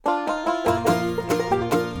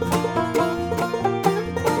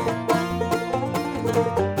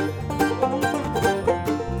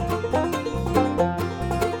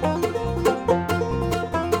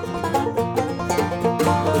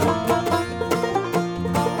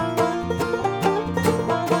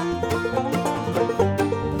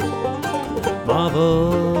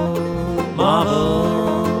Marvel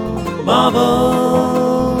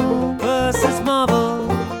versus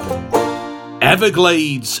Marvel.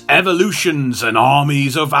 Everglades, evolutions, and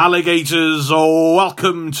armies of alligators. Oh,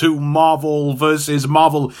 welcome to Marvel vs.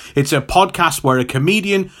 Marvel. It's a podcast where a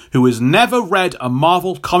comedian who has never read a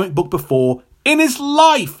Marvel comic book before in his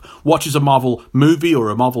life watches a Marvel movie or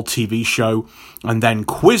a Marvel TV show and then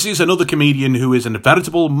quizzes another comedian who is a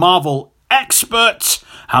veritable Marvel expert.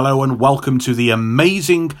 Hello and welcome to the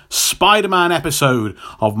amazing Spider-Man episode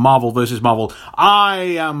of Marvel vs. Marvel. I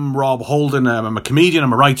am Rob Holden. I'm a comedian,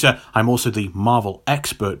 I'm a writer. I'm also the Marvel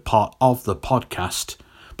expert part of the podcast.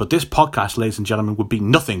 But this podcast, ladies and gentlemen, would be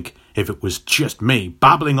nothing if it was just me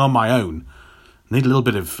babbling on my own. I need a little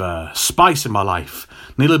bit of spice in my life.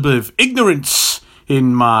 I need a little bit of ignorance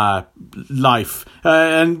in my life.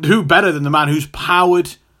 And who better than the man who's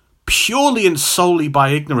powered purely and solely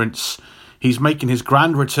by ignorance? He's making his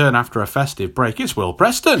grand return after a festive break. It's Will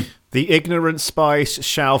Preston. The ignorant spice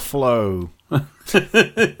shall flow. Do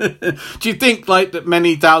you think, like, that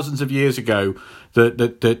many thousands of years ago,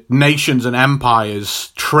 that nations and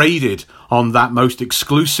empires traded on that most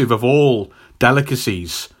exclusive of all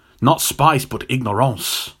delicacies? Not spice, but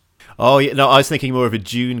ignorance. Oh, yeah, no, I was thinking more of a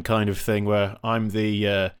Dune kind of thing, where I'm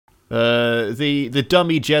the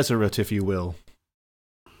dummy Jesuit, if you will.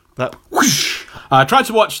 That. I tried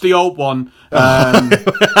to watch the old one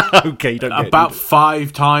okay, don't get about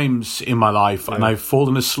 5 times in my life, and I've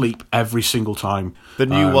fallen asleep every single time. The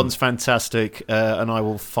new one's fantastic, and I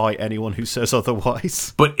will fight anyone who says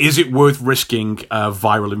otherwise. But is it worth risking a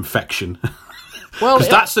viral infection? Well,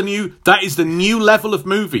 because that is the new level of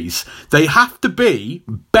movies. They have to be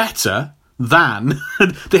better than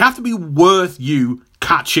they have to be worth you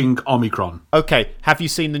catching Omicron. Okay, have you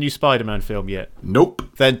seen the new Spider-Man film yet? Nope.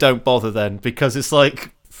 Then don't bother then, because it's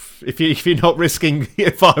like, if you're not risking a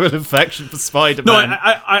viral infection for Spider-Man. No,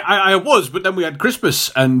 I was, but then we had Christmas,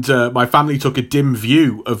 and my family took a dim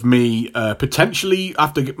view of me potentially,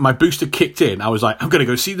 after my booster kicked in, I was like, I'm going to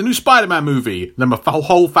go see the new Spider-Man movie. And then my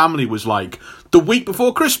whole family was like, the week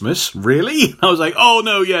before Christmas? Really? I was like, oh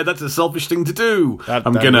no, yeah, that's a selfish thing to do.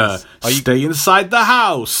 I'm going to stay inside the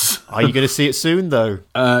house. Are you going to see it soon, though?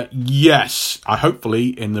 Yes.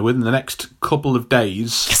 Hopefully within the next couple of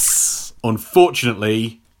days. Yes!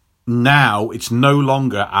 Unfortunately, now it's no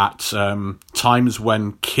longer at times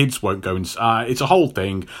when kids won't go. It's a whole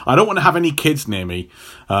thing. I don't want to have any kids near me,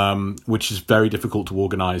 which is very difficult to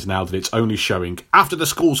organise now that it's only showing after the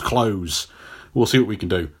schools close. We'll see what we can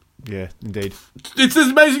do. Yeah, indeed. It's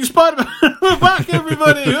this amazing Spider-Man. We're back,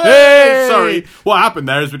 everybody. Hey! Sorry. What happened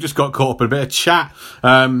there is we just got caught up in a bit of chat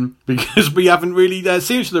because we haven't really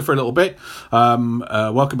seen each other for a little bit.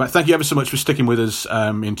 Welcome back. Thank you ever so much for sticking with us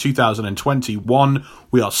in 2021.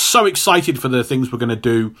 We are so excited for the things we're going to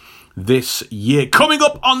do this year. Coming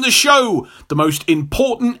up on the show, the most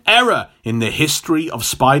important era in the history of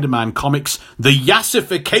Spider-Man comics, the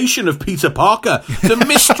yassification of Peter Parker, the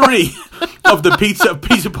mystery of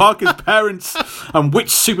Peter Parker's parents, and which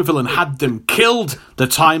supervillain had them killed, the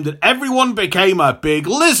time that everyone became a big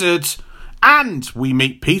lizard, and we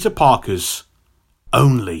meet Peter Parker's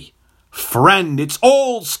only friend. It's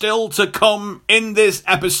all still to come in this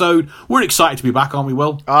episode. We're excited to be back, aren't we,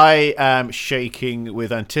 Will? I am shaking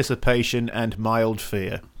with anticipation and mild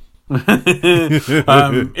fear. It's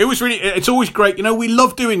always great. You know, we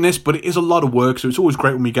love doing this, but it is a lot of work, so it's always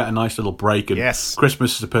great when we get a nice little break. And yes.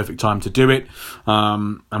 Christmas is the perfect time to do it.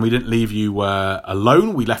 And we didn't leave you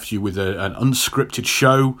alone. We left you with an unscripted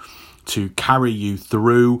show to carry you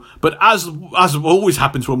through. But as always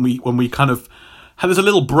happens when we kind of there's a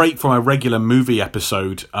little break from a regular movie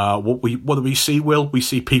episode. What do we see, Will? We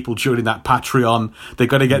see people joining that Patreon. They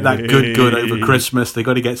got to get that good over Christmas. They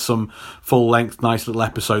got to get some full-length, nice little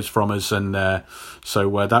episodes from us. And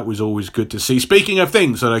so that was always good to see. Speaking of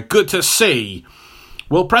things that are good to see,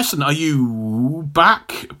 Will Preston, are you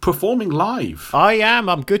back performing live? I am.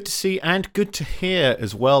 I'm good to see and good to hear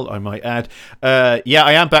as well, I might add. Yeah,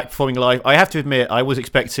 I am back performing live. I have to admit, I was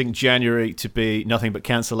expecting January to be nothing but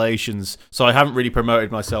cancellations, so I haven't really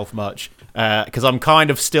promoted myself much, because I'm kind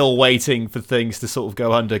of still waiting for things to sort of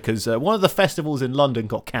go under, because one of the festivals in London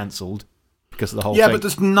got cancelled. Because of the whole thing. But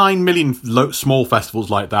there's 9 million small festivals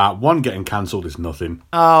like that. One getting cancelled is nothing.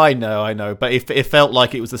 Oh, I know. But it felt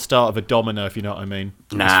like it was the start of a domino, if you know what I mean.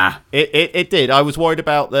 Nah. It did. I was worried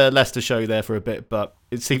about the Leicester show there for a bit, but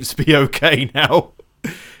it seems to be okay now.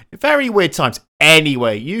 Very weird times.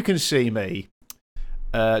 Anyway, you can see me.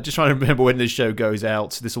 Just trying to remember when this show goes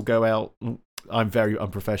out. This will go out I'm very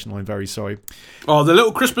unprofessional. I'm very sorry. Oh, the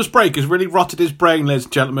little Christmas break has really rotted his brain, ladies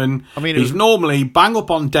and gentlemen. I mean, he's normally bang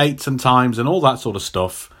up on dates and times and all that sort of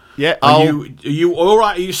stuff. Yeah, Are you all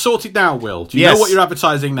right? Are you sorted now, Will? Do you know what you're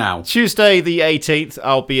advertising now? Tuesday the 18th,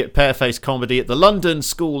 I'll be at Pearface Comedy at the London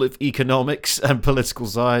School of Economics and Political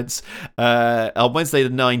Science. On Wednesday the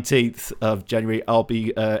 19th of January, I'll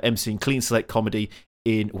be emceeing Clean Slate Comedy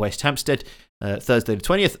in West Hampstead. Thursday the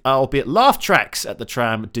 20th, I'll be at Laugh Tracks at the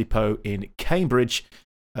Tram Depot in Cambridge.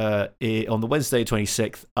 On the Wednesday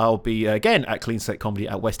 26th, I'll be again at Clean Slate Comedy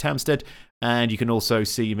at West Hampstead. And you can also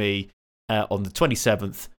see me on the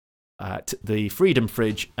 27th at the Freedom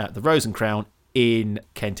Fridge at the Rose and Crown in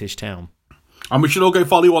Kentish Town. And we should all go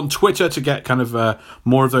follow you on Twitter to get kind of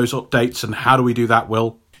more of those updates. And how do we do that,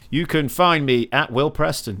 Will? You can find me at Will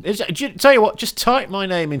Preston. Tell you what, just type my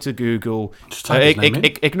name into Google. Just type his name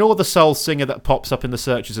in. Ignore the soul singer that pops up in the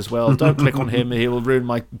searches as well. Don't click on him; he will ruin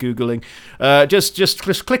my Googling.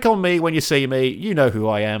 Just click on me when you see me. You know who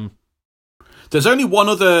I am. There's only one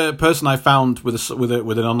other person I found with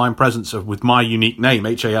an online presence with my unique name,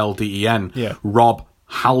 Halden, Rob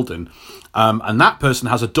Halden, and that person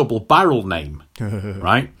has a double barrel name,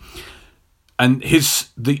 right? And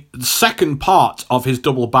the second part of his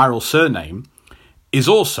double barrel surname is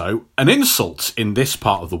also an insult in this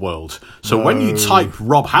part of the world. So when you type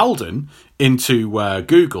Rob Halden into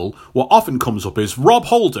Google, what often comes up is Rob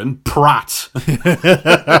Holden Pratt.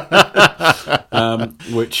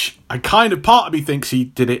 Which I kind of, part of me thinks he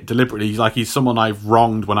did it deliberately, like he's someone I've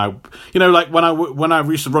wronged when I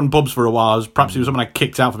used to run pubs for a while. Perhaps he was someone I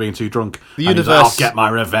kicked out for being too drunk. The universe, I'll get my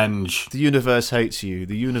revenge. The universe hates you.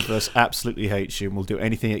 The universe absolutely hates you and will do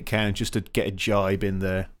anything it can just to get a jibe in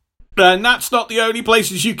there. And that's not the only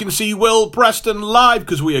places you can see Will Preston live,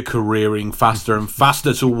 because we are careering faster and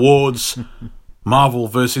faster towards Marvel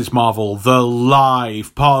vs. Marvel, the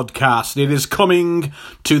live podcast. It is coming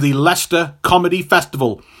to the Leicester Comedy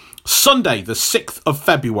Festival, Sunday, the 6th of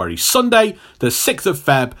February. Sunday, the 6th of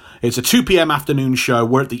Feb. It's a 2 p.m. afternoon show.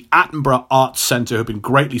 We're at the Attenborough Arts Centre, who've been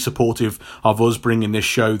greatly supportive of us bringing this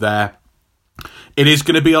show there. It is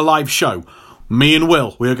going to be a live show. Me and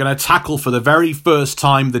Will, we are going to tackle for the very first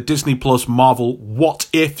time the Disney Plus Marvel What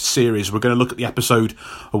If series. We're going to look at the episode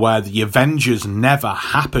where the Avengers never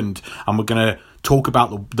happened, and we're going to talk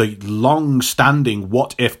about the long-standing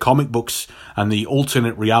What If comic books and the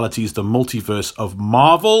alternate realities, the multiverse of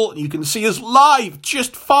Marvel. You can see us live,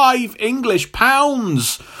 just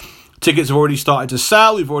 £5 Tickets have already started to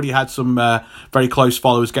sell. We've already had some very close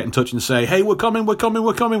followers get in touch and say, hey, we're coming, which is going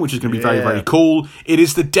to be very, very cool. It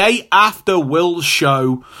is the day after Will's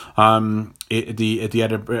show at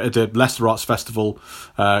the Leicester Arts Festival.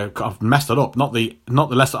 I've messed it up. Not the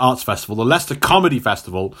Leicester Arts Festival, the Leicester Comedy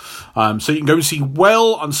Festival. So you can go and see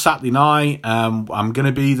Will on Saturday night. I'm going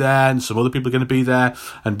to be there, and some other people are going to be there.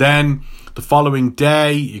 And then the following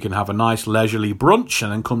day, you can have a nice leisurely brunch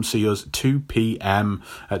and then come see us at 2 p.m.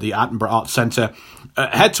 at the Attenborough Arts Centre.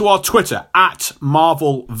 Head to our Twitter, at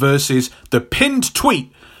Marvel Versus. The pinned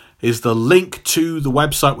tweet is the link to the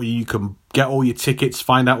website where you can get all your tickets,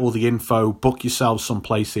 find out all the info, book yourselves some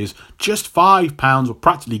places. Just £5. We're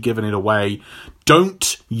practically giving it away.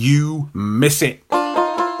 Don't you miss it.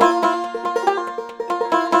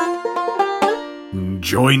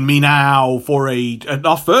 Join me now for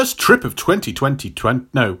our first trip of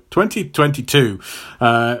 2022.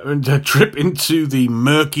 A trip into the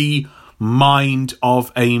murky mind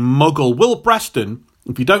of a muggle. Will Preston,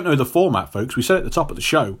 if you don't know the format, folks, we said at the top of the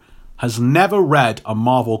show, has never read a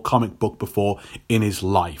Marvel comic book before in his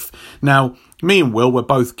life. Now, me and Will, we're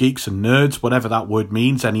both geeks and nerds, whatever that word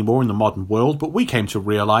means anymore in the modern world, but we came to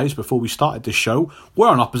realise before we started this show, we're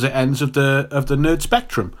on opposite ends of the nerd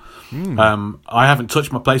spectrum. I haven't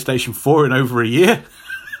touched my PlayStation 4 in over a year,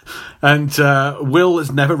 and Will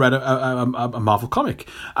has never read a Marvel comic.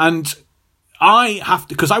 And I have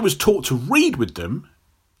to, because I was taught to read with them,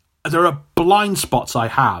 there are blind spots I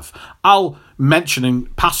have. I'll mention in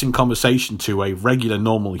passing conversation to a regular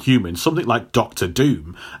normal human something like Doctor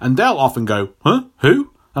Doom, and they'll often go, huh,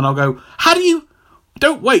 who? And I'll go, how do you...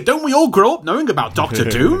 Don't we all grow up knowing about Doctor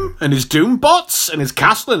Doom and his Doom bots and his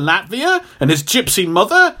castle in Latvia and his gypsy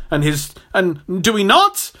mother and do we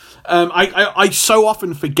not? I so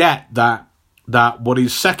often forget that what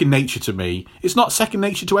is second nature to me is not second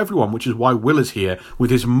nature to everyone, which is why Will is here with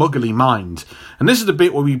his muggly mind. And this is the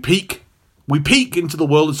bit where we peek into the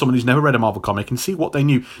world of someone who's never read a Marvel comic and see what they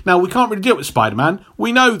knew. Now, we can't really do it with Spider-Man.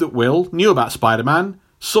 We know that Will knew about Spider-Man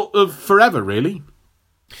sort of forever, really.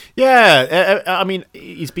 Yeah, I mean,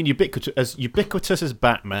 he's been ubiquitous as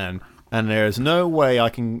Batman, and there's no way I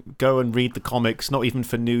can go and read the comics, not even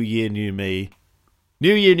for New Year, New Me.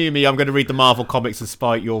 New Year, New Me, I'm going to read the Marvel comics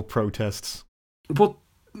despite your protests. Well,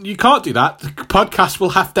 you can't do that. The podcast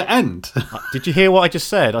will have to end. Did you hear what I just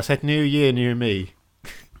said? I said New Year, New Me.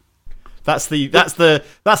 That's the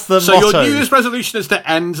So motto. your New Year's resolution is to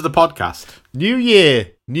end the podcast. New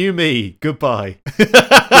year, new me. Goodbye.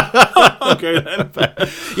 Okay then.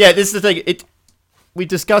 Yeah, this is the thing. We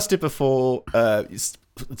discussed it before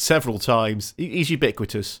several times. He's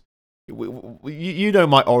ubiquitous. You know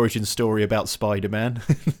my origin story about Spider-Man.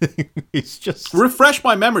 It's just Refresh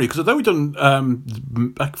my memory, because although we've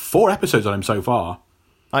done like 4 episodes on him so far,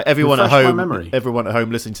 everyone at refresh my home, memory. everyone at home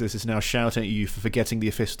listening to this is now shouting at you for forgetting the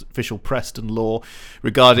official Preston law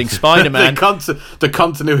regarding Spider-Man. the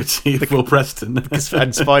continuity of Will Preston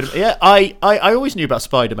And Spider-Man. Yeah, I always knew about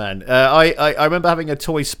Spider-Man. I remember having a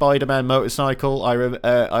toy Spider-Man motorcycle.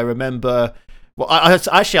 I remember. Well, I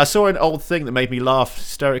saw an old thing that made me laugh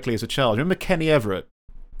hysterically as a child. Remember Kenny Everett?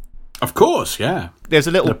 Of course, yeah. There's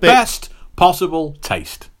a little The bit. best possible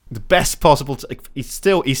taste. The best possible. He's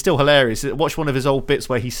still hilarious. Watch one of his old bits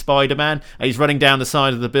where he's Spider-Man and he's running down the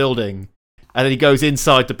side of the building, and then he goes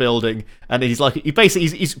inside the building, and he's but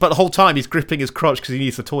the whole time he's gripping his crotch because he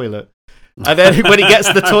needs the toilet. And then when he gets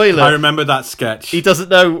to the toilet, I remember that sketch. he doesn't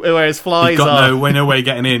know where his flies He's got are. no way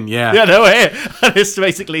getting in. Yeah. Yeah, no way. And it's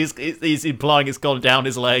basically he's implying it's gone down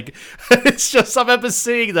his leg. It's just I remember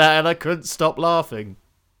seeing that and I couldn't stop laughing.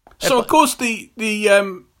 So of course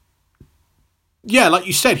yeah, like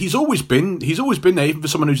you said, he's always been there, even for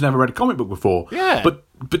someone who's never read a comic book before. Yeah. But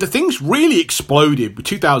the things really exploded with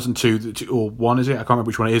 2002 or 1, is it? I can't remember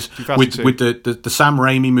which one it is. 2002. With the Sam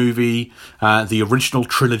Raimi movie, the original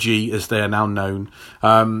trilogy, as they are now known,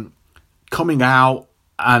 coming out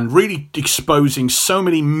and really exposing so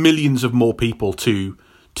many millions of more people to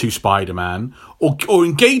Spider-Man, or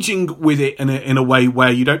engaging with it in a way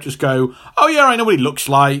where you don't just go, oh yeah, I know what he looks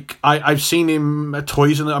like. I've seen him at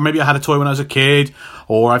toys, or maybe I had a toy when I was a kid,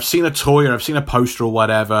 or I've seen a toy, or I've seen a poster or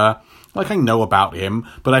whatever. Like I know about him,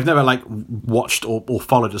 but I've never like watched or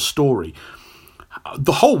followed a story.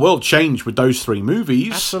 The whole world changed with those 3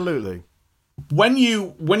 movies. Absolutely. When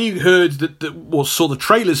you heard or saw the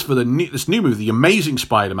trailers for this new movie, The Amazing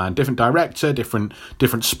Spider-Man, different director, different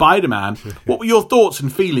Spider-Man, what were your thoughts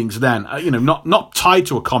and feelings then? Not tied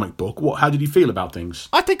to a comic book. How did you feel about things?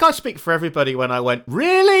 I think I speak for everybody when I went,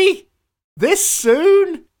 really? This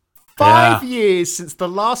soon? 5 years since the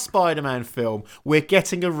last Spider-Man film, we're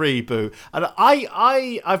getting a reboot. And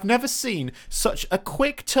I've never seen such a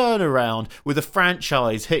quick turnaround with a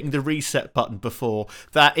franchise hitting the reset button before,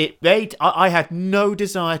 that I had no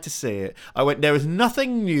desire to see it. I went, there is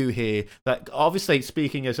nothing new here. That obviously,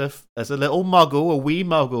 speaking as a little muggle, a wee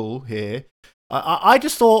muggle here, I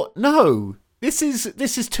just thought, no, this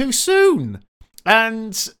is too soon.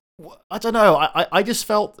 And I don't know, I just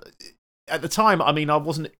felt... At the time, I mean, I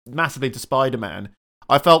wasn't massively into Spider-Man.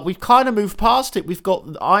 I felt we've kind of moved past it. We've got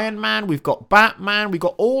Iron Man, we've got Batman, we've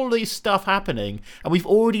got all these stuff happening, and we've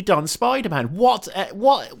already done Spider-Man. What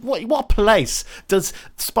place does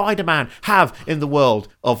Spider-Man have in the world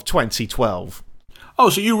of 2012? Oh,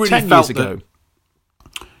 so you really 10 felt years ago.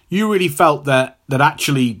 You really felt that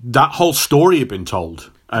actually that whole story had been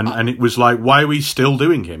told, and it was like, why are we still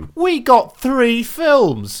doing him? We got 3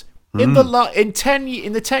 films. In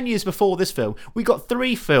the 10 years before this film, we got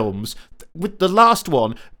 3 films, with the last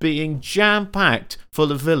one being jam-packed full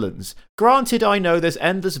of villains. Granted, I know there's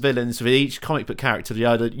endless villains for each comic book character,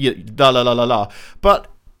 but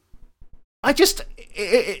it's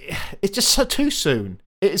just too soon.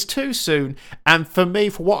 It is too soon, and for me,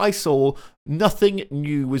 for what I saw, nothing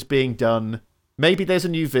new was being done. Maybe there's a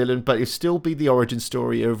new villain, but it'll still be the origin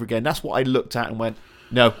story over again. That's what I looked at and went,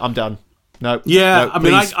 no, I'm done. No. Yeah, no, I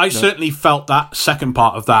mean, please, I certainly felt that second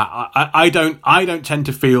part of that. I don't tend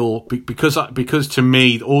to feel, because to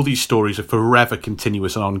me all these stories are forever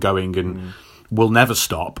continuous and ongoing and will never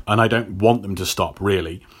stop, and I don't want them to stop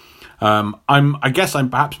really. I guess I'm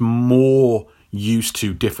perhaps more used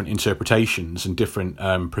to different interpretations and different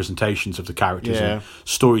presentations of the characters and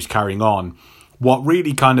stories carrying on. What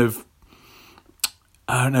really kind of,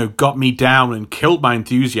 I don't know, got me down and killed my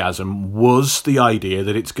enthusiasm was the idea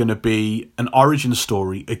that it's going to be an origin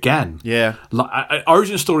story again. Yeah.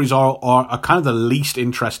 Origin stories are kind of the least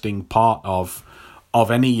interesting part of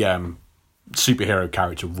any superhero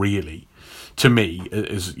character, really. To me,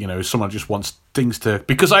 is someone who just wants things to,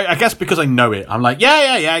 because I guess because I know it, I'm like,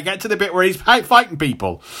 yeah, get to the bit where he's fighting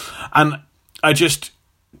people, and I just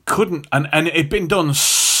couldn't, and it'd been done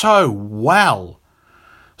so well.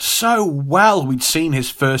 We'd seen his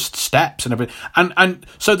first steps and everything, and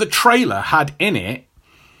so the trailer had in it,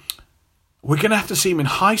 we're going to have to see him in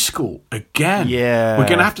high school again. Yeah. We're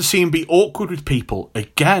going to have to see him be awkward with people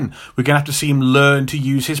again. We're going to have to see him learn to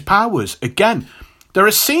use his powers again. There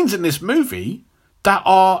are scenes in this movie that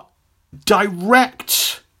are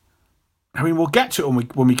direct I mean, we'll get to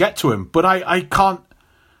it when we get to him, but I can't.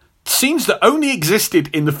 Scenes that only existed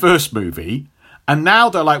in the first movie, and now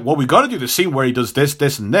they're like, well, we got to do the scene where he does this,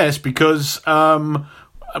 this, and this because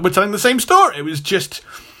we're telling the same story. It was just,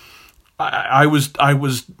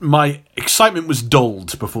 my excitement was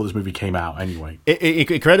dulled before this movie came out. Anyway,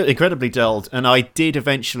 incredibly dulled, and I did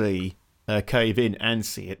eventually cave in and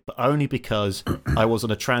see it, but only because I was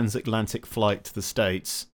on a transatlantic flight to the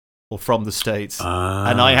States. Or from the States,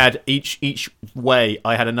 and I had each way.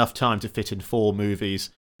 I had enough time to fit in 4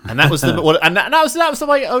 movies, and that was that was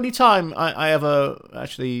the only time I ever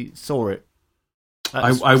actually saw it.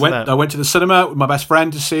 I went to the cinema with my best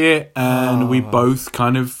friend to see it, and we both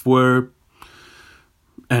kind of were.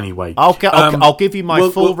 Anyway, I'll give you my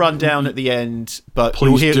full rundown at the end, but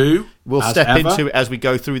please do. We'll step into it as we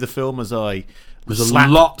go through the film. As I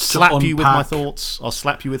slap you with my thoughts. I'll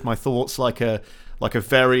slap you with my thoughts like a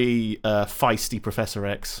very feisty Professor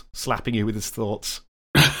X slapping you with his thoughts.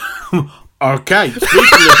 Okay,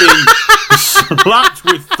 speaking of being slapped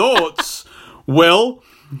with thoughts, Will,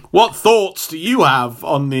 what thoughts do you have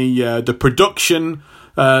on the production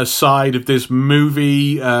side of this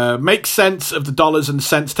movie? Make sense of the dollars and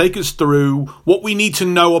cents. Take us through what we need to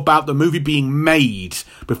know about the movie being made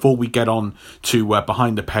before we get on to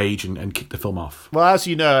behind the page and kick the film off. Well, as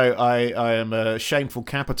you know, I am a shameful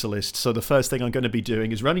capitalist, so the first thing I'm going to be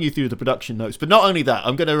doing is running you through the production notes. But not only that,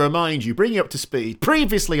 I'm going to remind you, bring you up to speed.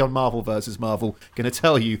 Previously on Marvel vs. Marvel, going to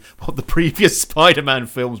tell you what the previous Spider-Man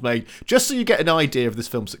films made, just so you get an idea of this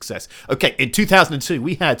film's success. Okay, in 2002,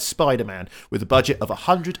 we had Spider-Man with a budget of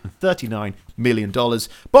 $139 million.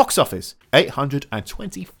 Box office,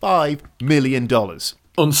 $825 million.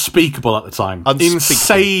 Unspeakable at the time.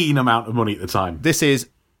 Insane amount of money at the time. This is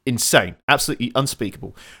insane. Absolutely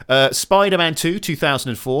unspeakable. Spider-Man 2,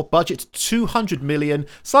 2004, budget $200 million,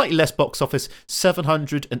 slightly less box office,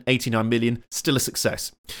 $789 million, still a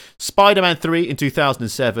success. Spider-Man 3 in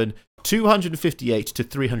 2007, $258 to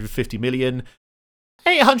 $350 million,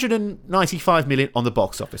 $895 million on the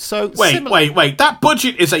box office. So wait. That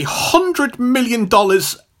budget is $100 million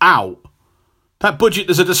out. That budget,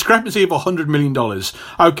 there's a discrepancy of $100 million.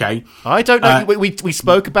 Okay. I don't know. We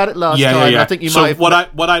spoke about it last time. Yeah. I think you so might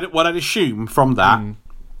have... what I'd assume from that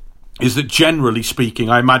is that generally speaking,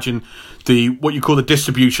 I imagine what you call the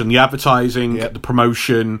distribution, the advertising, the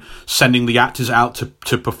promotion, sending the actors out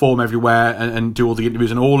to perform everywhere and do all the interviews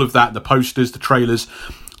and all of that, the posters, the trailers,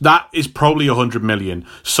 that is probably $100 million.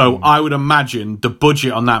 So I would imagine the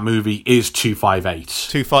budget on that movie is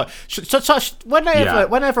 258.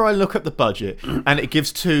 Whenever I look at the budget and it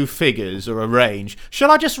gives 2 figures or a range, shall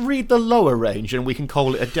I just read the lower range and we can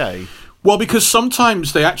call it a day? Well, because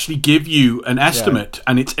sometimes they actually give you an estimate,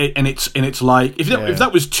 and it's like if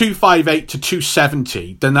that was 258 to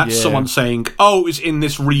 270, then that's someone saying, "Oh, it's in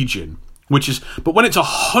this region." But when it's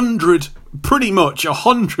pretty much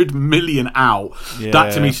 $100 million out,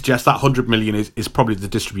 that to me suggests that $100 million is probably the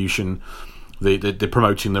distribution, the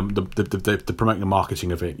promoting the promoting the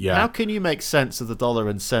marketing of it. Yeah. How can you make sense of the dollar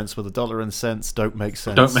and cents where the dollar and cents don't make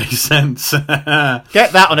sense? Don't make sense. Get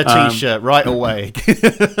that on a T-shirt right away.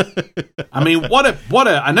 I mean, what a!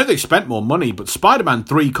 I know they spent more money, but Spider-Man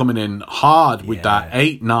 3 coming in hard with that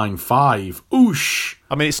 895. Oosh.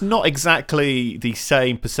 I mean, it's not exactly the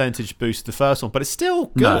same percentage boost the first one, but it's still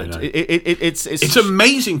good. No. It's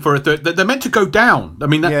amazing for a third. They're meant to go down. I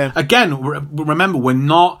mean, again, remember,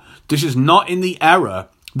 this is not in the era.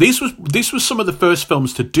 This was some of the first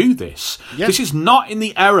films to do this. Yeah. This is not in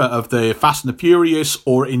the era of the Fast and the Furious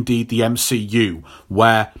or indeed the MCU,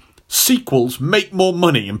 where sequels make more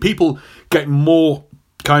money and people get more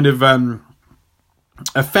kind of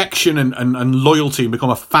affection and loyalty and become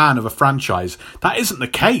a fan of a franchise. That isn't the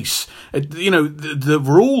case. The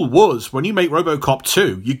rule was when you make RoboCop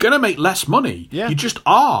 2, you're going to make less money. Yeah. You just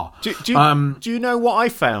are. Do you know what I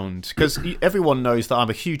found? Because everyone knows that I'm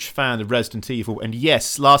a huge fan of Resident Evil, and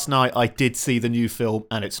yes, last night I did see the new film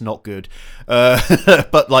and it's not good,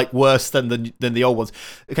 but like worse than the old ones.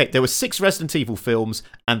 Okay, there were 6 Resident Evil films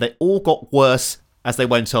and they all got worse as they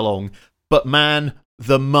went along, but man,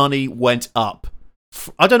 the money went up.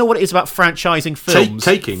 I don't know what it is about franchising films.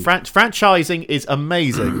 Franchising is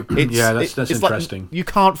amazing. That's interesting. Like, you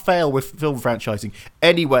can't fail with film franchising.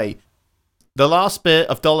 Anyway, the last bit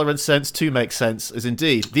of dollar and cents to make sense is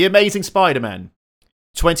indeed The Amazing Spider-Man,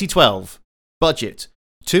 2012, budget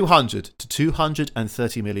 $200 to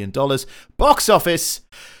 $230 million, box office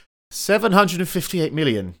 $758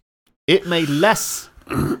 million. It made less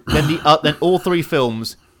than all 3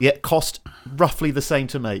 films, yet cost roughly the same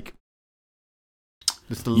to make.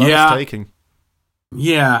 It's the lowest taking.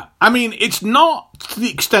 Yeah, I mean, it's not to the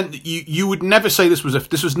extent that you would never say this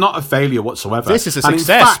was not a failure whatsoever. This is a And in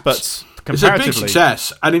success, fact, but comparatively, it's a big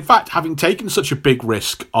success. And in fact, having taken such a big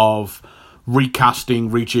risk of recasting,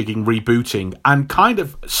 rejigging, rebooting, and kind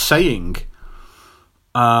of saying,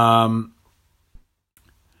 to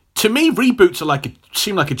me, reboots are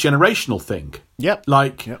seem like a generational thing. Yep.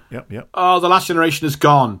 Yep. Oh, the last generation is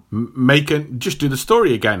gone. Just do the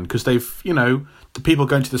story again because they've, the people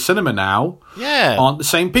going to the cinema now aren't the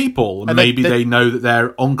same people. And maybe they know that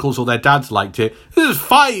their uncles or their dads liked it. This is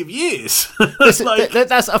 5 years.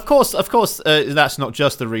 That's of course. That's not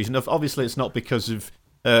just the reason. Obviously, it's not because of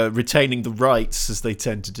retaining the rights as they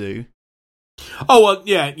tend to do. Oh well,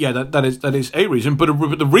 yeah. That is a reason. But the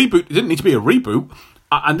reboot didn't need to be a reboot.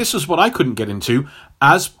 And this is what I couldn't get into,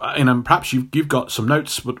 and perhaps you've got some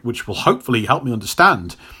notes which will hopefully help me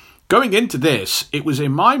understand. Going into this, it was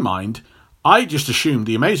in my mind, I just assumed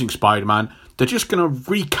the Amazing Spider-Man, they're just going to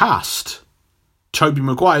recast Tobey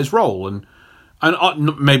Maguire's role, and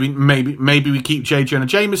maybe we keep J. Jonah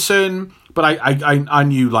Jameson, but I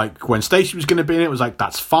knew like when Stacey was going to be in it, was like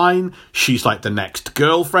that's fine. She's like the next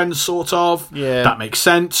girlfriend, sort of. Yeah, that makes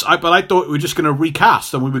sense. But I thought we were just going to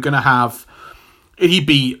recast, and we were going to have. He'd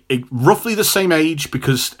be roughly the same age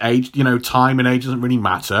because age, time and age doesn't really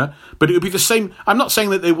matter. But it would be the same. I'm not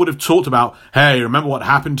saying that they would have talked about, hey, remember what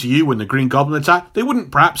happened to you when the Green Goblin attacked? They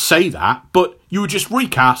wouldn't perhaps say that, but you would just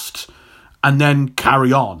recast and then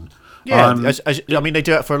carry on. Yeah, I mean, they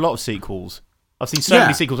do it for a lot of sequels. I've seen so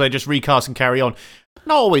many sequels they just recast and carry on.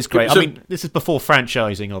 Not always great. I mean, this is before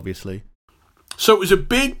franchising, obviously. So it was a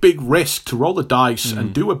big, big risk to roll the dice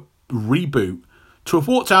and do a reboot. To have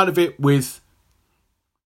walked out of it with...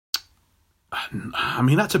 I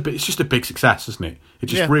mean, it's just a big success, isn't it? It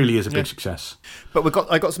just really is a big success. But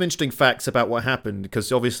I got some interesting facts about what happened,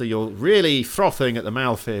 because obviously you're really frothing at the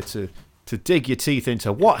mouth here to dig your teeth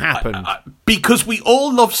into what happened. Because we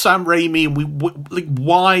all love Sam Raimi, and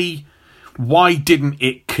why didn't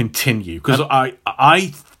it continue? Because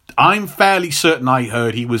I'm fairly certain I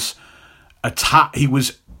heard he was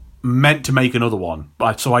meant to make another one,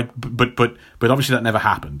 but obviously that never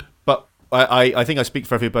happened. But I think I speak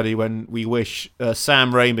for everybody when we wish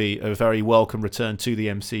Sam Raimi a very welcome return to the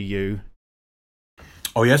MCU.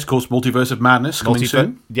 Oh yes, of course, Multiverse of Madness coming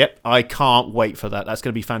soon. Yep, I can't wait for that. That's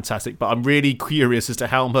going to be fantastic. But I'm really curious as to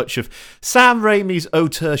how much of Sam Raimi's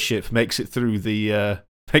auteurship makes it through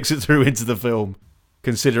into the film,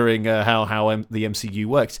 considering how the MCU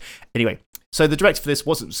works. Anyway, so the director for this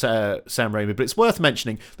wasn't Sam Raimi, but it's worth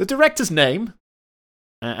mentioning the director's name.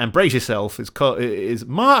 And brace yourself, is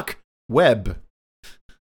Mark Webb.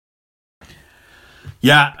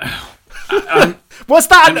 Yeah. Was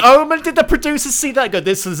that an omen? Did the producers see that and go,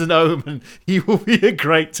 this is an omen? He will be a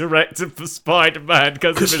great director for Spider-Man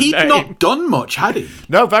because he'd not done much, had he?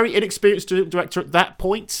 No, very inexperienced director at that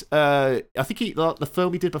point. I think the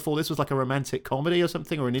film he did before this was like a romantic comedy or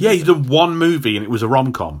something. He did one movie and it was a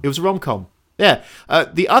rom-com. It was a rom-com, yeah.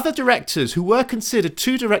 The other directors who were considered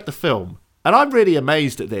to direct the film, and I'm really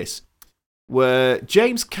amazed at this, were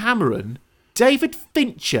James Cameron, David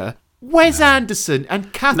Fincher, Wes Anderson,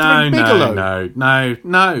 and Catherine Bigelow. No.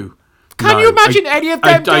 Can you imagine any of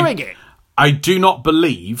them doing it? I do not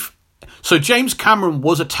believe. So James Cameron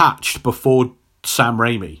was attached before Sam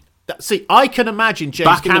Raimi. See, I can imagine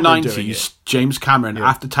James Cameron back in the 90s, doing it. James Cameron,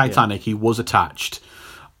 after Titanic, he was attached.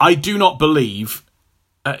 I do not believe...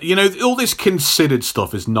 all this considered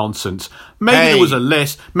stuff is nonsense. Maybe there was a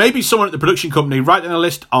list. Maybe someone at the production company write down a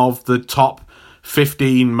list of the top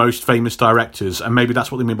 15 most famous directors, and maybe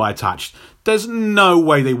that's what they mean by attached. There's no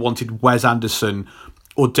way they wanted Wes Anderson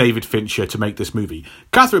or David Fincher to make this movie.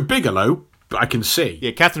 Catherine Bigelow, I can see.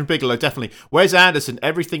 Yeah, Catherine Bigelow, definitely. Wes Anderson,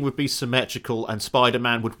 everything would be symmetrical and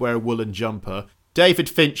Spider-Man would wear a woolen jumper. David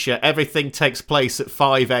Fincher, everything takes place at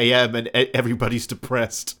 5 a.m. and everybody's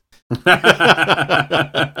depressed.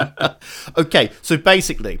 Okay, so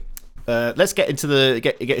basically, let's get into a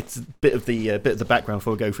bit of the background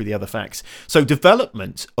before we go through the other facts. So,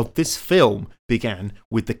 development of this film began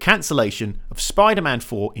with the cancellation of Spider-Man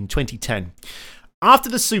 4 in 2010. After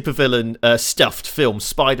the supervillain stuffed film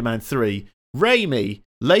Spider-Man 3, Raimi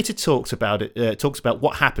later talks about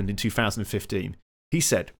what happened in 2015. He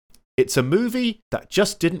said, "It's a movie that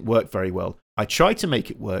just didn't work very well. I tried to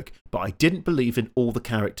make it work, but I didn't believe in all the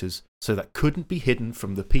characters, so that couldn't be hidden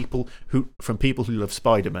from people who love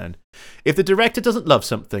Spider-Man. If the director doesn't love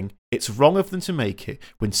something, it's wrong of them to make it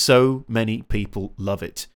when so many people love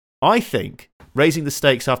it. I think raising the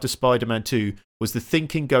stakes after Spider-Man 2 was the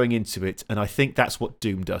thinking going into it, and I think that's what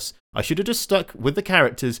doomed us. I should have just stuck with the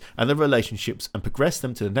characters and the relationships and progressed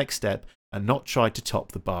them to the next step and not tried to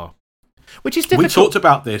top the bar." Which is We difficult. talked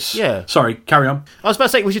about this. Yeah. Sorry, carry on. I was about to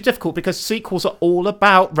say, which is difficult because sequels are all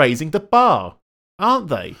about raising the bar, aren't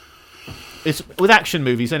they? It's with action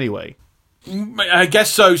movies anyway. I guess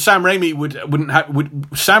so. Sam Raimi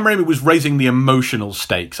Sam Raimi was raising the emotional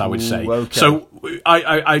stakes, I would say. Okay. So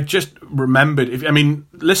I just remembered.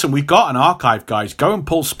 Listen, we've got an archive, guys. Go and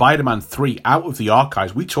pull Spider-Man 3 out of the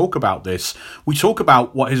archives. We talk about this. We talk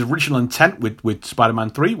about what his original intent with Spider-Man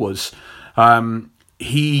 3 was.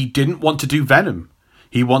 He didn't want to do Venom.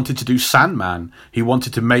 He wanted to do Sandman. He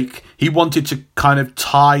wanted to kind of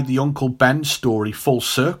tie the Uncle Ben story full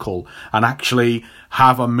circle and actually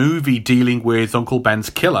have a movie dealing with Uncle Ben's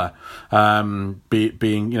killer,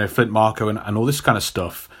 being Flint Marko and all this kind of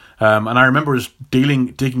stuff. And I remember us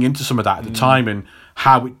digging into some of that at the time and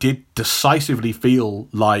how it did decisively feel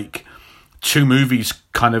like two movies,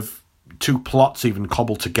 kind of two plots even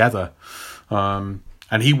cobbled together.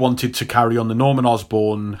 And he wanted to carry on the Norman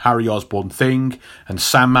Osborn, Harry Osborn thing, and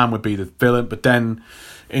Sandman would be the villain. But then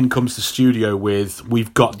in comes the studio with,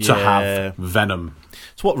 we've got to have Venom.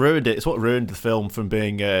 It's what ruined it. It's what ruined the film from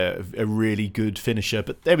being a really good finisher.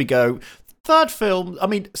 But there we go. Third film, I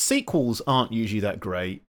mean, sequels aren't usually that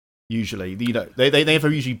great. Usually, they never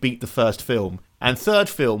usually beat the first film. And third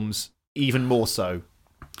films, even more so.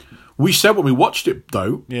 We said when we watched it,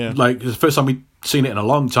 though, like the first time we'd seen it in a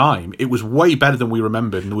long time, it was way better than we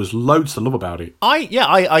remembered, and there was loads to love about it.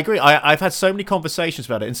 I agree. I've had so many conversations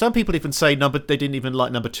about it, and some people even say they didn't even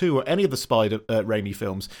like number 2 or any of the Raimi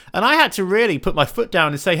films. And I had to really put my foot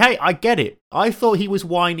down and say, hey, I get it. I thought he was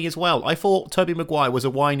whiny as well. I thought Tobey Maguire was a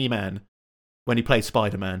whiny man when he played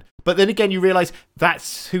Spider-Man. But then again, you realise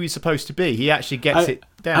that's who he's supposed to be. He actually gets it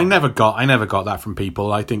down. I never got that from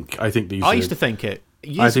people. I think these. I used to think it.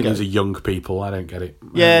 I think these are young people. I don't get it.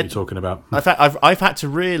 Yeah, what are you talking about? I've had to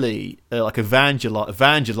really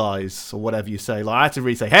evangelize or whatever you say. Like I had to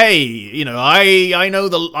really say, hey, I know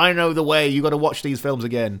the way. You got to watch these films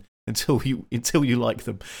again until you like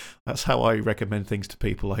them. That's how I recommend things to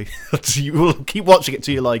people. You will keep watching it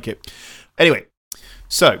till you like it. Anyway,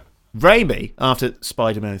 so Raimi, after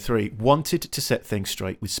Spider-Man 3, wanted to set things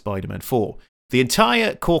straight with Spider-Man 4. The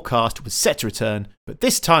entire core cast was set to return, but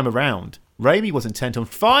this time around, Raimi was intent on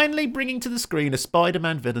finally bringing to the screen a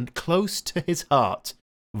Spider-Man villain close to his heart,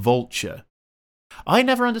 Vulture. I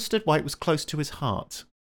never understood why it was close to his heart.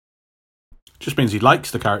 Just means he likes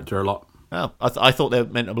the character a lot. Oh, I thought there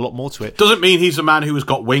meant a lot more to it. Doesn't mean he's a man who has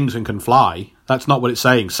got wings and can fly. That's not what it's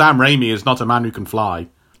saying. Sam Raimi is not a man who can fly.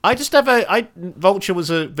 I just Vulture was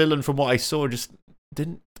a villain from what I saw.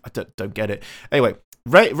 I don't get it. Anyway,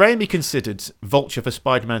 Raimi considered Vulture for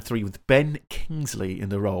Spider-Man 3 with Ben Kingsley in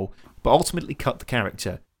the role, but ultimately cut the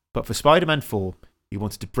character. But for Spider-Man 4, he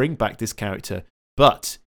wanted to bring back this character,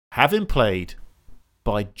 but have him played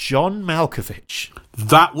by John Malkovich.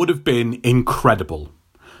 That would have been incredible.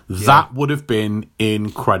 Yeah. That would have been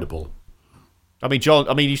incredible. I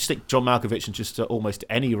mean, you stick John Malkovich in just almost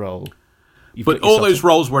any role. But all those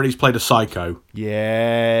roles where he's played a psycho.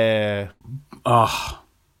 Yeah. Oh.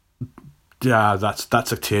 Yeah, that's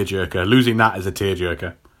a tearjerker. Losing that is a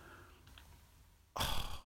tearjerker.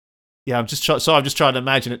 Yeah, I'm just trying to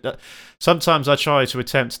imagine it. Sometimes I try to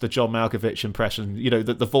attempt the John Malkovich impression.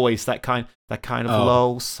 The voice, that kind of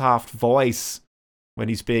low, soft voice when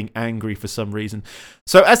he's being angry for some reason.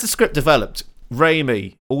 So as the script developed,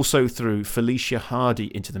 Raimi also threw Felicia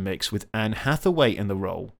Hardy into the mix with Anne Hathaway in the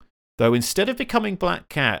role. Though instead of becoming Black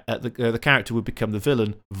Cat, the character would become the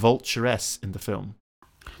villain Vulturess in the film.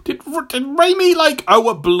 Did Raimi owe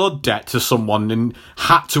a blood debt to someone and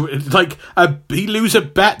had to he lose a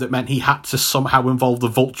bet that meant he had to somehow involve the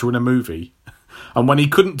Vulture in a movie? And when he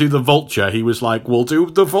couldn't do the Vulture, he was like, "We'll do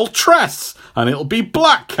the Vultress, and it'll be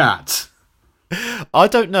Black Cat." I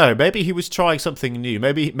don't know. Maybe he was trying something new.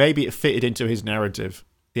 Maybe it fitted into his narrative.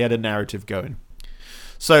 He had a narrative going.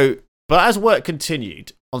 So, but as work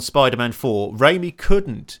continued on Spider-Man 4, Raimi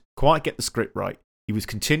couldn't quite get the script right. He was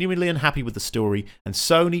continually unhappy with the story, and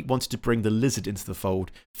Sony wanted to bring the Lizard into the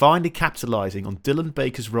fold, finally capitalising on Dylan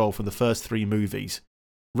Baker's role from the first 3 movies.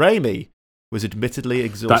 Raimi was admittedly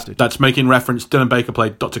exhausted. That's making reference. Dylan Baker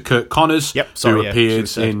played Dr. Kirk Connors, who appeared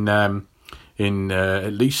in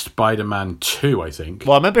at least Spider-Man 2, I think.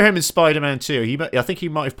 Well, I remember him in Spider-Man 2. I think he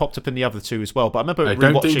might have popped up in the other 2 as well, but I remember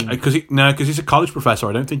rewatching... Because he's a college professor.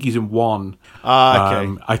 I don't think he's in 1.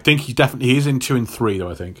 Okay. I think he is in 2 and 3,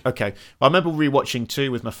 though, I think. Okay. Well, I remember rewatching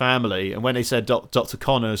 2 with my family, and when they said Dr.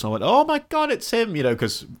 Connors, I went, oh my God, it's him,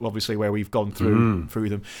 because obviously where we've gone through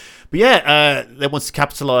them. But yeah, they wanted to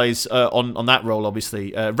capitalise on that role,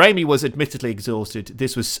 obviously. Raimi was admittedly exhausted.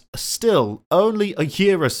 This was still only a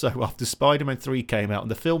year or so after Spider-Man Spider-Man 3 came out and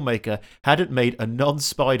the filmmaker hadn't made a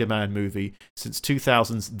non-Spider-Man movie since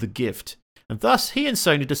 2000's The Gift. And thus, he and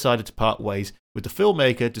Sony decided to part ways, with the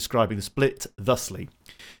filmmaker describing the split thusly.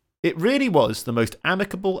 It really was the most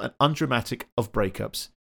amicable and undramatic of breakups.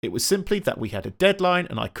 It was simply that we had a deadline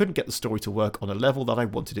and I couldn't get the story to work on a level that I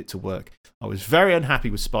wanted it to work. I was very unhappy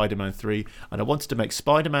with Spider-Man 3 and I wanted to make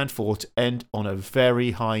Spider-Man 4 to end on a very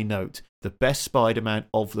high note, the best Spider-Man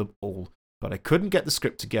of them all. But I couldn't get the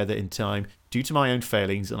script together in time due to my own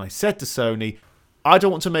failings, and I said to Sony, I don't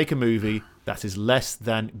want to make a movie that is less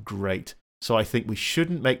than great. So I think we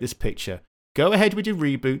shouldn't make this picture. Go ahead with your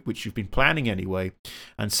reboot, which you've been planning anyway.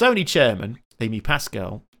 And Sony co-chairman Amy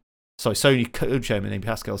Pascal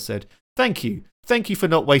said, Thank you for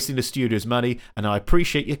not wasting the studio's money, and I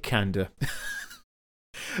appreciate your candour.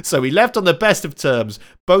 So we left on the best of terms,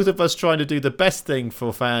 both of us trying to do the best thing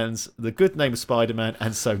for fans, the good name of Spider-Man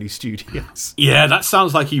and Sony Studios. Yeah, that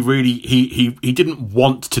sounds like he really he didn't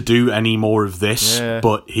want to do any more of this,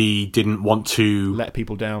 but he didn't want to let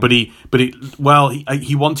people down. But he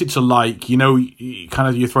wanted to, like, you know, kind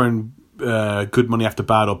of, you're throwing good money after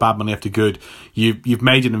bad or bad money after good. You've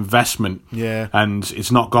made an investment, and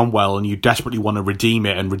it's not gone well, and you desperately want to redeem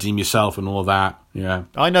it and redeem yourself and all of that. Yeah,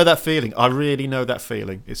 I know that feeling. I really know that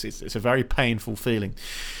feeling. It's a very painful feeling.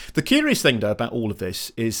 The curious thing, though, about all of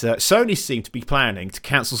this is Sony seemed to be planning to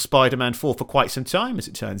cancel Spider-Man 4 for quite some time, as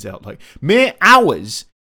it turns out. Like, mere hours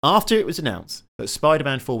after it was announced that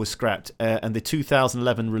Spider-Man 4 was scrapped and the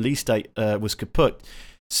 2011 release date was kaput,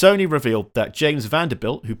 Sony revealed that James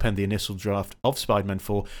Vanderbilt, who penned the initial draft of Spider-Man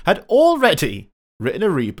 4, had already written a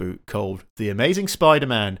reboot called The Amazing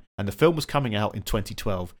Spider-Man, and the film was coming out in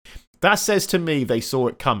 2012. That says to me they saw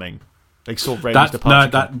it coming. They saw Raimi's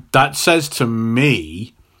departure. That says to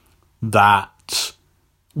me that,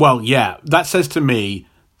 that says to me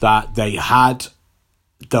that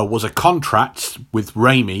there was a contract with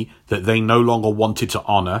Raimi that they no longer wanted to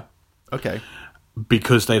honour. Okay.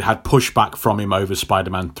 Because they'd had pushback from him over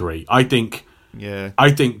Spider-Man 3. I think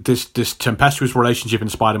this tempestuous relationship in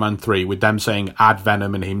Spider-Man 3, with them saying add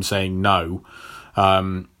Venom and him saying no,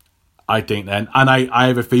 I think then, and I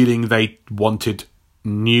have a feeling they wanted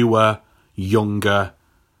newer, younger,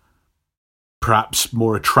 perhaps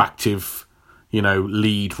more attractive,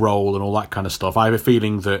 lead role and all that kind of stuff. I have a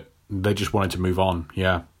feeling that they just wanted to move on.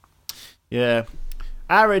 Yeah.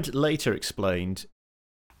 Arid later explained.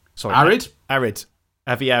 Sorry, Arid.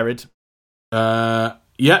 Avi Arid.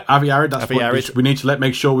 Avi Arid. That's Avi Arid. We need to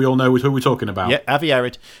make sure we all know who we're talking about. Yeah, Avi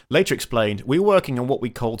Arid later explained, we were working on what we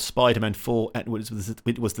called Spider-Man 4, and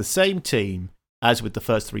it was the same team as with the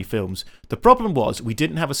first three films. The problem was we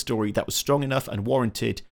didn't have a story that was strong enough and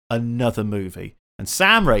warranted another movie. And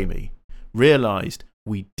Sam Raimi realised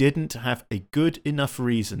we didn't have a good enough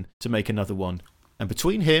reason to make another one. And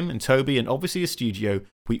between him and Toby and obviously a studio,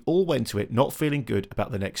 we all went to it not feeling good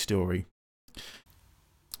about the next story.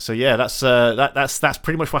 So yeah, that's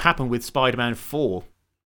pretty much what happened with Spider-Man 4.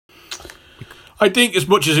 I think as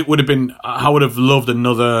much as it would have been, I would have loved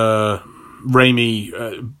another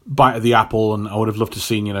Raimi bite of the apple, and I would have loved to have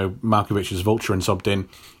seen, Malkovich's Vulture and something.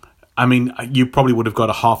 I mean, you probably would have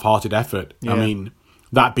got a half-hearted effort. Yeah. I mean,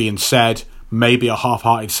 that being said, maybe a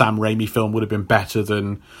half-hearted Sam Raimi film would have been better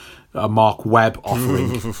than a Mark Webb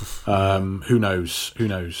offering. Who knows?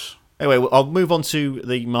 Anyway, I'll move on to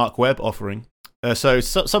the Mark Webb offering. So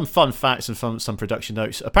some fun facts and some production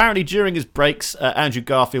notes. Apparently, during his breaks, Andrew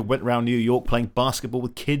Garfield went around New York playing basketball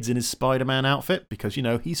with kids in his Spider-Man outfit because,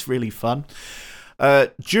 he's really fun.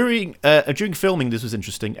 During filming, this was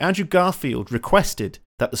interesting. Andrew Garfield requested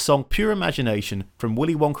that the song Pure Imagination from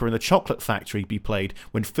Willy Wonka and the Chocolate Factory be played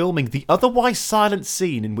when filming the otherwise silent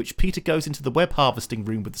scene in which Peter goes into the web harvesting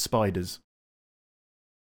room with the spiders.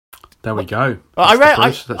 There we go.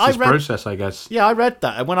 That's his process, I guess. Yeah, I read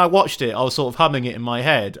that, and when I watched it, I was sort of humming it in my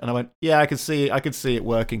head, and I went, "Yeah, I could see it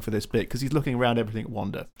working for this bit because he's looking around everything at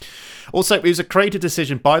wonder." Also, it was a creative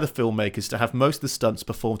decision by the filmmakers to have most of the stunts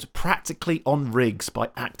performed practically on rigs by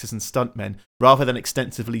actors and stuntmen, rather than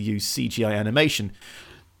extensively use CGI animation.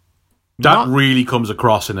 That really comes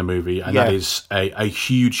across in the movie, and that is a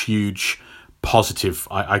huge positive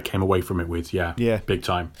I came away from it with. Yeah, big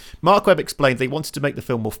time. Mark Webb explained they wanted to make the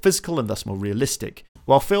film more physical and thus more realistic.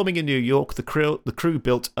 While filming in New York, the crew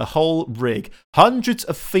built a whole rig hundreds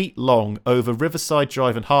of feet long over Riverside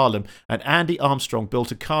Drive in Harlem, and Andy Armstrong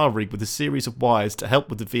built a car rig with a series of wires to help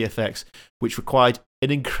with the VFX, which required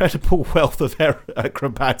an incredible wealth of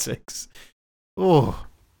acrobatics. Oh.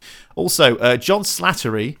 Also, John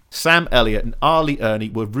Slattery, Sam Elliott, and Arlie Ernie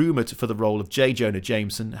were rumoured for the role of J. Jonah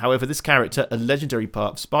Jameson. However, this character, a legendary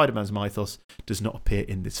part of Spider-Man's mythos, does not appear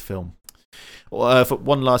in this film. For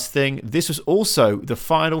one last thing, this was also the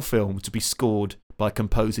final film to be scored by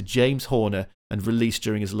composer James Horner and released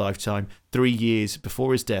during his lifetime 3 years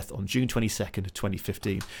before his death on June 22nd,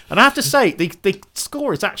 2015. And I have to say, the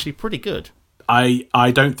score is actually pretty good.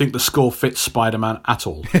 I don't think the score fits Spider-Man at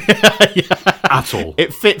all. At all.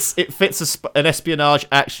 It fits an espionage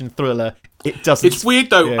action thriller. It doesn't. It's weird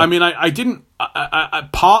though. Yeah. I mean, I didn't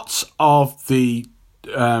parts of the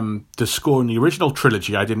score in the original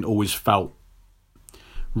trilogy I didn't always felt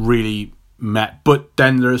really met, but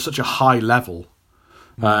then there is such a high level.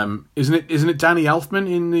 Isn't it Danny Elfman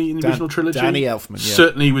in the original trilogy? Danny Elfman, yeah.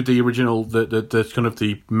 Certainly with the original, the kind of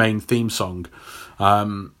the main theme song.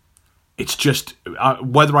 It's just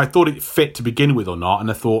whether I thought it fit to begin with or not,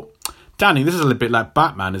 and I thought, Danny, this is a little bit like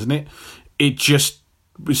Batman, isn't it? It just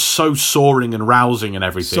was so soaring and rousing and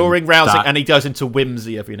everything. Soaring, rousing, and he goes into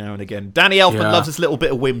whimsy every now and again. Danny Elfman loves this little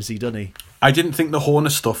bit of whimsy, doesn't he? I didn't think the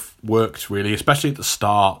Horner stuff worked, really, especially at the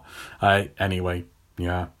start. Anyway,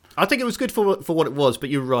 yeah. I think it was good for what it was, but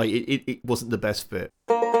you're right, it wasn't the best fit.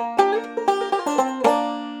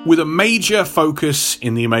 With a major focus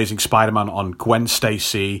in The Amazing Spider-Man on Gwen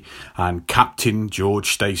Stacy and Captain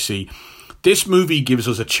George Stacy, this movie gives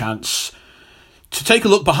us a chance to take a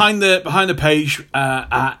look behind the page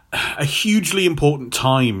at a hugely important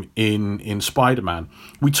time in Spider-Man.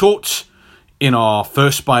 We talked in our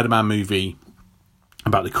first Spider-Man movie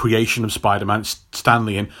about the creation of Spider-Man, Stan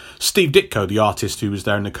Lee and Steve Ditko, the artist who was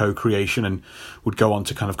there in the co-creation and would go on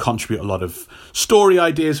to kind of contribute a lot of story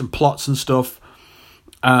ideas and plots and stuff.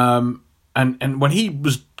 And when he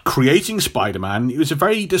was creating Spider-Man, it was a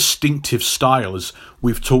very distinctive style, as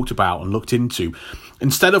we've talked about and looked into.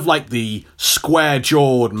 Instead of like the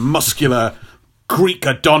square-jawed, muscular Greek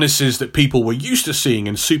Adonises that people were used to seeing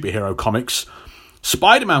in superhero comics,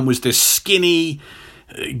 Spider-Man was this skinny,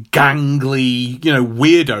 gangly,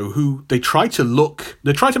 weirdo who they tried to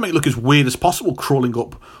make look as weird as possible, crawling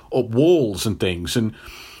up walls and things. And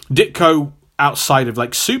Ditko, outside of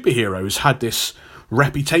like superheroes, had this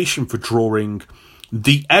reputation for drawing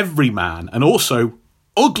the everyman and also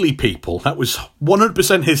ugly people. That was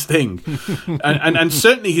 100% his thing. and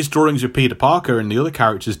certainly his drawings of Peter Parker and the other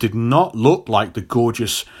characters did not look like the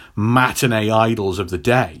gorgeous matinee idols of the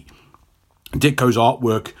day. Ditko's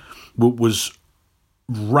artwork was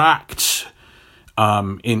racked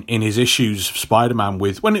in his issues of Spider-Man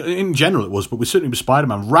with, when in general it was, but certainly with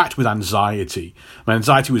Spider-Man, racked with anxiety. I mean,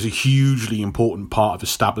 anxiety was a hugely important part of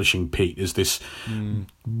establishing Pete as this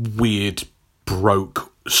weird,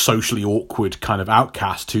 broke, socially awkward kind of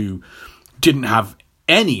outcast who didn't have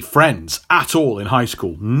any friends at all in high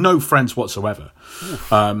school. No friends whatsoever.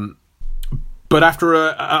 But after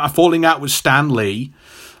a falling out with Stan Lee,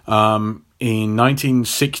 in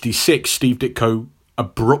 1966, Steve Ditko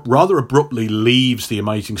rather abruptly leaves The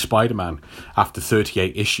Amazing Spider-Man after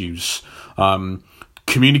 38 issues.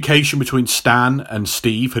 Communication between Stan and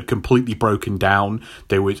Steve had completely broken down.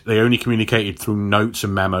 They only communicated through notes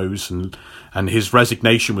and memos, and his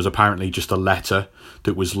resignation was apparently just a letter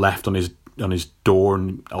that was left on his door,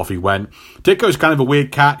 and off he went. Ditko's kind of a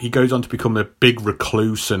weird cat. He goes on to become a big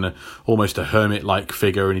recluse and almost a hermit-like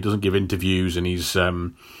figure, and he doesn't give interviews, and he's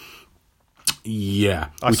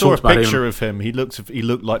I saw a picture of him. He looked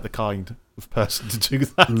like the kind of person to do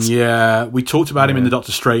that. Yeah, we talked about him in the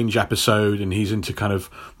Doctor Strange episode, and he's into kind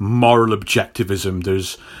of moral objectivism.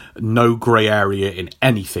 There's no grey area in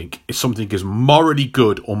anything. If something is morally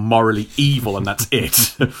good or morally evil, and that's it.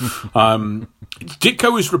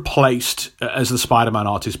 Ditko is replaced as the Spider-Man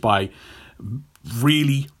artist by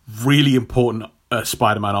really, really important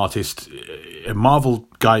Spider-Man artist, a Marvel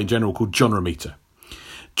guy in general called John Romita.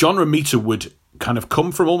 John Romita would kind of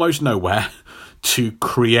come from almost nowhere to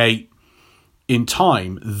create, in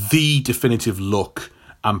time, the definitive look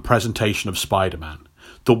and presentation of Spider-Man.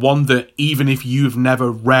 The one that, even if you've never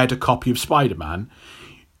read a copy of Spider-Man,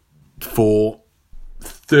 for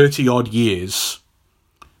 30-odd years,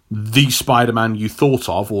 the Spider-Man you thought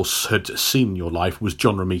of or had seen in your life was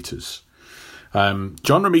John Romita's. John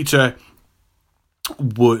Romita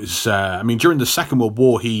was, during the Second World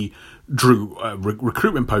War, he drew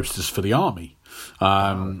recruitment posters for the army.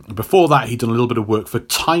 Before that, he'd done a little bit of work for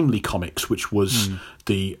Timely Comics, which was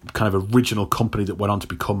the kind of original company that went on to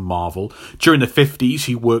become Marvel. During the 50s,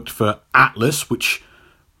 he worked for Atlas,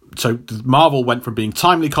 so Marvel went from being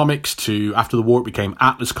Timely Comics to, after the war, it became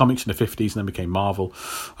Atlas Comics in the 50s and then became Marvel.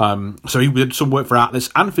 So he did some work for Atlas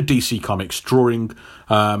and for DC Comics, drawing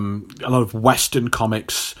a lot of Western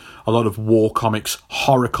comics, a lot of war comics,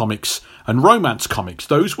 horror comics, and romance comics.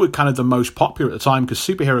 Those were kind of the most popular at the time because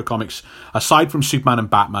superhero comics, aside from Superman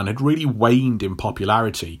and Batman, had really waned in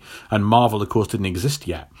popularity, and Marvel, of course, didn't exist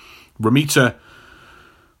yet. Romita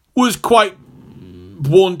was quite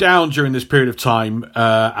worn down during this period of time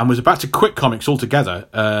and was about to quit comics altogether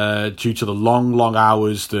due to the long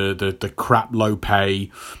hours, the crap low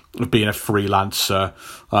pay of being a freelancer.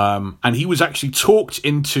 And he was actually talked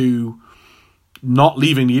into not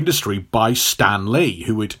leaving the industry by Stan Lee,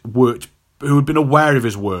 who had been aware of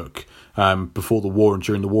his work before the war and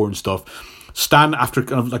during the war and stuff. Stan, after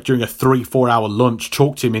kind of like during a 3-4 hour lunch,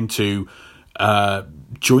 talked him into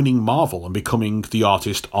joining Marvel and becoming the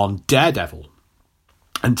artist on Daredevil.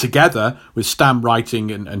 And together with Stan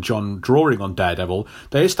writing and John drawing on Daredevil,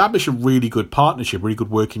 they established a really good partnership, really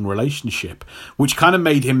good working relationship, which kind of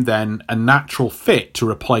made him then a natural fit to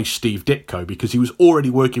replace Steve Ditko, because he was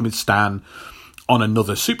already working with Stan on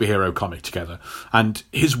another superhero comic together. And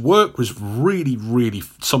his work was really, really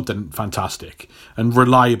something fantastic and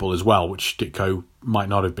reliable as well, which Ditko might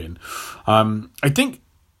not have been. I think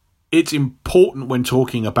it's important when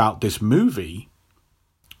talking about this movie,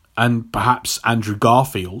 and perhaps Andrew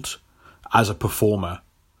Garfield as a performer.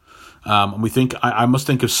 And we think I must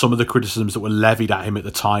think of some of the criticisms that were levied at him at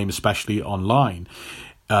the time, especially online,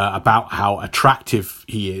 about how attractive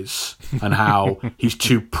he is and how he's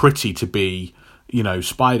too pretty to be,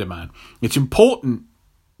 Spider-Man. It's important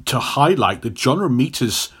to highlight that John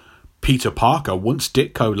Romita's Peter Parker, once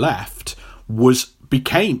Ditko left,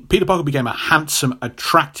 Peter Parker became a handsome,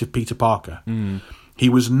 attractive Peter Parker. He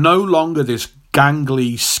was no longer this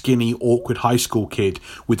gangly, skinny, awkward high school kid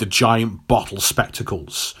with the giant bottle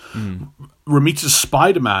spectacles. Romita's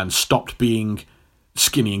Spider-Man stopped being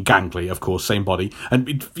skinny and gangly, of course, same body.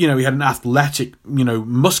 And, he had an athletic,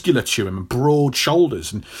 muscular to him and broad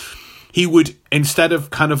shoulders. And he would, instead of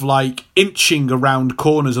kind of like inching around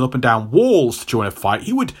corners and up and down walls to join a fight,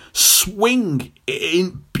 he would swing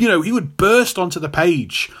in, he would burst onto the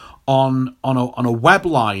page on a web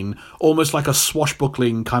line, almost like a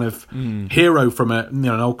swashbuckling kind of hero from an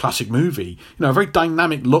old classic movie. A very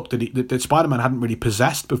dynamic look that Spider-Man hadn't really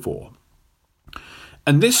possessed before.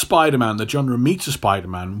 And this Spider-Man, the John Romita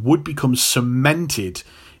Spider-Man, would become cemented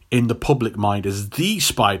in the public mind as the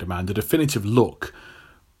Spider-Man, the definitive look,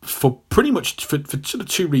 for sort of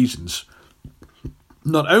two reasons.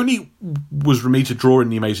 Not only was Romita drawing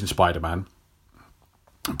the Amazing Spider-Man,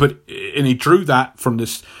 and he drew that from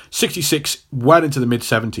this 66 well into the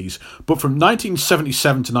mid-70s. But from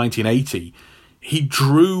 1977 to 1980, he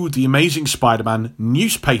drew the Amazing Spider-Man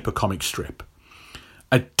newspaper comic strip,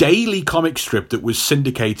 a daily comic strip that was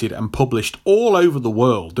syndicated and published all over the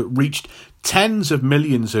world, that reached tens of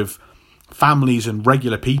millions of families and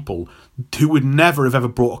regular people who would never have ever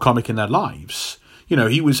bought a comic in their lives.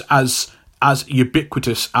 He was as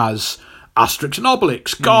ubiquitous as Asterix and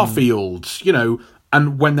Obelix, Garfield,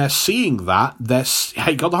 and when they're seeing that, they're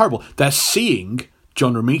seeing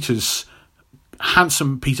John Romita's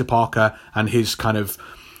handsome Peter Parker and his kind of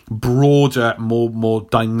broader, more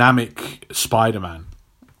dynamic Spider-Man.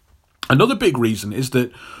 Another big reason is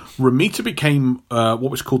that Romita became what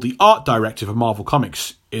was called the art director for Marvel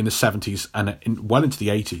Comics in the 70s and well into the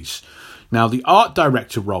 80s. Now, the art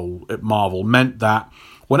director role at Marvel meant that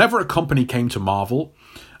whenever a company came to Marvel,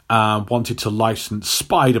 wanted to license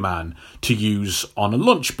Spider-Man to use on a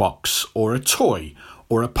lunchbox or a toy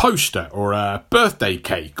or a poster or a birthday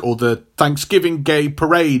cake or the Thanksgiving Day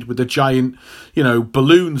parade with the giant,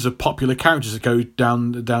 balloons of popular characters that go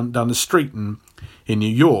down the street in New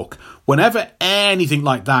York. Whenever anything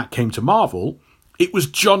like that came to Marvel, it was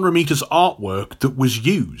John Romita's artwork that was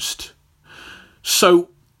used. So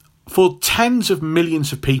for tens of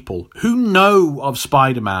millions of people who know of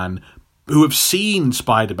Spider-Man, who have seen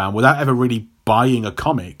Spider-Man without ever really buying a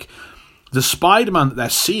comic, the Spider-Man that they're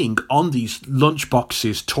seeing on these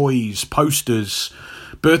lunchboxes, toys, posters,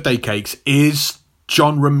 birthday cakes is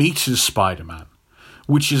John Romita's Spider-Man,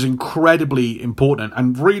 which is incredibly important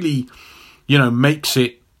and really, makes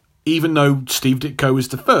it, even though Steve Ditko is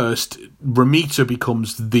the first, Romita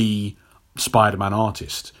becomes the Spider-Man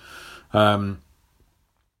artist.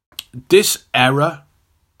 This era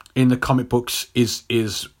in the comic books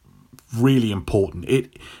is really important.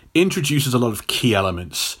 It introduces a lot of key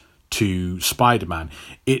elements to Spider-Man.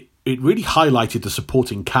 It really highlighted the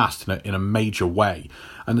supporting cast in a major way.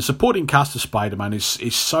 And the supporting cast of Spider-Man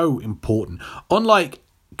is so important. Unlike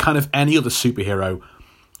kind of any other superhero,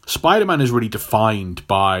 Spider-Man is really defined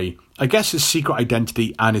by, I guess, his secret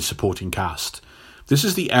identity and his supporting cast. This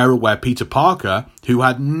is the era where Peter Parker, who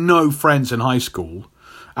had no friends in high school,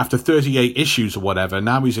 after 38 issues or whatever,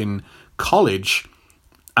 now he's in college,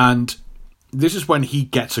 and this is when he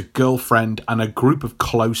gets a girlfriend and a group of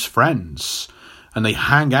close friends, and they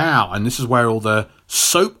hang out, and this is where all the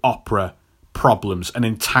soap opera problems and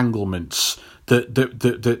entanglements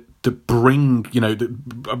that that bring,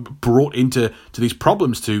 that brought into these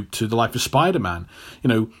problems to the life of Spider-Man.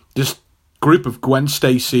 This group of Gwen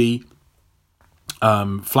Stacy,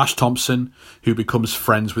 Flash Thompson, who becomes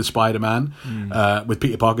friends with Spider-Man, with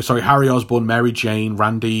Peter Parker. Sorry, Harry Osborn, Mary Jane,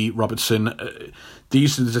 Randy Robertson.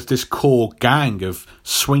 These are just this core gang of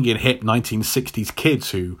swinging hip 1960s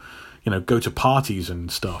kids who, go to parties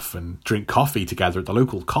and stuff and drink coffee together at the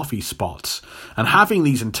local coffee spots. And having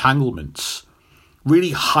these entanglements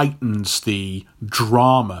really heightens the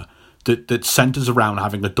drama that centers around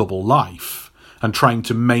having a double life and trying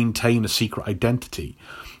to maintain a secret identity.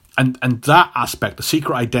 And that aspect, the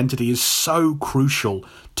secret identity, is so crucial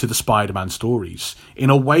to the Spider-Man stories in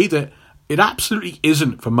a way that it absolutely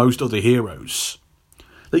isn't for most other heroes.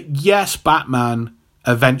 Like, yes, Batman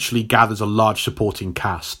eventually gathers a large supporting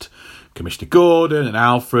cast. Commissioner Gordon and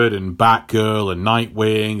Alfred and Batgirl and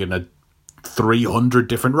Nightwing and 300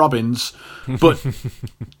 different Robins. But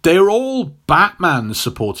they're all Batman's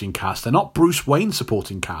supporting cast. They're not Bruce Wayne's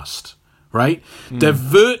supporting cast. Right? They're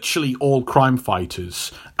virtually all crime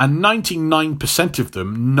fighters, and 99% of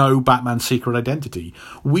them know Batman's secret identity.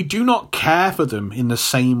 We do not care for them in the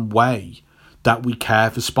same way that we care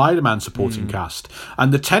for Spider-Man's supporting cast.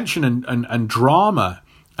 And the tension and drama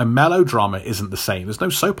and melodrama isn't the same. There's no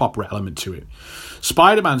soap opera element to it.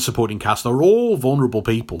 Spider-Man's supporting cast are all vulnerable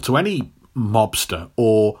people to any mobster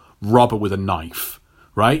or robber with a knife,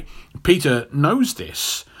 right? Peter knows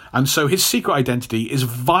this, and so his secret identity is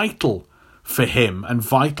vital for him and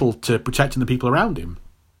vital to protecting the people around him.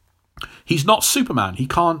 He's not Superman. He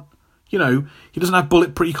can't, he doesn't have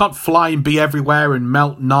bulletproof. He can't fly and be everywhere and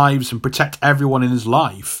melt knives and protect everyone in his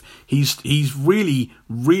life. He's really,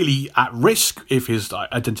 really at risk if his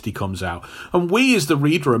identity comes out. And we, as the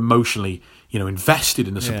reader, emotionally, invested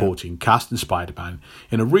in the supporting cast in Spider-Man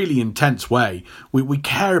in a really intense way. We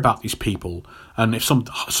care about these people, and if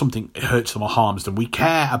something hurts them or harms them, we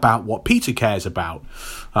care about what Peter cares about,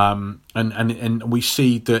 and we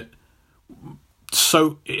see that.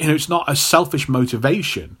 So it's not a selfish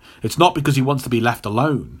motivation. It's not because he wants to be left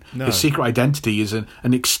alone. No. His secret identity is an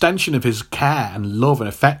extension of his care and love and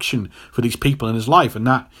affection for these people in his life, and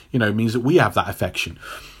that means that we have that affection.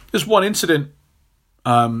 There's one incident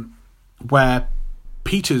where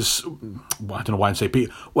Peter's, I don't know why I say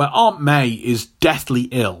Peter, where Aunt May is deathly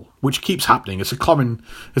ill, which keeps happening. It's a common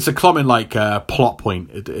plot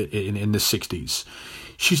point in the 60s.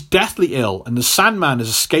 She's deathly ill, and the Sandman has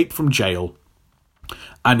escaped from jail,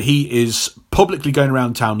 and he is publicly going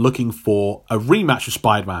around town looking for a rematch with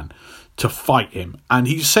Spider-Man to fight him, and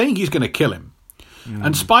he's saying he's going to kill him.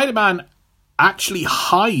 And Spider-Man actually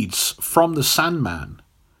hides from the Sandman,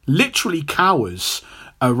 literally cowers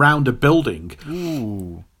around a building.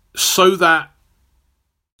 Ooh. So that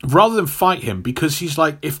rather than fight him, because he's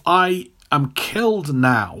like, if I am killed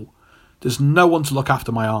now, there's no one to look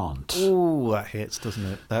after my aunt. Ooh, that hits, doesn't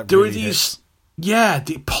it? That there really are these hits.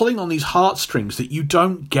 Pulling on these heartstrings that you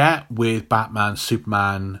don't get with Batman,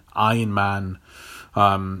 Superman, Iron Man.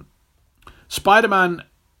 Spider-Man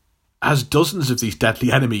has dozens of these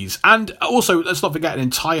deadly enemies, and also, let's not forget, an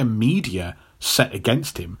entire media set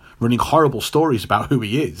against him, running horrible stories about who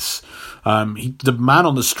he is. The man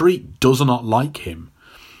on the street does not like him.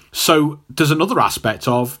 So there's another aspect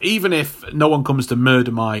of, even if no one comes to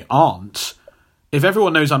murder my aunt, if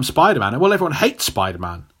everyone knows I'm Spider-Man, well, everyone hates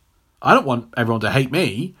Spider-Man. I don't want everyone to hate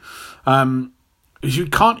me. You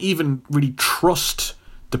can't even really trust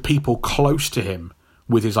the people close to him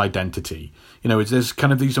with his identity. There's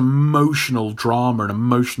kind of these emotional drama and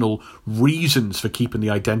emotional reasons for keeping the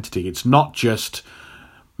identity. It's not just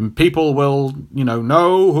people will,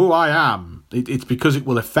 know who I am. It's because it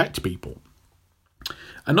will affect people.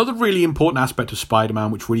 Another really important aspect of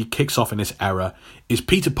Spider-Man, which really kicks off in this era, is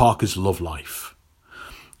Peter Parker's love life.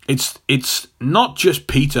 It's not just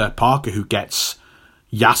Peter Parker who gets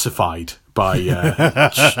yassified by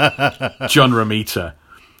John Romita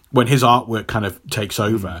when his artwork kind of takes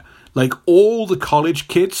over. Like, all the college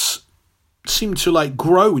kids seem to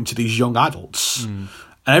grow into these young adults, and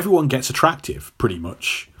everyone gets attractive pretty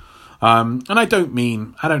much. And I don't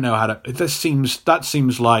know how to. That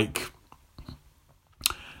seems like,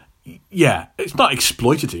 it's not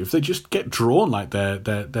exploitative. They just get drawn like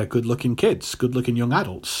they're good-looking kids, good-looking young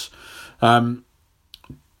adults. During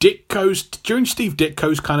Steve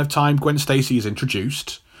Ditko's kind of time, Gwen Stacy is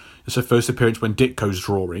introduced. It's her first appearance when Ditko's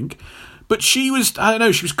drawing. But she was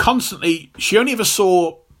constantly, she only ever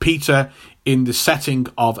saw Peter in the setting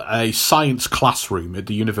of a science classroom at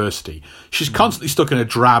the university. She's constantly stuck in a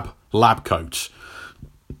drab lab coat.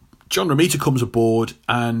 John Romita comes aboard,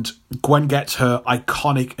 and Gwen gets her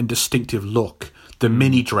iconic and distinctive look, the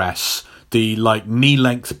mini dress, the like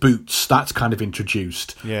knee-length boots, that's kind of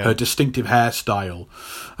introduced. Yeah. Her distinctive hairstyle,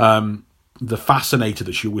 the fascinator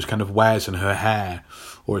that she always kind of wears in her hair,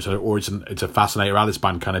 or it's a fascinator Alice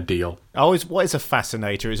band kind of deal. What is a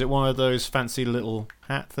fascinator? Is it one of those fancy little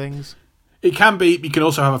hat things? It can be. You can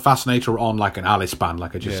also have a fascinator on like an Alice band,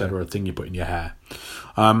 like I just said, or a thing you put in your hair.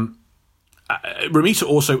 Romita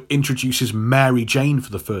also introduces Mary Jane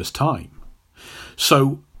for the first time.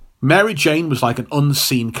 So Mary Jane was like an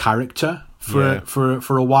unseen character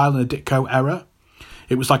for a while in the Ditko era.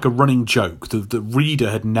 It was like a running joke. The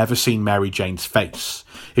reader had never seen Mary Jane's face.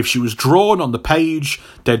 If she was drawn on the page,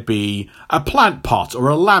 there'd be a plant pot or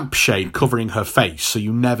a lampshade covering her face, so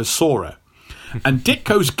you never saw her. And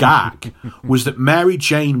Ditko's gag was that Mary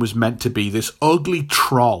Jane was meant to be this ugly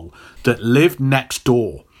troll that lived next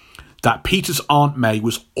door, that Peter's Aunt May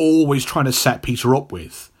was always trying to set Peter up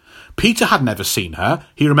with. Peter had never seen her.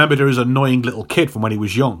 He remembered her as an annoying little kid from when he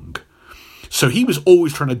was young. So he was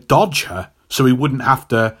always trying to dodge her so he wouldn't have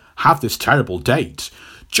to have this terrible date.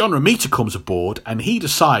 John Romita comes aboard and he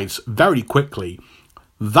decides very quickly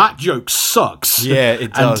that joke sucks. Yeah,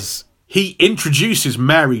 it does. And he introduces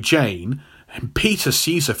Mary Jane and Peter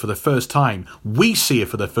sees her for the first time. We see her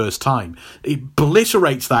for the first time. It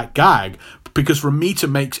obliterates that gag because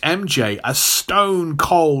Romita makes MJ a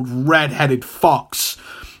stone-cold, red-headed fox.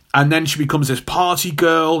 And then she becomes this party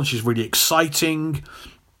girl, and she's really exciting.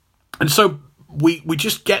 And so we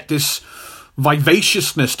just get this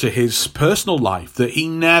vivaciousness to his personal life that he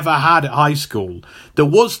never had at high school. There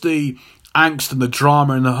was the angst and the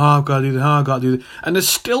drama and the, I've got to do this, I've got to do this. And there's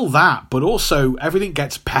still that, but also everything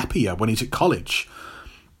gets peppier when he's at college.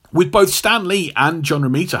 With both Stan Lee and John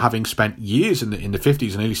Romita having spent years in the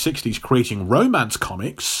 50s and early 60s creating romance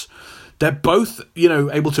comics, they're both,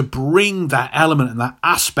 able to bring that element and that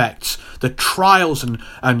aspect, the trials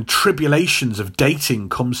and tribulations of dating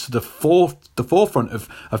comes to the forefront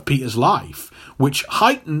of Peter's life, which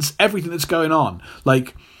heightens everything that's going on.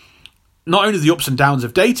 Like, not only the ups and downs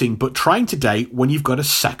of dating, but trying to date when you've got a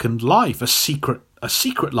second life, a secret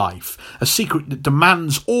life, a secret that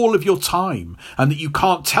demands all of your time and that you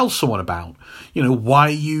can't tell someone about. Why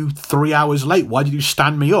are you 3 hours late? Why did you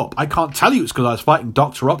stand me up? I can't tell you it's because I was fighting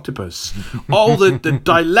Dr. Octopus. All the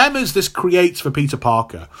dilemmas this creates for Peter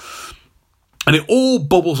Parker. And it all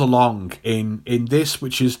bubbles along in this,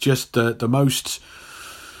 which is just the most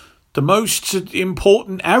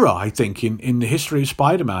important era, I think, in the history of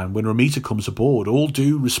Spider-Man, when Romita comes aboard. All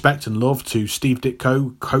due respect and love to Steve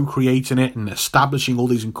Ditko co-creating it and establishing all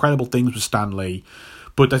these incredible things with Stan Lee.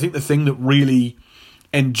 But I think the thing that really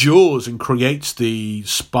endures and creates the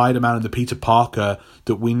Spider-Man and the Peter Parker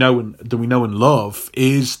that we know and love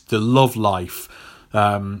is the love life,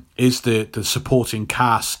 is the supporting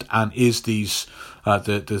cast, and is these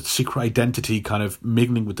the secret identity kind of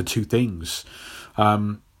mingling with the two things.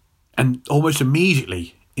 And almost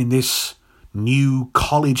immediately in this new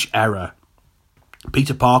college era,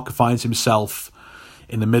 Peter Parker finds himself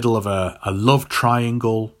in the middle of a love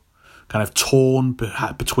triangle, kind of torn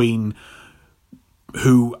between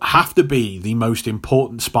who have to be the most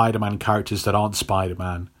important Spider-Man characters that aren't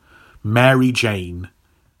Spider-Man, Mary Jane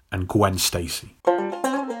and Gwen Stacy.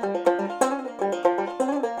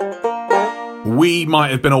 We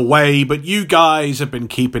might have been away, but you guys have been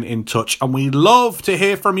keeping in touch, and we love to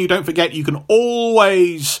hear from you. Don't forget, you can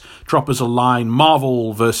always drop us a line,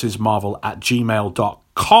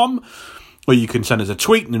 marvelvsmarvel@gmail.com, or you can send us a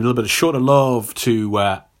tweet and a little bit of shorter love to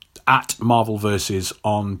at @marvelversus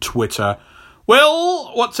on Twitter.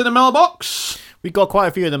 Will, what's in the mailbox? We got quite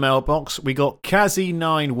a few in the mailbox. We got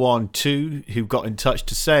Kazi912 who got in touch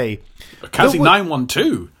to say...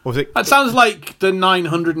 Kazi912? Was it? That sounds like the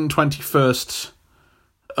 921st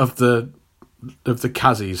of the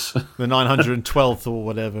Kazis. The 912th or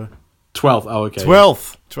whatever. 12th, oh okay.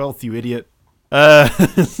 12th, you idiot.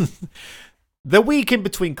 The week in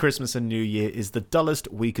between Christmas and New Year is the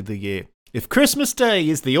dullest week of the year. If Christmas Day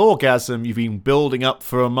is the orgasm you've been building up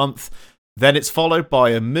for a month, then it's followed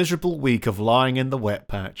by a miserable week of lying in the wet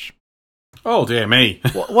patch. Oh, dear me.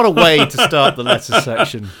 What a way to start the letter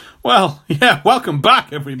section. Well, yeah, welcome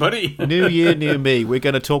back, everybody. New year, new me. We're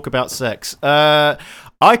going to talk about sex. I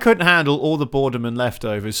couldn't handle all the boredom and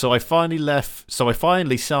leftovers, so I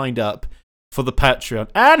finally signed up for the Patreon.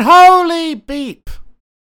 And holy beep!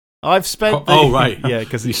 I've spent right. Yeah,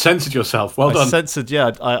 because you censored yourself. Well done. Censored,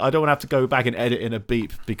 yeah. I don't want to have to go back and edit in a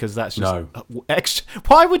beep because that's just no. Extra.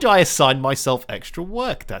 Why would I assign myself extra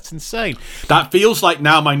work? That's insane. That feels like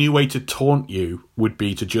now my new way to taunt you would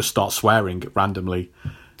be to just start swearing randomly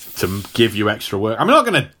to give you extra work. I'm not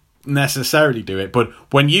going to necessarily do it, but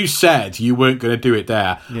when you said you weren't going to do it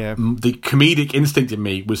there, Yeah. the comedic instinct in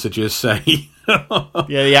me was to just say,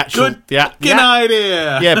 Yeah, the actual... good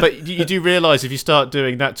idea. Yeah, but you do realise if you start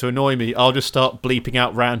doing that to annoy me, I'll just start bleeping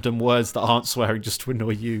out random words that aren't swearing just to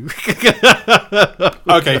annoy you.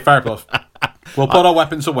 Okay, fair enough. We'll put our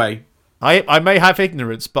weapons away. I may have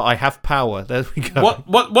ignorance, but I have power. There we go.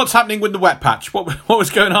 What's happening with the wet patch? What was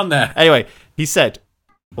going on there? Anyway, he said,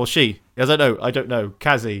 or she, I don't know.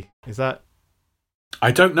 Kazi, is that?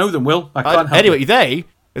 I don't know them, Will. I can't help anyway, you. they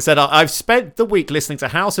said, I've spent the week listening to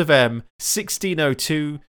House of M,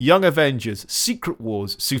 1602, Young Avengers, Secret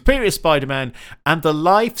Wars, Superior Spider-Man, and the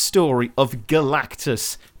life story of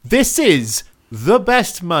Galactus. This is the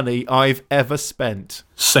best money I've ever spent.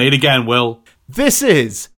 Say it again, Will. This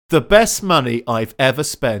is the best money I've ever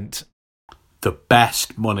spent. The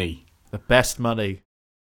best money. The best money.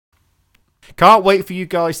 Can't wait for you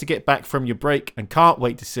guys to get back from your break, and can't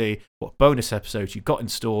wait to see what bonus episodes you've got in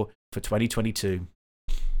store for 2022.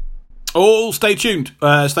 Oh, stay tuned.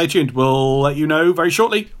 Stay tuned. We'll let you know very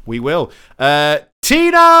shortly. We will.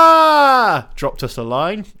 Tina dropped us a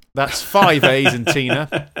line. That's 5 A's in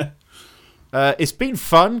Tina. It's been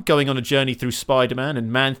fun going on a journey through Spider-Man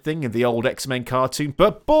and Man-Thing and the old X-Men cartoon,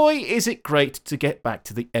 but boy, is it great to get back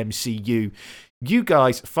to the MCU. You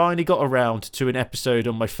guys finally got around to an episode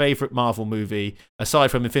on my favourite Marvel movie, aside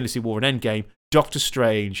from Infinity War and Endgame, Doctor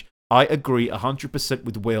Strange. I agree 100%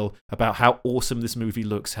 with Will about how awesome this movie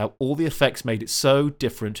looks, how all the effects made it so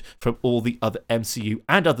different from all the other MCU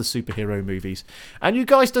and other superhero movies. And you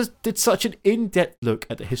guys did such an in-depth look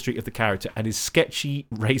at the history of the character and his sketchy,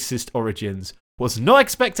 racist origins. Was not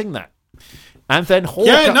expecting that. And then Hawkeye...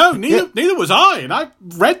 Yeah, no, neither was I, and I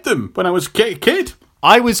read them when I was a kid.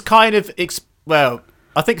 I was kind of...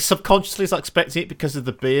 I think subconsciously I was expecting it because of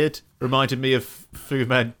the beard. Reminded me of Fu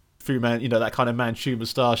Man, that kind of Manchu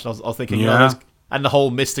moustache. And I was thinking, and the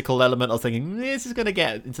whole mystical element. I was thinking, this is going to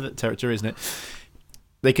get into that territory, isn't it?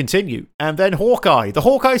 They continue. And then Hawkeye. The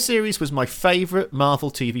Hawkeye series was my favourite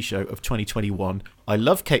Marvel TV show of 2021. I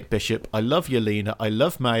love Kate Bishop. I love Yelena. I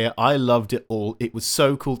love Maya. I loved it all. It was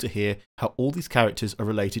so cool to hear how all these characters are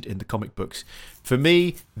related in the comic books. For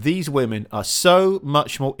me, these women are so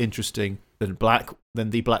much more interesting than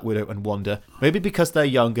the Black Widow and Wanda. Maybe because they're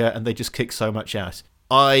younger and they just kick so much ass.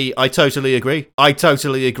 I totally agree. I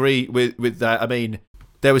totally agree with that. I mean,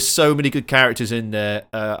 there were so many good characters in there,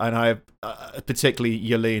 and I particularly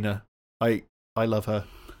Yelena. I love her.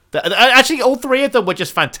 Actually, all three of them were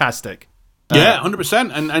just fantastic. Yeah,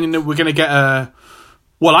 100%. And we're going to get a...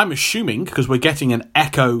 Well, I'm assuming, because we're getting an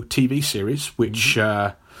Echo TV series, which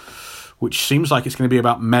seems like it's going to be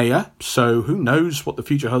about Maya. So who knows what the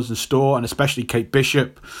future has in store, and especially Kate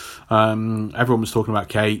Bishop. Everyone was talking about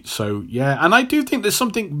Kate. So, yeah. And I do think there's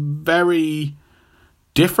something very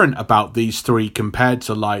different about these three compared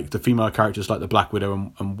to, like, the female characters like the Black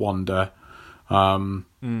Widow and Wanda.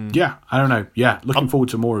 Yeah, I don't know. Yeah, looking forward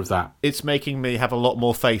to more of that. It's making me have a lot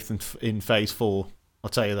more faith in Phase 4. I'll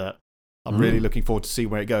tell you that. I'm really looking forward to see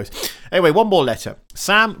where it goes. Anyway, one more letter.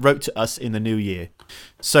 Sam wrote to us in the new year.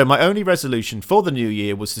 So my only resolution for the new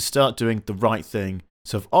year was to start doing the right thing.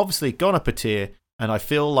 So I've obviously gone up a tier, and I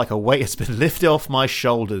feel like a weight has been lifted off my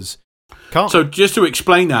shoulders. So just to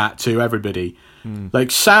explain that to everybody,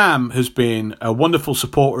 like Sam has been a wonderful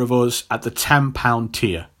supporter of us at the £10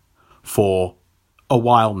 tier for a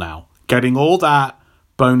while now, getting all that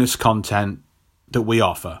bonus content that we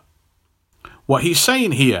offer. What he's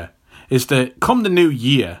saying here is that come the new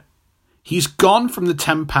year, he's gone from the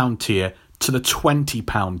 £10 tier to the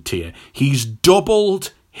 £20 tier. He's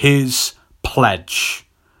doubled his pledge.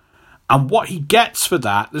 And what he gets for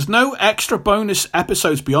that, there's no extra bonus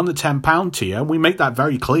episodes beyond the £10 tier, and we make that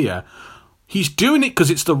very clear. He's doing it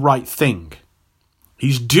because it's the right thing.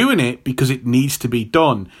 He's doing it because it needs to be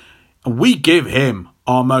done. And we give him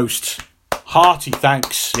our most hearty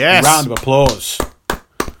thanks. Yes. Round of applause.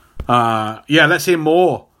 Let's hear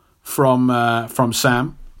more from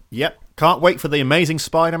Sam. Yep. Can't wait for the Amazing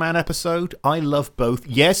Spider-Man episode. I love both.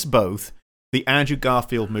 Yes, both. The Andrew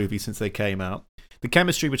Garfield movies since they came out. The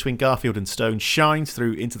chemistry between Garfield and Stone shines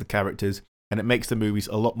through into the characters, and it makes the movies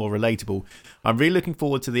a lot more relatable. I'm really looking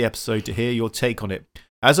forward to the episode to hear your take on it.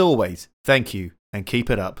 As always, thank you, and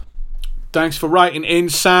keep it up. Thanks for writing in,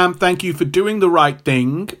 Sam. Thank you for doing the right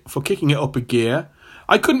thing, for kicking it up a gear.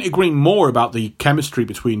 I couldn't agree more about the chemistry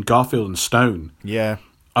between Garfield and Stone. Yeah.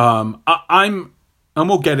 And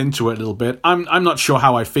we'll get into it a little bit. I'm not sure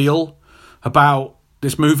how I feel about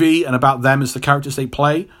this movie and about them as the characters they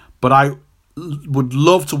play, but I would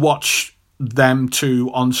love to watch them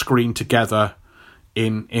two on screen together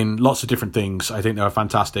in lots of different things. I think they're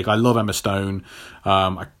fantastic. I love Emma Stone.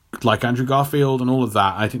 I like Andrew Garfield and all of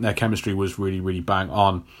that. I think their chemistry was really, really bang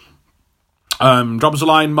on. Drop us a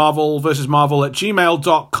line, Marvel vs. Marvel at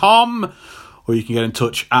gmail.com, or you can get in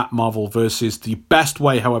touch at Marvel Versus. The best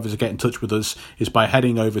way, however, to get in touch with us is by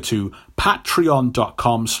heading over to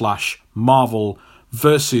patreon.com/Marvel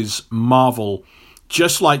versus Marvel,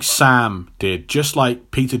 just like Sam did, just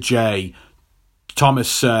like Peter J,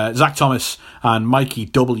 Zach Thomas, and Mikey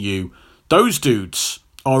W. Those dudes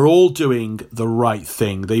are all doing the right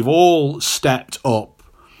thing. They've all stepped up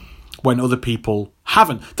when other people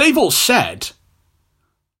haven't. They've all said,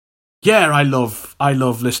 "Yeah, I love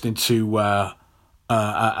listening to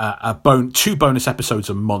two bonus episodes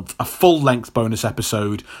a month, a full-length bonus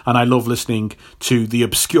episode, and I love listening to the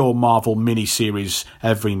obscure Marvel miniseries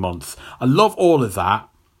every month. I love all of that,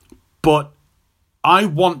 but I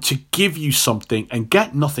want to give you something and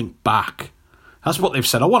get nothing back." That's what they've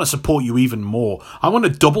said. I want to support you even more. I want to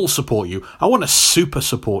double support you. I want to super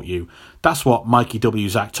support you. That's what Mikey W,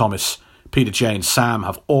 Zach Thomas, Peter J, and Sam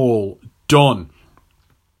have all done.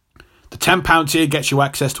 The £10 tier gets you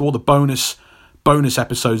access to all the bonus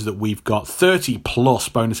episodes that we've got. 30 plus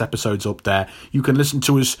bonus episodes up there. You can listen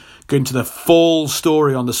to us go into the full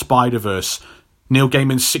story on the Spider-Verse, Neil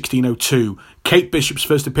Gaiman's 1602, Kate Bishop's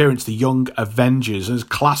first appearance, The Young Avengers, and his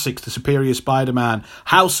classics, The Superior Spider-Man,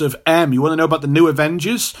 House of M. You want to know about the new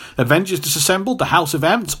Avengers Disassembled, the House of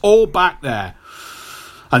M? It's all back there.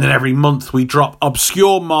 And then every month we drop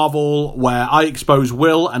Obscure Marvel, where I expose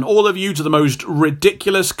Will and all of you to the most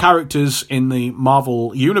ridiculous characters in the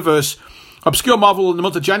Marvel universe. Obscure Marvel in the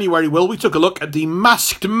month of January, Will, we took a look at the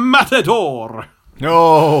Masked Matador.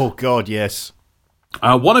 Oh, God, yes.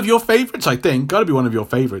 One of your favourites, I think. Got to be one of your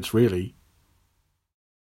favourites, really.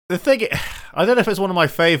 The thing, I don't know if it's one of my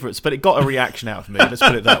favourites, but it got a reaction out of me. Let's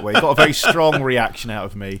put it that way. It got a very strong reaction out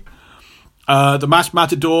of me. The Masked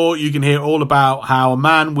Matador, you can hear all about how a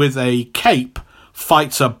man with a cape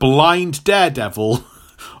fights a blind daredevil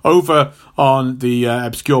over on the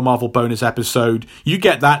Obscure Marvel bonus episode. You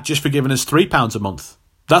get that just for giving us £3 a month.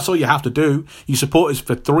 That's all you have to do. You support us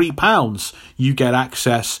for £3. You get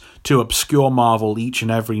access to Obscure Marvel each and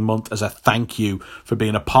every month as a thank you for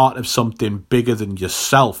being a part of something bigger than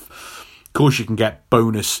yourself. Of course, you can get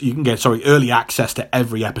early access to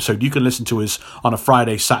every episode. You can listen to us on a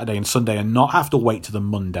Friday, Saturday, and Sunday and not have to wait to the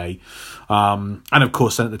Monday. And of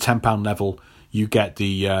course, then at the £10 level, you get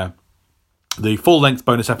the full-length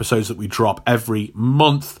bonus episodes that we drop every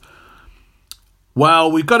month. Well,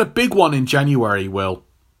 we've got a big one in January, Will.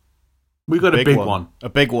 We've got a big one. A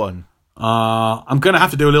big one. I'm going to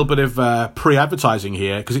have to do a little bit of pre-advertising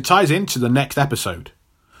here because it ties into the next episode.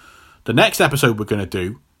 The next episode we're going to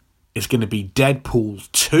do is going to be Deadpool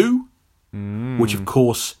 2, which of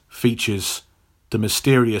course features the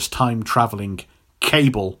mysterious time-travelling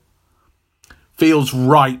Cable. Feels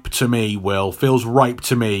ripe to me, Will. Feels ripe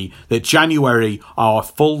to me that January, our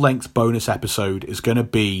full-length bonus episode, is going to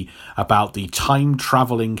be about the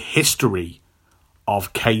time-travelling history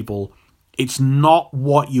of Cable. It's not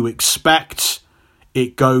what you expect.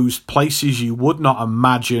 It goes places you would not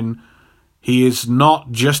imagine. He is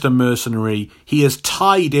not just a mercenary. He is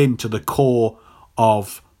tied into the core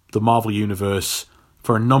of the Marvel Universe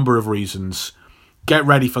for a number of reasons. Get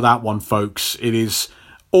ready for that one, folks. It's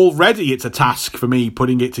a task for me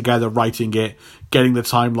putting it together, writing it, getting the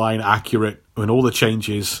timeline accurate and all the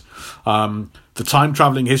changes. The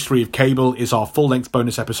time-travelling history of Cable is our full-length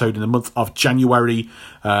bonus episode in the month of January.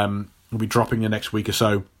 We'll be dropping the next week or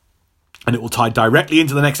so. And it will tie directly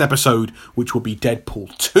into the next episode, which will be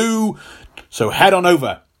Deadpool 2. So head on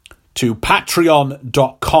over to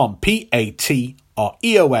patreon.com,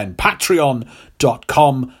 Patreon,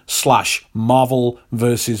 patreon.com/Marvel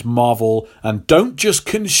versus Marvel. And don't just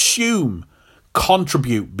consume,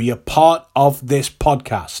 contribute, be a part of this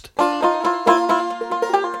podcast.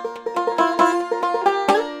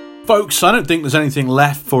 Folks, I don't think there's anything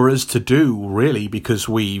left for us to do, really, because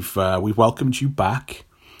we've welcomed you back.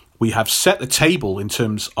 We have set the table in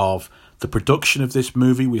terms of the production of this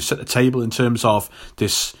movie. We've set the table in terms of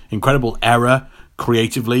this incredible era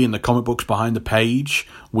creatively in the comic books behind the page.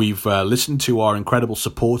 We've listened to our incredible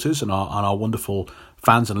supporters and our wonderful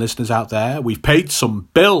fans and listeners out there. We've paid some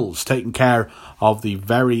bills, taking care of the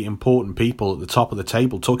very important people at the top of the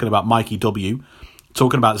table, talking about Mikey W.,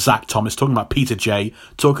 talking about Zach Thomas, talking about Peter J.,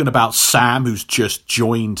 talking about Sam, who's just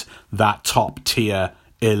joined that top-tier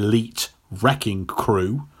elite wrecking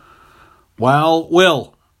crew. Well,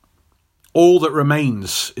 Will, all that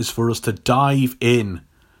remains is for us to dive in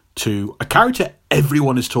to a character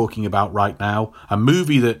everyone is talking about right now, a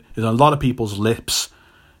movie that is on a lot of people's lips.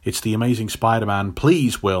 It's The Amazing Spider-Man.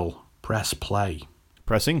 Please, Will, press play.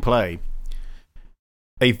 Pressing play.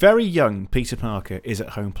 A very young Peter Parker is at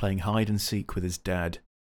home playing hide and seek with his dad.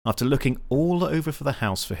 After looking all over for the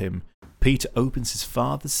house for him, Peter opens his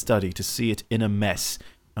father's study to see it in a mess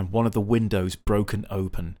and one of the windows broken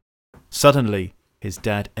open. Suddenly, his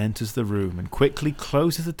dad enters the room and quickly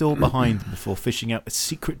closes the door behind him before fishing out a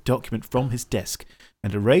secret document from his desk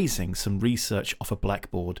and erasing some research off a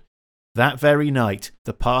blackboard. That very night,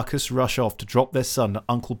 the Parkers rush off to drop their son at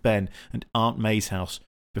Uncle Ben and Aunt May's house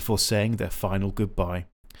before saying their final goodbye.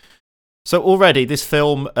 So already, this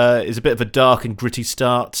film is a bit of a dark and gritty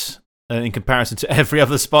start in comparison to every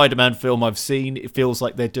other Spider-Man film I've seen. It feels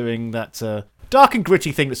like they're doing that dark and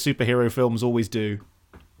gritty thing that superhero films always do.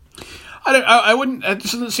 I wouldn't. It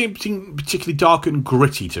doesn't seem particularly dark and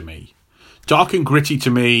gritty to me. Dark and gritty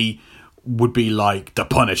to me would be like The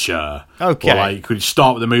Punisher. Okay. Or like could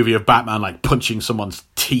start with a movie of Batman like punching someone's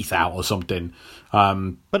teeth out or something.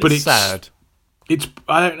 But it's sad. It's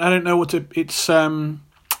I don't know what to.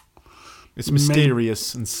 It's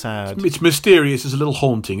mysterious and sad. It's mysterious. It's a little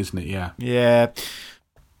haunting, isn't it? Yeah. Yeah.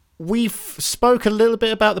 We've spoke a little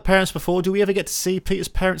bit about the parents before. Do we ever get to see Peter's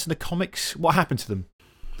parents in the comics? What happened to them?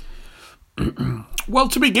 Well,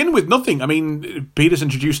 to begin with, nothing. I mean, Peter's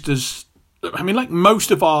introduced us. I mean, like most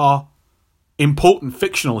of our important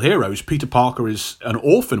fictional heroes, Peter Parker is an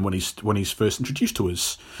orphan when he's first introduced to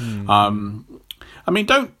us. I mean,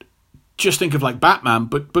 don't just think of like Batman,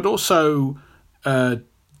 but also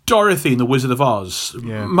Dorothy in The Wizard of Oz,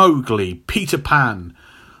 Mowgli, Peter Pan,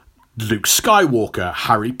 Luke Skywalker,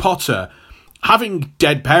 Harry Potter. Having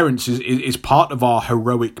dead parents is part of our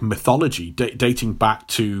heroic mythology, dating back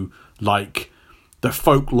to like the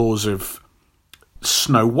folklores of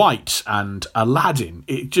Snow White and Aladdin.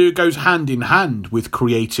 It goes hand in hand with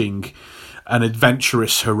creating an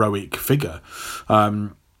adventurous, heroic figure.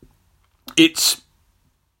 It's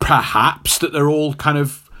perhaps that they're all kind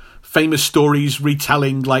of famous stories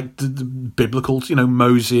retelling like the biblical,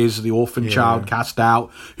 Moses, the orphan child cast out,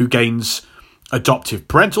 who gains adoptive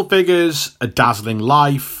parental figures, a dazzling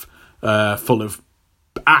life, full of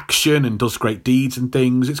action and does great deeds and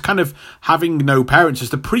things. It's kind of having no parents as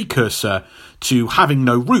the precursor to having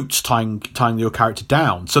no roots, tying your character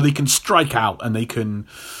down, so they can strike out and they can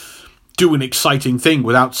do an exciting thing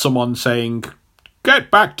without someone saying,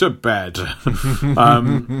 "Get back to bed."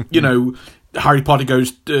 Harry Potter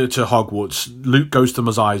goes to Hogwarts, Luke goes to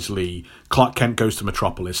Mos Eisley, Clark Kent goes to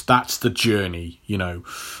Metropolis. That's the journey,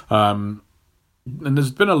 and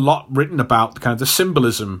there's been a lot written about kind of the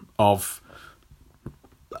symbolism of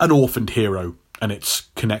an orphaned hero and its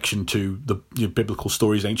connection to the biblical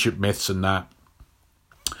stories, ancient myths, and that,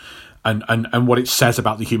 and what it says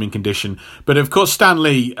about the human condition. But of course, Stan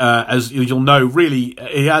Lee, as you'll know, really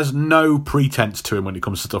he has no pretense to him when it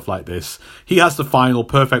comes to stuff like this. He has the final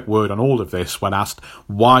perfect word on all of this when asked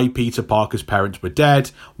why Peter Parker's parents were dead,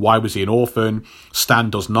 why was he an orphan. Stan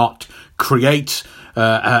does not create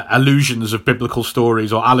allusions of biblical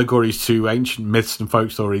stories or allegories to ancient myths and folk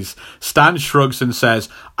stories. Stan shrugs and says,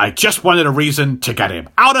 "I just wanted a reason to get him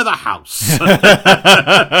out of the house."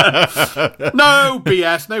 No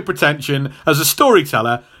BS, no pretension. As a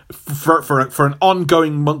storyteller, for an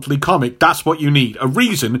ongoing monthly comic, that's what you need. A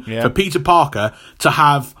reason for Peter Parker to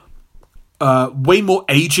have way more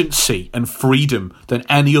agency and freedom than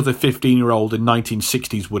any other 15-year-old in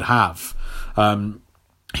 1960s would have.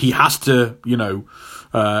 He has to,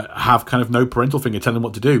 have kind of no parental finger telling him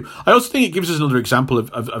what to do. I also think it gives us another example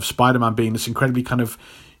of Spider-Man being this incredibly kind of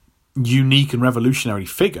unique and revolutionary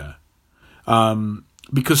figure.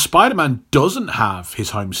 Because Spider-Man doesn't have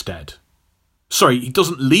his homestead. Sorry, he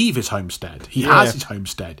doesn't leave his homestead. He has his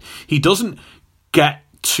homestead. He doesn't get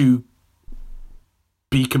to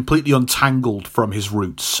be completely untangled from his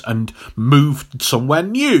roots and move somewhere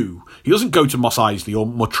new. He doesn't go to Mos Eisley or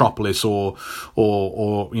Metropolis or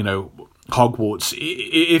Hogwarts.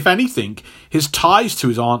 If anything, his ties to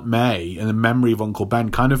his Aunt May and the memory of Uncle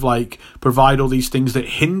Ben kind of like provide all these things that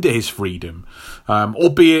hinder his freedom.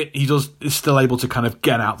 Albeit he is still able to kind of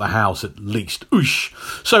get out the house at least. Oosh.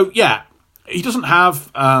 So yeah, he doesn't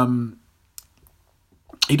have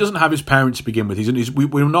his parents to begin with.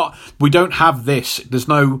 We don't have this. There's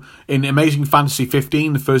no, in Amazing Fantasy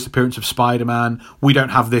 15, the first appearance of Spider-Man, we don't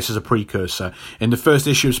have this as a precursor. In the first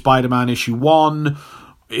issue of Spider-Man, issue 1,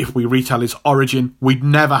 if we retell his origin, we'd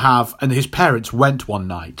never have, and his parents went one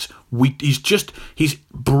night. He's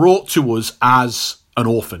brought to us as an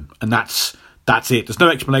orphan, and that's it. There's no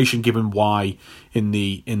explanation given why in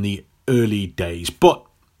the early days, but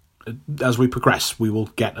as we progress, we will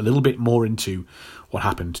get a little bit more into what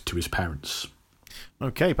happened to his parents.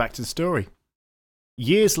 Okay, back to the story.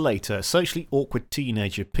 Years later, socially awkward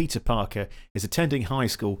teenager Peter Parker is attending high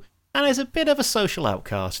school and is a bit of a social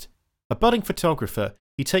outcast. A budding photographer,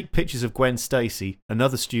 he takes pictures of Gwen Stacy,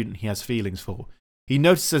 another student he has feelings for. He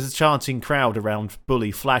notices a chanting crowd around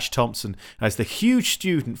bully Flash Thompson as the huge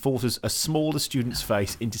student forces a smaller student's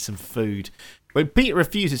face into some food. When Peter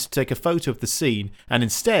refuses to take a photo of the scene and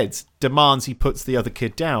instead demands he puts the other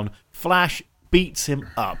kid down, Flash beats him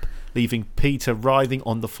up, leaving Peter writhing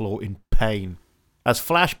on the floor in pain. As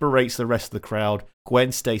Flash berates the rest of the crowd,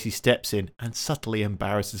 Gwen Stacy steps in and subtly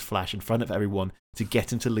embarrasses Flash in front of everyone to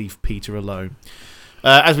get him to leave Peter alone.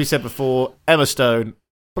 As we said before, Emma Stone,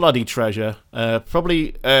 bloody treasure.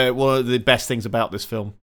 Probably one of the best things about this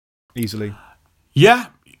film, easily. Yeah.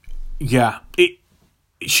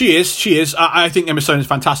 She is. I think Emma Stone is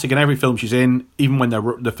fantastic in every film she's in, even when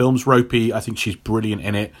the film's ropey. I think she's brilliant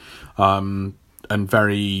in it, and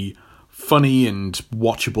very funny and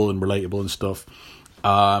watchable and relatable and stuff.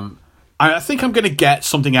 I think I'm going to get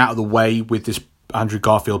something out of the way with this Andrew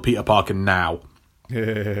Garfield Peter Parker now,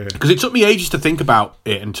 because it took me ages to think about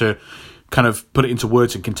it and to kind of put it into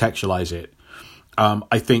words and contextualize it.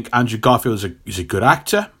 I think Andrew Garfield is a good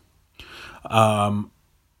actor.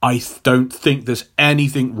 I don't think there's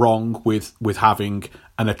anything wrong with having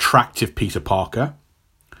an attractive Peter Parker.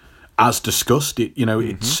 As discussed,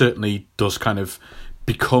 it certainly does kind of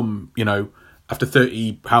become, after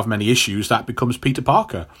 30 however many issues, that becomes Peter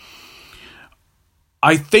Parker.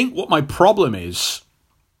 I think what my problem is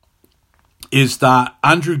that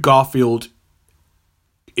Andrew Garfield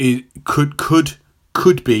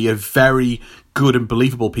could be a very good and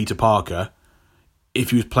believable Peter Parker if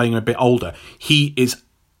he was playing a bit older. He is,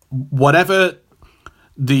 whatever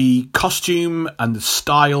the costume and the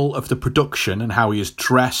style of the production and how he is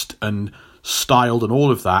dressed and styled and all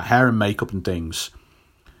of that, hair and makeup and things,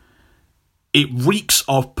 it reeks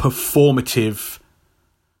of performative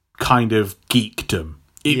kind of geekdom.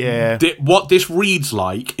 What this reads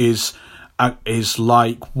like is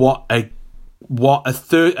like what a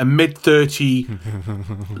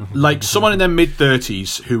mid-30, like someone in their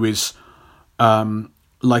mid-30s who is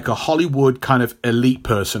like a Hollywood kind of elite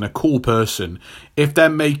person, a cool person. If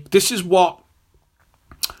this is what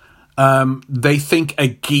they think a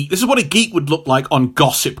geek. This is what a geek would look like on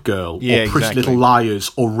Gossip Girl or Pretty Little Liars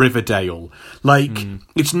or Riverdale.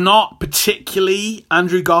 It's not particularly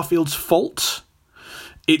Andrew Garfield's fault.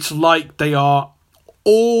 It's like they are,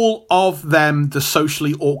 all of them, the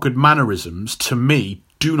socially awkward mannerisms, to me,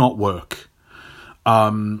 do not work.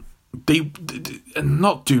 That's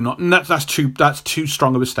too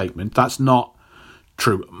strong of a statement. That's not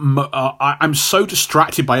true. I'm so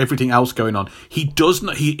distracted by everything else going on. He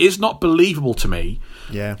is not believable to me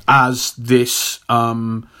as this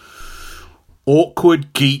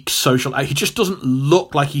awkward geek social. He just doesn't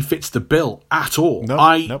look like he fits the bill at all.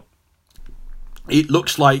 Nope. It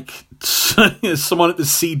looks like someone at the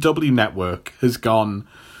CW network has gone,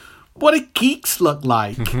 what do geeks look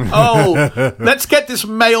like? Oh, let's get this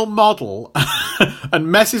male model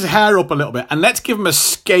and mess his hair up a little bit, and let's give him a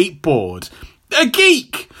skateboard. A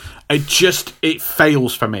geek! It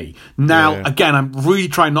fails for me. Now, again, I'm really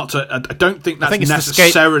trying not to. I don't think that's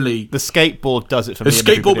necessarily. The skateboard does it for me. The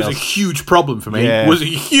skateboard was a huge problem for me. Yeah. Was a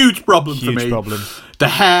huge problem for me. Huge problem. The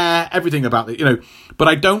hair, everything about it, But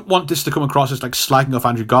I don't want this to come across as like slagging off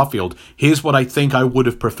Andrew Garfield. Here's what I think I would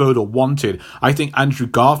have preferred or wanted. I think Andrew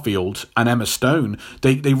Garfield and Emma Stone,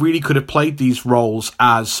 they really could have played these roles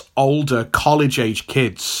as older college-age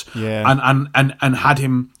kids. Yeah. And had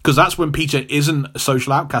him, because that's when Peter isn't a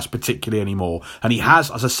social outcast particularly anymore. And he has,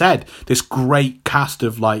 as I said, this great cast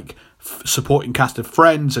of like supporting cast of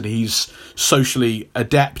friends, and he's socially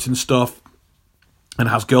adept and stuff, and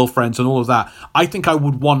has girlfriends and all of that. I think I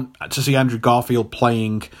would want to see Andrew Garfield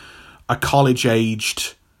playing a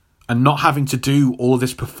college-aged and not having to do all of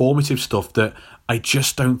this performative stuff that I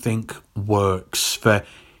just don't think works for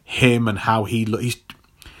him and how he looks.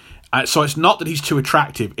 So it's not that he's too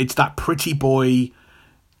attractive. It's that pretty boy.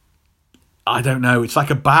 I don't know. It's like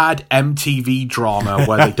a bad MTV drama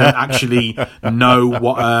where they don't actually know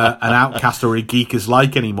what an outcast or a geek is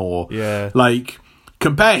like anymore. Yeah. Like,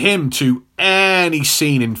 compare him to any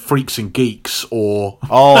scene in Freaks and Geeks or...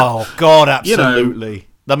 Oh, God, absolutely.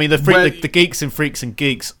 I mean, the geeks in Freaks and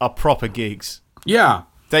Geeks are proper geeks. Yeah.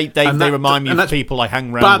 They remind me of people I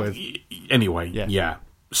hang around with. Anyway, yeah.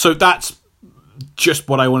 So that's just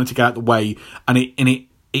what I wanted to get out of the way. And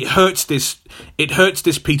it hurts this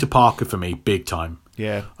Peter Parker for me big time.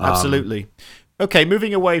 Yeah, absolutely. Okay,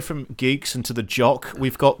 moving away from geeks into the jock,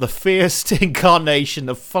 we've got the fiercest incarnation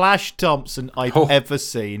of Flash Thompson I've ever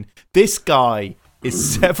seen. This guy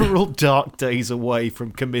is several dark days away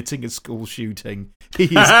from committing a school shooting. He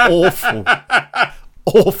is awful.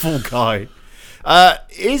 Awful guy.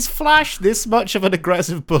 Is Flash this much of an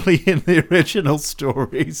aggressive bully in the original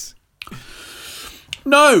stories?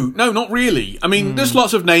 No, not really. I mean, there's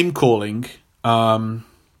lots of name calling.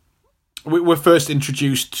 We're first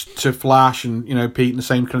introduced to Flash and Pete and the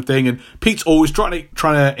same kind of thing, and Pete's always trying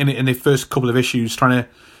to in the first couple of issues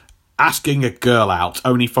asking a girl out,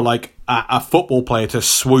 only for like a football player to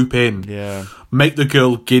swoop in, make the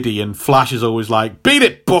girl giddy, and Flash is always like, "Beat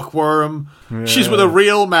it, Bookworm! Yeah. She's with a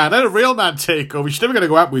real man. Let a real man take over. She's never going to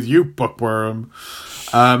go out with you, Bookworm."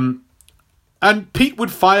 And Pete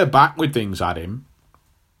would fire back with things at him.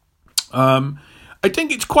 I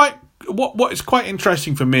think it's quite what is quite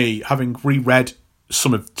interesting for me, having reread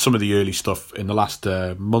some of the early stuff in the last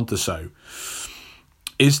month or so,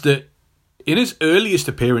 is that in his earliest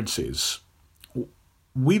appearances,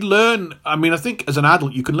 we learn. I mean, I think as an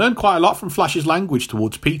adult, you can learn quite a lot from Flash's language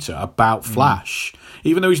towards Peter about Flash,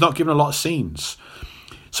 even though he's not given a lot of scenes.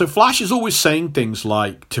 So Flash is always saying things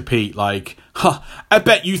like to Pete, like, "I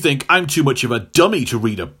bet you think I'm too much of a dummy to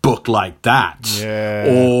read a book like that,"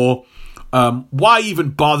 or "Why even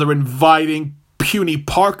bother inviting puny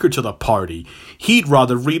Parker to the party? He'd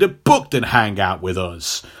rather read a book than hang out with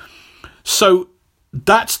us." So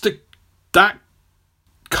that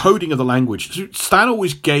coding of the language. Stan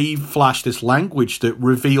always gave Flash this language that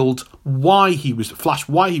revealed why he was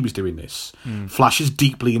doing this. Flash is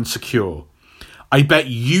deeply insecure. "I bet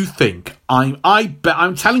you think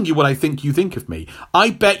I'm telling you what I think you think of me. I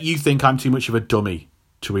bet you think I'm too much of a dummy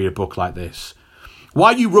to read a book like this.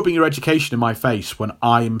 Why are you rubbing your education in my face when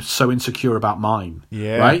I'm so insecure about mine?"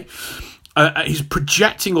 Yeah. Right? He's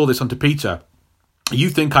projecting all this onto Peter. "You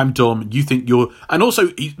think I'm dumb. You think you're..." And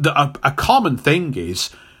also, a common thing is,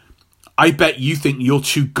 "I bet you think you're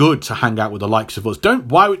too good to hang out with the likes of us. Don't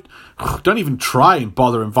even try and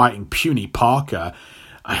bother inviting puny Parker.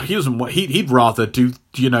 He doesn't want. He'd rather do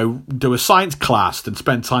a science class than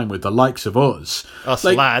spend time with the likes of us. Us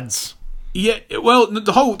lads." Yeah, well,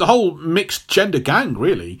 the whole mixed gender gang,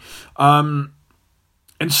 really, and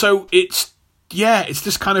so it's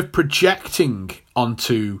this kind of projecting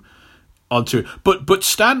onto, but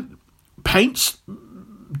Stan paints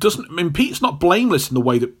doesn't. I mean, Pete's not blameless in the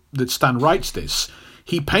way that Stan writes this.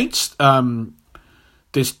 He paints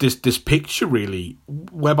this picture really,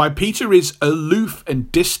 whereby Peter is aloof and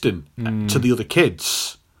distant to the other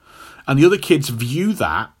kids, and the other kids view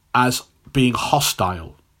that as being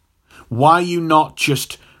hostile. Why are you not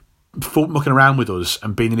just mucking around with us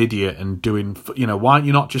and being an idiot and doing, why aren't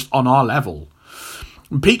you not just on our level?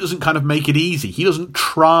 And Pete doesn't kind of make it easy. He doesn't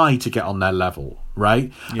try to get on their level,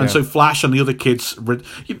 right? Yeah. And so Flash and the other kids,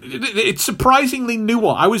 it's surprisingly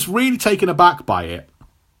nuanced. I was really taken aback by it,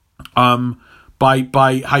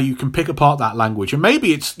 by how you can pick apart that language. And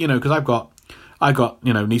maybe it's, because I've got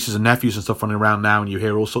nieces and nephews and stuff running around now, and you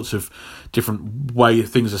hear all sorts of different way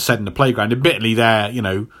things are said in the playground. Admittedly, they're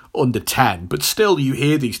under 10, but still you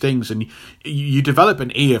hear these things, and you develop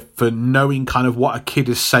an ear for knowing kind of what a kid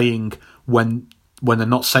is saying when they're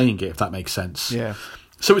not saying it, if that makes sense. Yeah.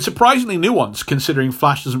 So it's surprisingly nuanced, considering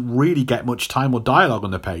Flash doesn't really get much time or dialogue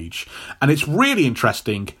on the page, and it's really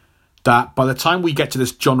interesting that by the time we get to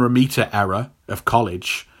this John Romita era of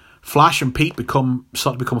college, Flash and Pete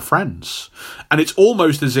start to become friends. And it's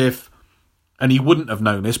almost as if, and he wouldn't have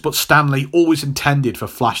known this, but Stanley always intended for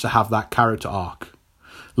Flash to have that character arc.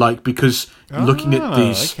 Like, because looking at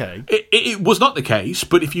these... Okay. It was not the case,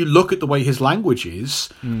 but if you look at the way his language is,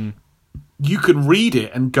 you can read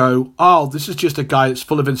it and go, "Oh, this is just a guy that's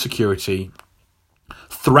full of insecurity,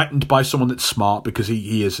 threatened by someone that's smart because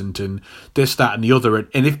he isn't, and this, that, and the other."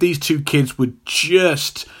 And if these two kids would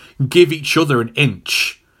just give each other an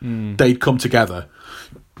inch... they'd come together,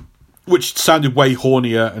 which sounded way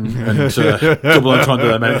hornier and double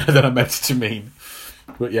entendre than I meant it to mean.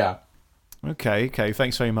 But yeah. Okay.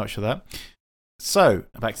 Thanks very much for that. So,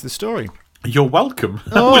 back to the story. You're welcome.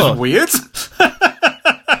 That was weird.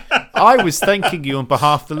 I was thanking you on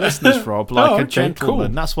behalf of the listeners, Rob, like a gentleman.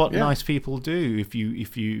 Cool. That's what nice people do. If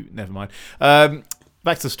you never mind.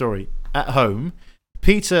 Back to the story. At home,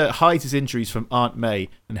 Peter hides his injuries from Aunt May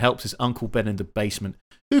and helps his Uncle Ben in the basement,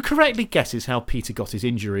 who correctly guesses how Peter got his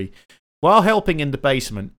injury. While helping in the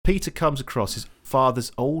basement, Peter comes across his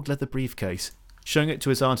father's old leather briefcase. Showing it to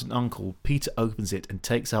his aunt and uncle, Peter opens it and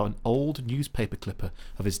takes out an old newspaper clipper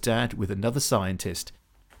of his dad with another scientist.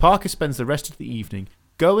 Parker spends the rest of the evening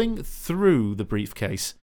going through the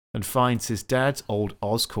briefcase and finds his dad's old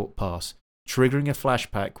Oscorp pass, triggering a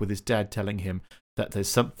flashback with his dad telling him that there's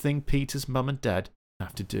something Peter's mum and dad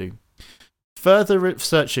have to do. Further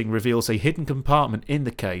searching reveals a hidden compartment in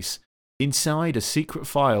the case. Inside are secret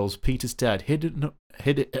files Peter's dad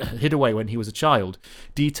hid away when he was a child,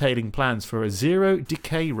 detailing plans for a zero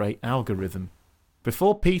decay rate algorithm.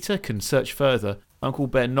 Before Peter can search further, Uncle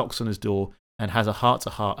Ben knocks on his door and has a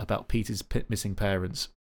heart-to-heart about Peter's missing parents.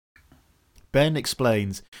 Ben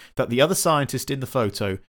explains that the other scientist in the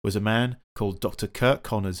photo was a man called Dr. Kirk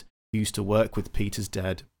Connors, who used to work with Peter's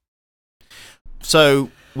dad.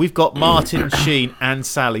 So we've got Martin Sheen and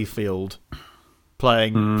Sally Field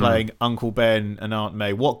playing Uncle Ben and Aunt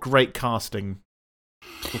May. What great casting!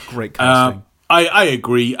 What great casting! I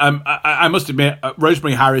agree. I must admit,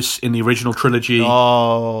 Rosemary Harris in the original trilogy.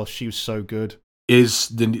 Oh, she was so good.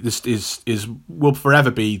 Will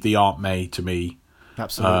forever be the Aunt May to me.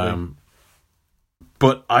 Absolutely.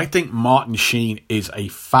 But I think Martin Sheen is a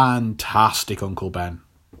fantastic Uncle Ben.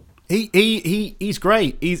 He's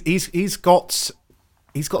great. He's got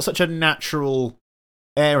such a natural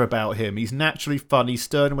air about him. He's naturally funny,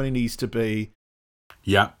 stern when he needs to be.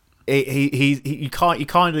 Yeah. You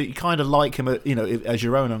kind of like him, as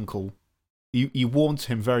your own uncle. You want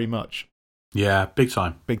him very much. Yeah, big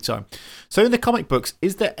time. Big time. So in the comic books,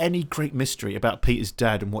 is there any great mystery about Peter's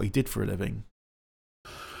dad and what he did for a living?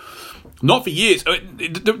 Not for years.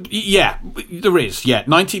 Yeah, there is. Yeah,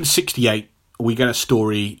 1968, we get a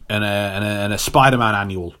story and a Spider-Man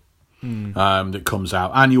annual that comes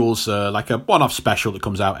out. Annuals like a one-off special that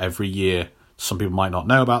comes out every year. Some people might not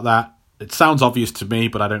know about that. It sounds obvious to me,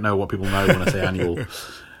 but I don't know what people know when I say annual.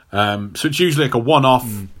 So it's usually like a one-off,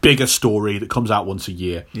 bigger story that comes out once a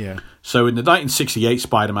year. Yeah. So in the 1968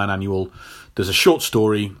 Spider-Man annual, there's a short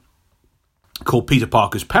story called Peter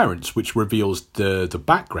Parker's Parents, which reveals the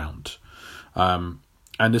background. And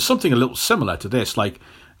there's something a little similar to this. Like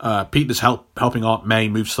Peter's helping Aunt May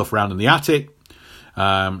move stuff around in the attic.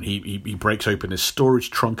 He breaks open his storage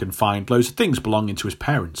trunk and finds loads of things belonging to his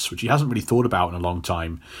parents, which he hasn't really thought about in a long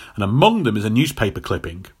time. And among them is a newspaper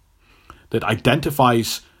clipping that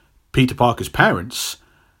identifies Peter Parker's parents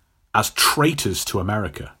as traitors to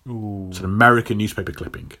America. Ooh. It's an American newspaper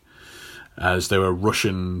clipping, as they were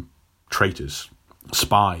Russian traitors,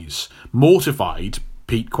 spies. Mortified,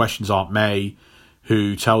 Pete questions Aunt May,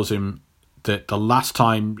 who tells him that the last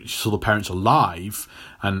time she saw the parents alive,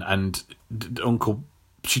 and Uncle...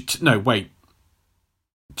 She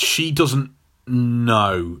doesn't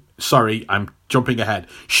know. Sorry, I'm jumping ahead.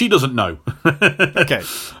 She doesn't know. Okay.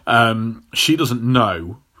 She doesn't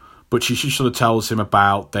know, but she sort of tells him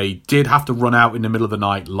about they did have to run out in the middle of the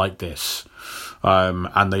night like this.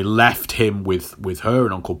 And they left him with her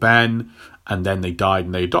and Uncle Ben, and then they died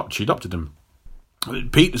and she adopted them.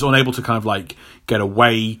 Pete is unable to kind of like get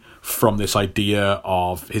away from this idea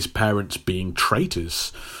of his parents being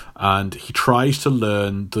traitors, and he tries to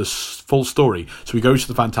learn the full story. So he goes to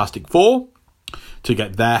the Fantastic Four to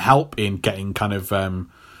get their help in getting kind of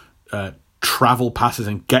travel passes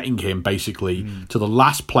and getting him basically to the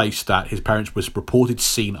last place that his parents was reported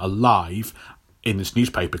seen alive in this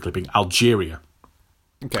newspaper clipping, Algeria.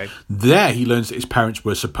 Okay. There he learns that his parents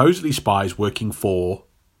were supposedly spies working for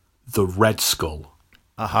the Red Skull.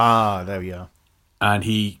 Aha, there we are. And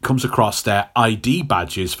he comes across their ID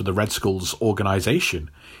badges for the Red Skull's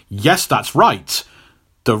organisation. Yes, that's right.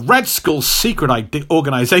 The Red Skull's secret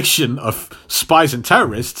organisation of spies and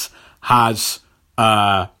terrorists has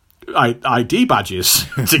ID badges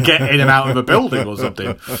to get in and out of a building or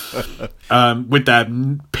something. With their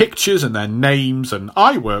pictures and their names, and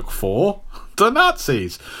I work for the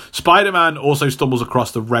Nazis. Spider-Man also stumbles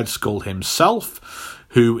across the Red Skull himself,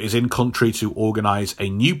 who is in country to organise a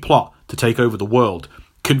new plot to take over the world.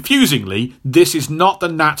 Confusingly, this is not the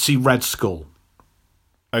Nazi Red Skull.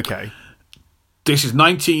 Okay. This is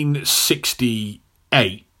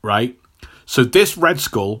 1968, right? So this Red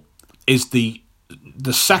Skull is the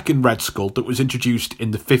second Red Skull that was introduced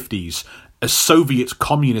in the 50s, a Soviet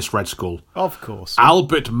communist Red Skull. Of course.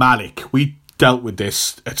 Albert Malik. We dealt with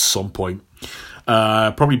this at some point.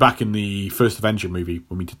 Probably back in the first Avenger movie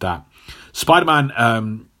when we did that.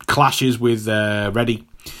 Spider-Man clashes with Reddy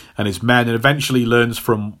and his men, and eventually learns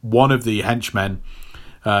from one of the henchmen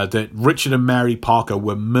that Richard and Mary Parker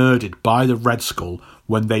were murdered by the Red Skull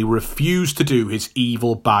when they refused to do his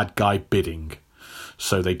evil bad guy bidding.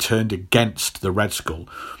 So they turned against the Red Skull.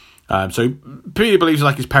 So Peter believes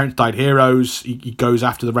like his parents died heroes. He goes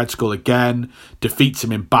after the Red Skull again, defeats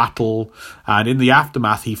him in battle, and in the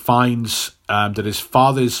aftermath he finds that his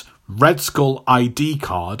father's Red Skull ID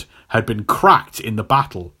card had been cracked in the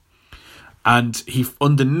battle, and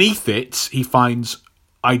underneath it he finds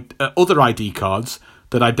other ID cards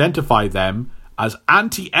that identify them as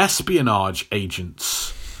anti-espionage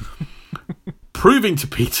agents, proving to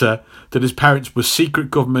Peter that his parents were secret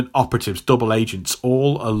government operatives, double agents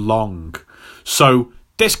all along. So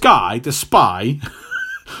this guy, the spy,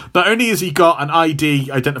 Not only has he got an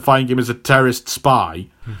ID identifying him as a terrorist spy,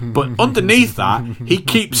 but underneath that, he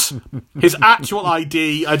keeps his actual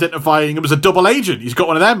ID identifying him as a double agent. He's got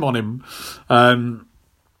one of them on him.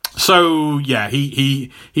 So, yeah,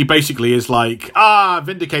 he basically is like,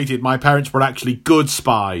 vindicated. My parents were actually good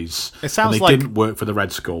spies. It sounds and they didn't work for the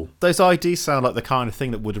Red Skull. Those IDs sound like the kind of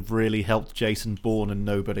thing that would have really helped Jason Bourne and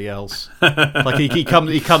nobody else. Like he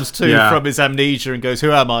comes to from his amnesia and goes,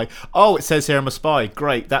 "Who am I? Oh, it says here I'm a spy.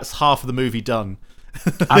 Great, that's half of the movie done."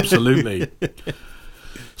 Absolutely.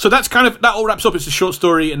 So that's that all wraps up. It's a short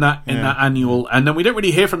story in that annual, and then we don't really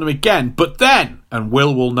hear from them again. But then, and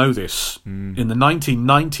Will know this, in the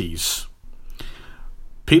 1990s,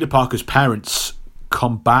 Peter Parker's parents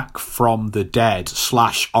come back from the dead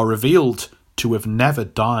 / are revealed to have never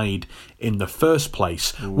died in the first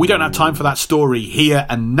place. Ooh. We don't have time for that story here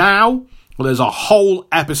and now. Well, there's a whole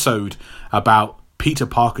episode about Peter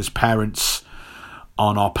Parker's parents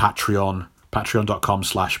on our Patreon,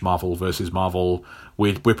 patreon.com/Marvel vs. Marvel.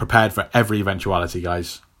 We're prepared for every eventuality,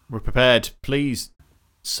 guys. We're prepared. Please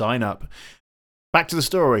sign up. Back to the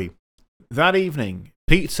story. That evening,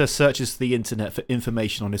 Peter searches the internet for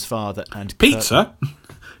information on his father and... Pizza?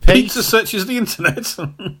 Pizza searches the internet?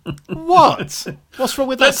 What? What's wrong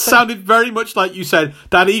with that? That sounded very much like you said,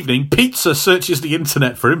 that evening, Pizza searches the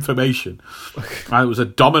internet for information. It was a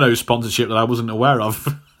Domino's sponsorship that I wasn't aware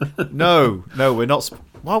of. No, we're not...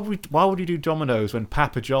 Why would you do Domino's when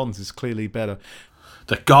Papa John's is clearly better?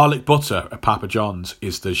 The garlic butter at Papa John's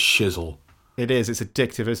is the shizzle. It is. It's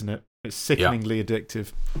addictive, isn't it? It's sickeningly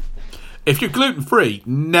addictive. If you're gluten-free,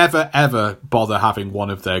 never, ever bother having one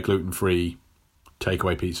of their gluten-free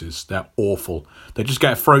takeaway pizzas. They're awful. They just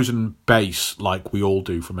get a frozen base like we all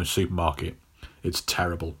do from a supermarket. It's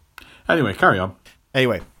terrible. Anyway, carry on.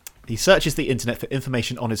 Anyway, he searches the internet for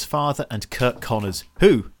information on his father and Curt Connors,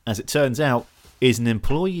 who, as it turns out, is an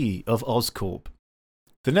employee of Oscorp.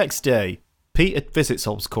 The next day, Peter visits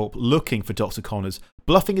Oscorp looking for Dr. Connors,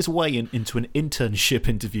 bluffing his way into an internship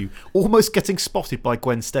interview, almost getting spotted by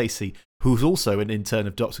Gwen Stacy, who's also an intern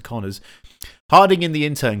of Dr. Connors. Hiding in the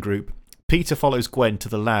intern group, Peter follows Gwen to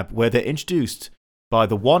the lab where they're introduced to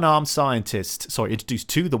the one-armed scientist,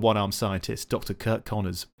 Dr. Curt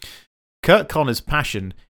Connors. Curt Connors'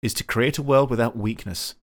 passion is to create a world without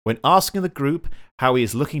weakness. When asking the group how he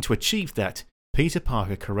is looking to achieve that, Peter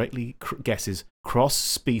Parker correctly guesses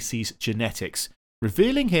cross-species genetics,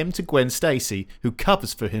 revealing him to Gwen Stacy, who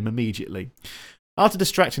covers for him immediately. After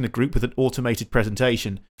distracting the group with an automated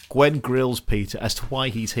presentation, Gwen grills Peter as to why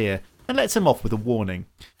he's here and lets him off with a warning.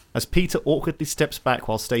 As Peter awkwardly steps back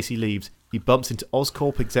while Stacy leaves, he bumps into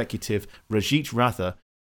Oscorp executive Rajit Ratha,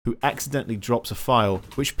 who accidentally drops a file,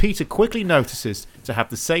 which Peter quickly notices to have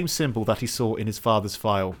the same symbol that he saw in his father's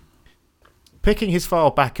file. Picking his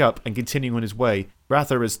file back up and continuing on his way,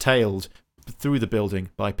 Rather is tailed through the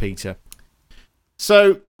building by Peter.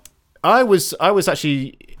 So, I was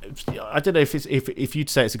actually, I don't know if you'd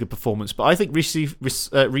say it's a good performance, but I think Rhys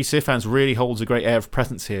Ifans really holds a great air of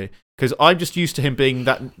presence here, because I'm just used to him being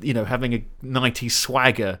that, having a 90s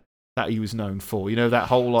swagger that he was known for. That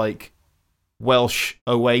whole Welsh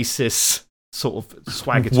Oasis sort of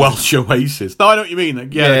swagger. Welsh Oasis. No, I know what you mean.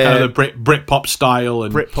 Kind of the Britpop style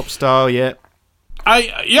and Britpop style, yeah.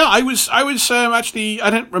 I was actually,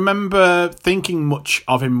 I don't remember thinking much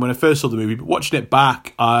of him when I first saw the movie, but watching it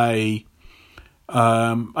back, I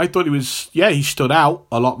thought he stood out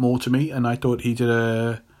a lot more to me, and I thought he did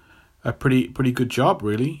a pretty good job,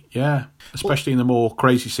 really. Yeah, especially in the more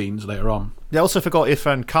crazy scenes later on. They also forgot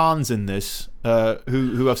Irfan Khan's in this,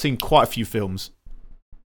 who I've seen quite a few films.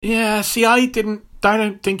 Yeah, see, I think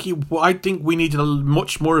we needed a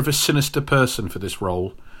much more of a sinister person for this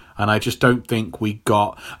role. And I just don't think we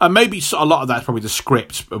got... And maybe a lot of that's probably the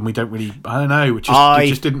script, and we don't really... I don't know. It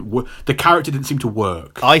just didn't work. The character didn't seem to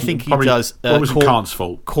work. I think he does... What was Khan's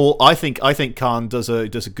fault? I think Khan does a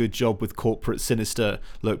good job with corporate sinister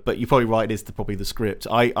look, but you're probably right, it's probably the script.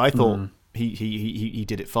 I thought he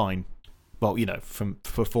did it fine. Well, from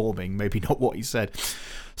performing, maybe not what he said.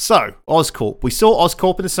 So, Oscorp. We saw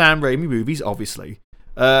Oscorp in the Sam Raimi movies, obviously.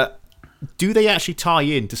 Do they actually tie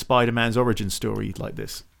in to Spider-Man's origin story like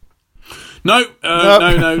this? No.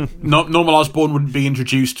 Norman Osborn wouldn't be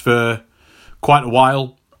introduced for quite a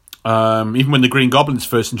while. Even when the Green Goblin's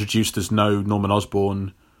first introduced, there's no Norman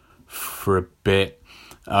Osborn for a bit.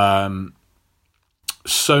 So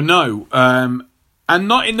no, and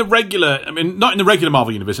not in the regular. Not in the regular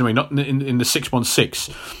Marvel universe. Anyway, not in the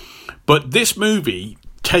 616. But this movie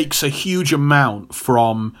takes a huge amount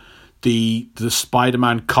from the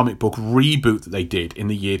Spider-Man comic book reboot that they did in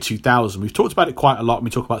the year 2000. We've talked about it quite a lot when we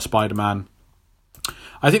talk about Spider-Man.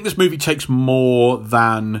 I think this movie takes more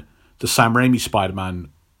than the Sam Raimi Spider-Man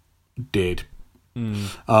did. And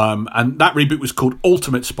that reboot was called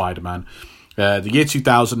Ultimate Spider-Man. The year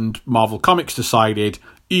 2000, Marvel Comics decided,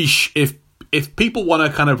 if people want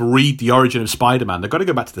to kind of read the origin of Spider-Man, they've got to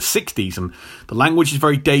go back to the 60s, and the language is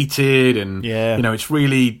very dated, and it's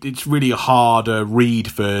really a hard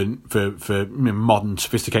read for modern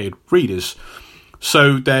sophisticated readers.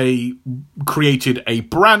 So they created a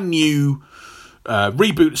brand new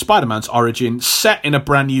reboot of Spider-Man's origin, set in a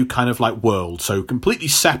brand new kind of like world, so completely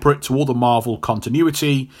separate to all the Marvel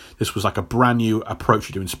continuity. This was like a brand new approach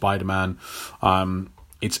to doing Spider-Man.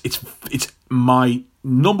 It's my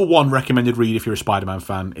number one recommended read if you're a Spider-Man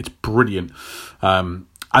fan. It's brilliant. And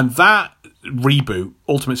that reboot,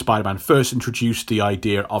 Ultimate Spider-Man, first introduced the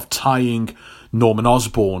idea of tying Norman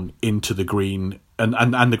Osborn into the Green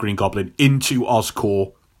and the Green Goblin into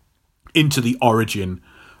Oscorp, into the origin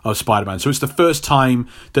of Spider-Man. So it's the first time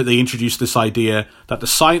that they introduced this idea that the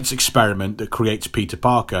science experiment that creates Peter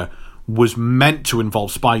Parker was meant to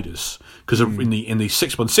involve spiders. Because in the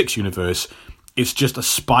 616 universe, it's just a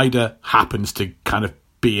spider happens to kind of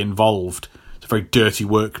be involved. It's a very dirty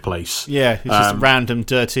workplace. Yeah, it's just a random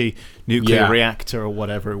dirty nuclear reactor or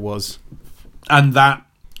whatever it was. And that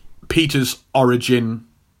Peter's origin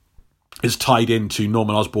is tied into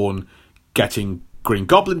Norman Osborn getting Green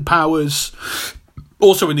Goblin powers.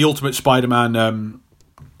 Also in the Ultimate Spider-Man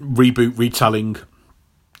reboot retelling,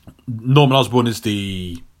 Norman Osborn is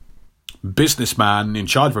the businessman in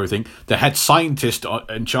charge of everything. The head scientist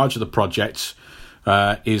in charge of the project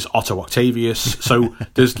is Otto Octavius. So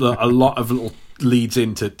there's a lot of little leads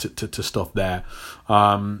into to stuff there.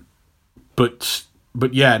 But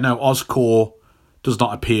yeah, no, Oscorp does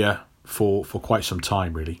not appear for quite some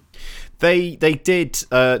time, really. They did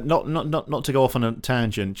not to go off on a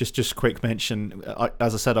tangent. Just a quick mention.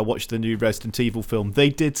 As I said, I watched the new Resident Evil film. They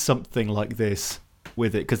did something like this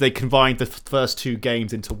with it because they combined the first two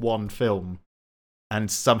games into one film,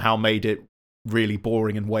 and somehow made it really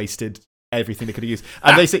boring and wasted everything they could have used.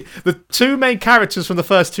 And they say the two main characters from the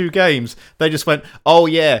first two games, they just went, oh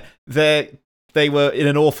yeah, they were in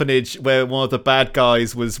an orphanage where one of the bad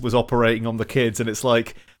guys was operating on the kids, and it's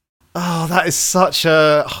like, oh, that is such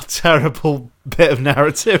a terrible bit of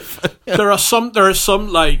narrative. There are some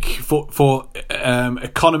like for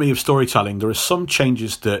economy of storytelling. There are some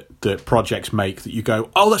changes that projects make that you go,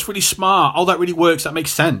 oh, that's really smart. Oh, that really works. That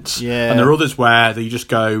makes sense. Yeah. And there are others where you just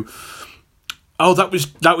go, oh, that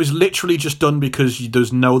was literally just done because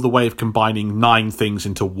there's no other way of combining 9 things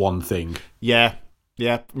into one thing. Yeah.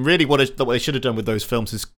 Yeah, really what they should have done with those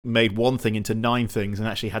films is made one thing into 9 things and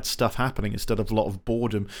actually had stuff happening instead of a lot of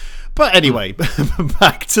boredom. But anyway,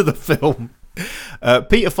 back to the film.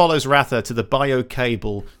 Peter follows Ratha to the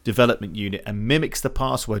biocable development unit and mimics the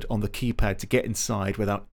password on the keypad to get inside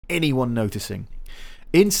without anyone noticing.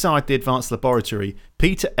 Inside the advanced laboratory,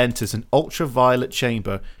 Peter enters an ultraviolet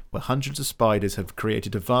chamber where hundreds of spiders have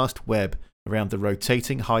created a vast web around the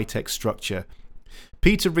rotating high-tech structure.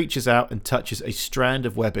 Peter reaches out and touches a strand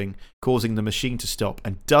of webbing, causing the machine to stop,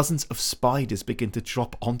 and dozens of spiders begin to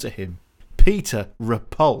drop onto him. Peter,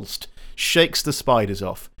 repulsed, shakes the spiders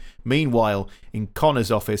off. Meanwhile, in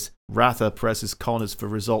Connor's office, Ratha presses Connors for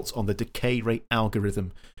results on the decay rate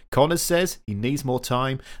algorithm. Connors says he needs more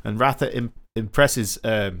time, and Ratha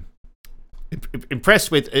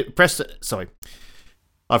sorry.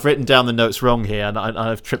 I've written down the notes wrong here, and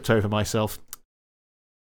I've tripped over myself.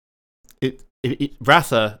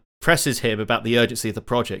 Ratha presses him about the urgency of the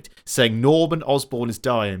project, saying Norman Osborn is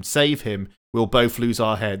dying. Save him. We'll both lose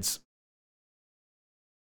our heads.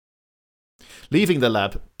 Leaving the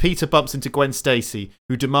lab, Peter bumps into Gwen Stacy,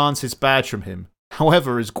 who demands his badge from him.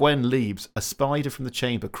 However, as Gwen leaves, a spider from the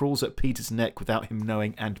chamber crawls up Peter's neck without him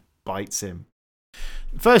knowing and bites him.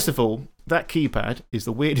 First of all, that keypad is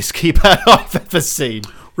the weirdest keypad I've ever seen.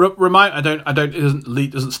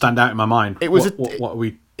 It doesn't stand out in my mind. What are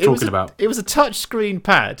we talking about? It was a touch screen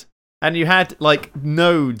pad, and you had like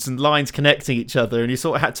nodes and lines connecting each other, and you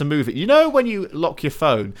sort of had to move it. You know when you lock your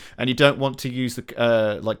phone and you don't want to use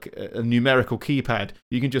the like a numerical keypad,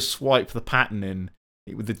 you can just swipe the pattern in.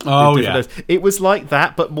 It was like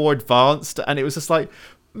that, but more advanced, and it was just like,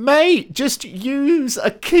 mate, just use a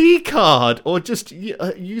key card or just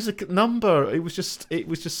use a number. It was just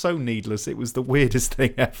so needless. It was the weirdest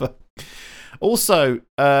thing ever. Also,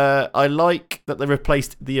 I like that they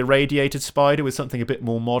replaced the irradiated spider with something a bit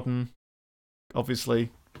more modern.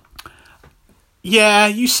 Obviously, yeah,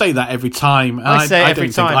 you say that every time. I say it every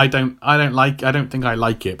time. I don't think I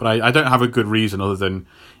like it, but I don't have a good reason other than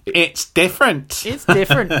it's different. It's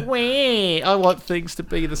different. I want things to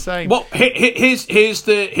be the same. Well,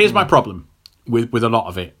 here's my problem with a lot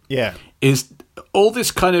of it. Yeah. Is all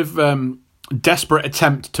this kind of desperate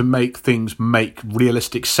attempt to make things make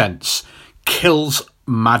realistic sense kills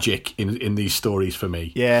magic in these stories for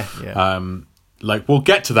me. Yeah. Like, we'll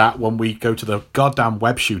get to that when we go to the goddamn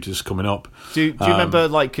web shooters coming up. Do you remember,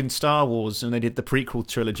 like, in Star Wars, when they did the prequel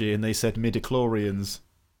trilogy and they said midichlorians?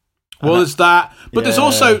 Well, there's that, but there's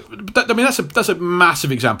also, I mean, that's a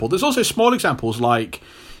massive example. There's also small examples like,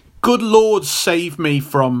 good Lord save me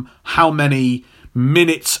from how many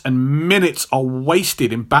minutes and minutes are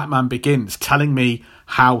wasted in Batman Begins telling me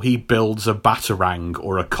how he builds a Batarang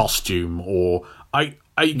or a costume or... I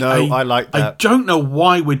like that. I don't know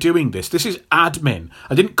why we're doing this. This is admin.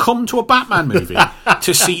 I didn't come to a Batman movie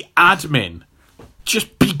to see admin.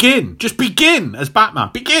 Just begin as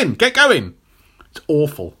Batman. Begin. Get going. It's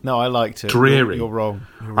awful. No, I liked it. Dreary. You're wrong.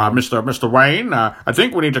 Mr. Wayne, I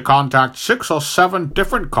think we need to contact 6 or 7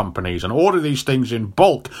 different companies and order these things in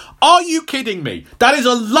bulk. Are you kidding me? That is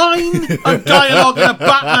a line of dialogue in a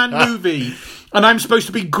Batman movie. And I'm supposed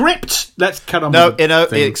to be gripped. Let's cut on. No, it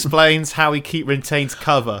explains how he retains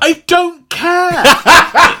cover. I don't care.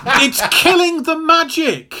 It's killing the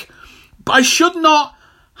magic. I should not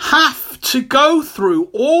have to go through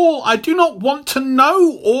all. I do not want to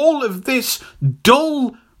know all of this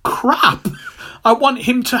dull crap. I want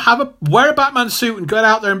him to wear a Batman suit and get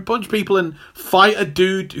out there and punch people and fight a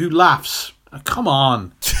dude who laughs. Come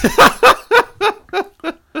on.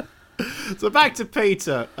 So back to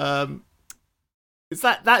Peter.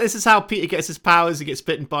 This is how Peter gets his powers. He gets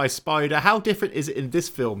bitten by a spider. How different is it in this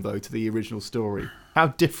film, though, to the original story? How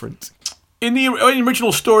different? In the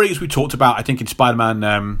original story, as we talked about, I think in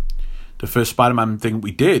Spider-Man, the first Spider-Man thing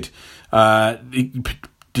we did,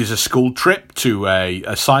 there's a school trip to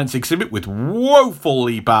a science exhibit with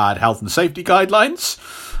woefully bad health and safety guidelines.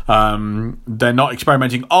 They're not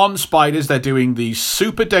experimenting on spiders. They're doing these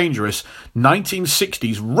super dangerous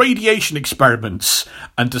 1960s radiation experiments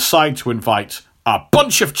and decide to invite a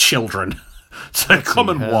bunch of children to come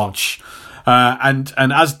and watch. And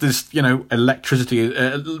as this,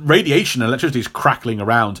 radiation is crackling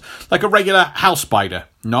around like a regular house spider,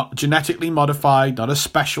 not genetically modified, not a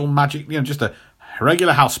special magic, just a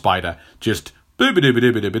regular house spider, just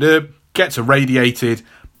booba-dooba-dooba-dooba-doob, gets irradiated,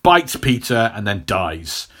 bites Peter, and then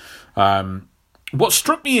dies. What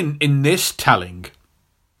struck me in this telling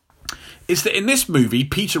is that in this movie,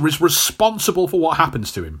 Peter is responsible for what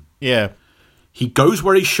happens to him. Yeah. He goes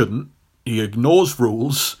where he shouldn't. He ignores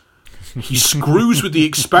rules. He screws with the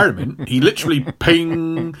experiment. He literally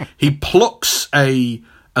he plucks a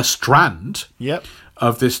strand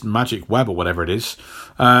of this magic web or whatever it is.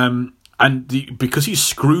 Because he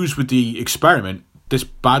screws with the experiment, this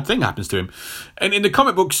bad thing happens to him. And in the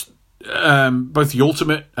comic books, both the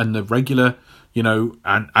Ultimate and the regular,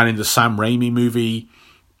 and in the Sam Raimi movie,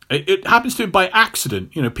 it happens to him by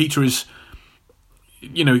accident. Peter is...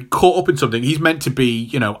 caught up in something. He's meant to be,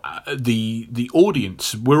 the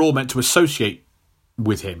audience. We're all meant to associate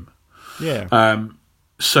with him. Yeah.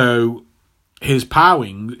 So his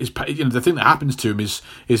powering is, the thing that happens to him is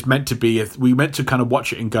meant to be. We meant to kind of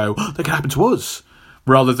watch it and go, oh, that could happen to us,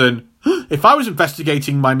 rather than if I was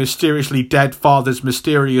investigating my mysteriously dead father's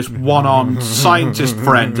mysterious one-armed scientist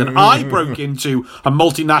friend and I broke into a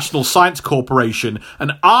multinational science corporation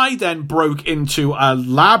and I then broke into a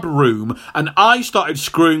lab room and I started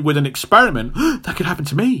screwing with an experiment, that could happen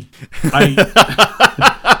to me.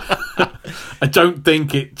 I don't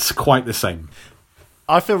think it's quite the same.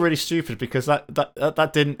 I feel really stupid because that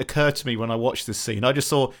didn't occur to me when I watched this scene. I just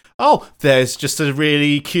thought, oh, there's just a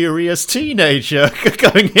really curious teenager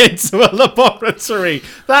going into a laboratory.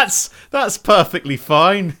 That's perfectly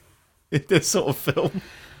fine in this sort of film.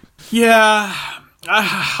 Yeah,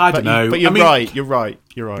 I don't know. But you're right.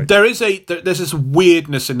 You're right. There's this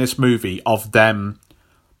weirdness in this movie of them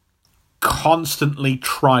constantly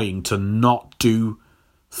trying to not do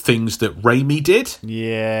things that Raimi did.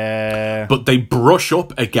 Yeah. But they brush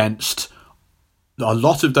up against a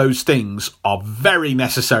lot of those things are very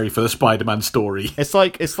necessary for the Spider-Man story. It's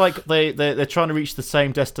like they're trying to reach the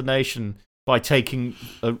same destination by taking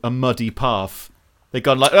a muddy path. They've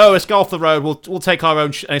gone like, oh, let's go off the road. We'll take our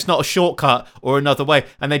own, and it's not a shortcut or another way,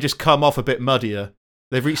 and they just come off a bit muddier.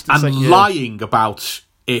 They've reached the same, lying about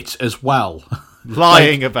it as well.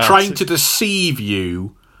 Trying to deceive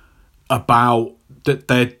you about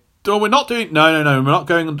that we're not doing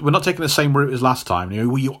we're not taking the same route as last time.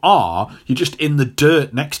 You are, you're just in the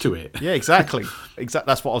dirt next to it. Yeah, exactly.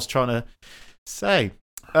 That's what I was trying to say.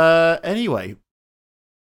 Anyway,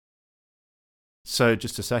 so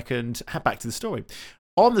just a second, back to the story.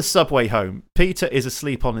 On the subway home, Peter is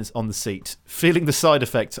asleep on the seat, feeling the side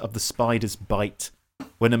effects of the spider's bite.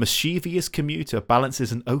 when a mischievous commuter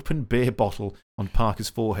balances an open beer bottle on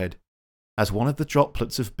Parker's forehead. As one of the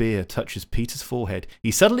droplets of beer touches Peter's forehead,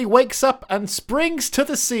 he suddenly wakes up and springs to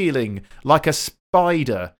the ceiling like a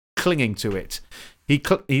spider clinging to it.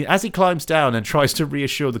 As he climbs down and tries to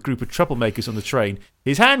reassure the group of troublemakers on the train,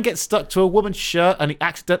 his hand gets stuck to a woman's shirt and he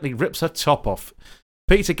accidentally rips her top off.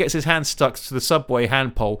 Peter gets his hand stuck to the subway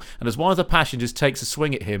handpole, and as one of the passengers takes a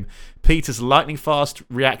swing at him, Peter's lightning-fast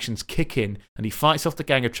reactions kick in, and he fights off the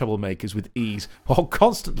gang of troublemakers with ease, while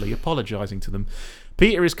constantly apologising to them.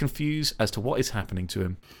 Peter is confused as to what is happening to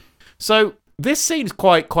him. So, this scene is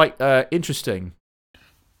quite interesting,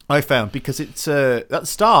 I found, because it's at the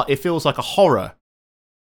start, it feels like a horror.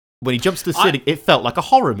 When he jumps to the ceiling, it felt like a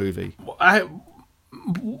horror movie.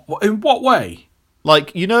 In what way?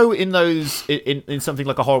 Like, you know, in those, in something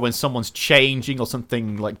like a horror when someone's changing or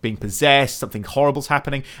something like being possessed, something horrible's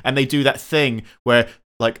happening, and they do that thing where,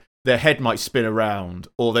 like, their head might spin around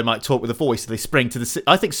or they might talk with a voice, so they spring to the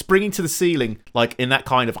I think springing to the ceiling, like in that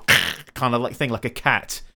kind of like thing, like a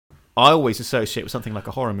cat, I always associate with something like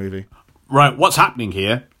a horror movie. Right, what's happening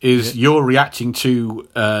here is you're reacting to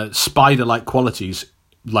spider-like qualities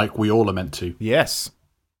like we all are meant to. Yes.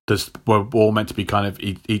 We're all meant to be kind of...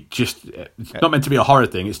 It's not meant to be a horror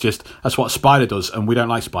thing, it's just that's what a spider does, and we don't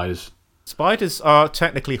like spiders. Spiders are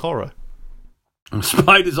technically horror.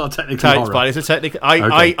 Spiders are technically horror. Spiders are technically...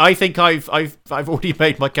 I think I've already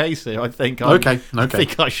made my case here. I think I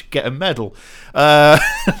think I should get a medal. But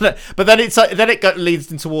then it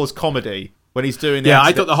leads in towards comedy. When he's doing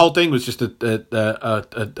I thought the whole thing was just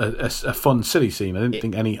a fun, silly scene. I didn't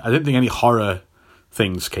think any horror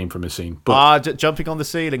things came from this scene. But jumping on the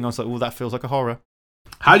ceiling, I was like, "Oh, that feels like a horror."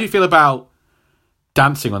 How do you feel about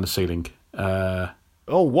dancing on the ceiling? What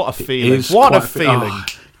a feeling! What a feeling!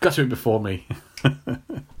 Got to be before me.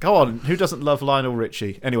 Go on, who doesn't love Lionel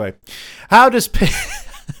Richie? Anyway, how does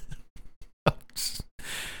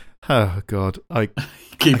oh God,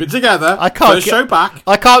 keep it together. I can't. First show back.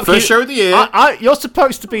 I can't. First show of the year. You're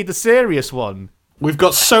supposed to be the serious one. We've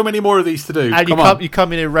got so many more of these to do. And you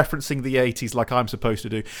come in here referencing the 80s like I'm supposed to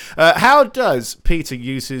do. How does Peter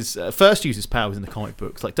use his powers in the comic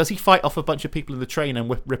books? Like, does he fight off a bunch of people in the train and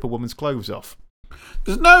rip a woman's clothes off?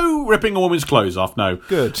 There's no ripping a woman's clothes off, no.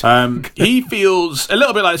 Good. He feels a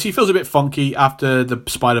little bit like this. He feels a bit funky after the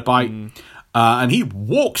spider bite. And he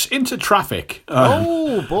walks into traffic.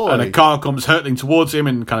 Oh, boy. And a car comes hurtling towards him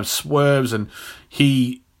and kind of swerves. And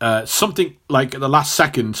he, something like at the last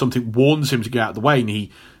second, something warns him to get out of the way. And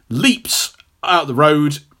he leaps out the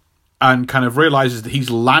road and kind of realizes that he's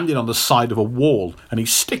landed on the side of a wall. And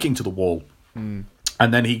he's sticking to the wall. And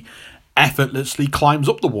then he effortlessly climbs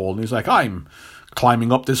up the wall. And he's like, I'm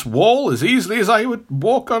climbing up this wall as easily as I would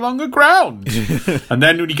walk along the ground. And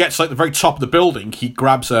then when he gets like the very top of the building, he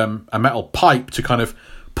grabs a metal pipe to kind of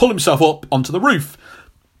pull himself up onto the roof.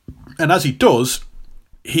 And as he does,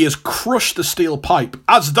 he has crushed the steel pipe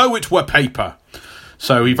as though it were paper.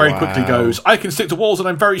 So he very quickly goes, I can stick to walls and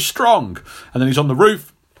I'm very strong. And then he's on the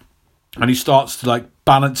roof and he starts to like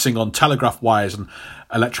balancing on telegraph wires and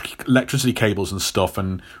electricity cables and stuff,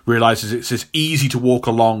 and realizes it's as easy to walk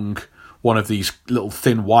along one of these little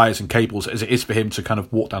thin wires and cables as it is for him to kind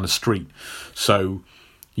of walk down the street. So,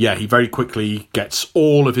 yeah, he very quickly gets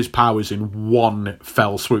all of his powers in one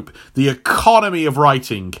fell swoop. The economy of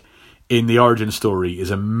writing in the origin story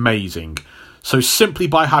is amazing. So simply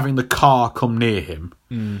by having the car come near him,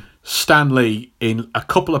 Stan Lee, in a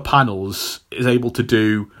couple of panels, is able to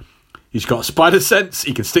do... He's got spider sense,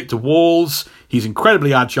 he can stick to walls, he's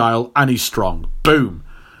incredibly agile, and he's strong. Boom.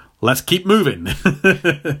 Let's keep moving.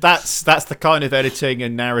 That's the kind of editing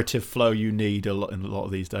and narrative flow you need in a lot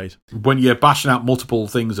of these days. When you're bashing out multiple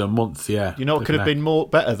things a month, yeah. You know what could have been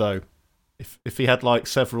better though? If he had like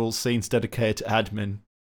several scenes dedicated to admin.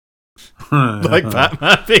 Like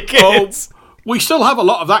Batman Begins. Oh, we still have a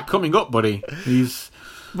lot of that coming up, buddy. He's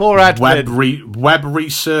more admin. Web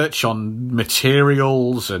research on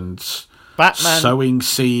materials and sewing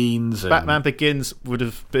scenes. Batman Begins would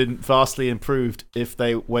have been vastly improved if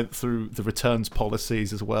they went through the returns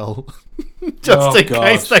policies as well. Just in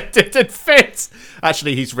case they didn't fit.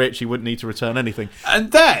 Actually, he's rich. He wouldn't need to return anything.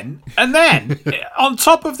 And then, on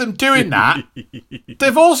top of them doing that,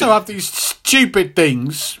 they've also had these stupid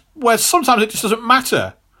things where sometimes it just doesn't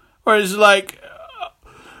matter. Whereas, like,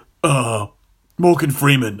 Morgan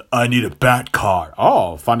Freeman, I need a bat car.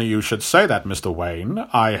 Oh, funny you should say that, Mr. Wayne.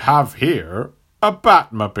 I have here a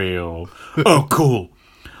Batmobile. Oh, cool.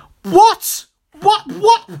 What?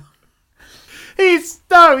 He's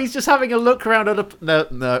just having a look around at a... No,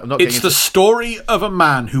 I'm not. It's the story of a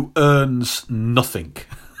man who earns nothing.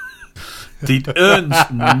 He earns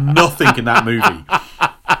nothing in that movie.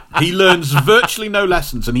 He learns virtually no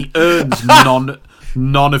lessons, and he earns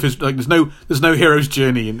none of his. Like, there's no hero's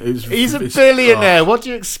journey. And he's a billionaire. What do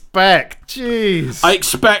you expect? Jeez. I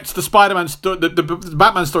expect the Spider-Man the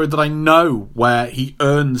Batman story that I know, where he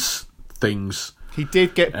earns things. He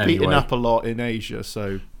did get beaten up a lot in Asia,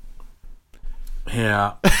 so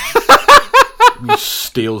yeah. He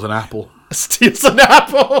steals an apple. Steals an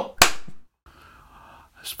apple.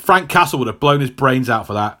 Frank Castle would have blown his brains out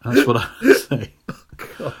for that. That's what I say.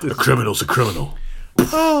 God, a criminal's a criminal.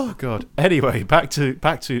 Oh God. Anyway, back to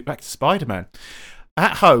Spider-Man.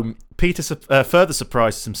 At home, Peter further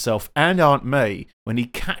surprises himself and Aunt May when he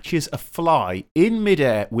catches a fly in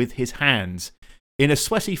midair with his hands. In a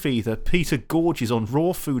sweaty fever, Peter gorges on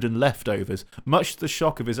raw food and leftovers, much to the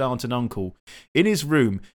shock of his aunt and uncle. In his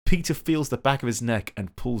room, Peter feels the back of his neck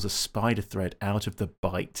and pulls a spider thread out of the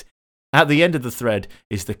bite. At the end of the thread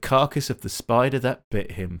is the carcass of the spider that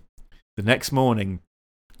bit him. The next morning,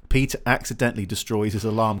 Peter accidentally destroys his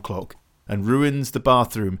alarm clock and ruins the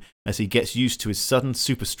bathroom as he gets used to his sudden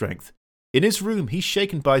super strength. In his room, he's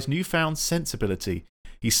shaken by his newfound sensibility.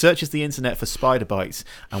 He searches the internet for spider bites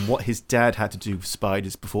and what his dad had to do with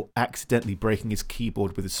spiders before accidentally breaking his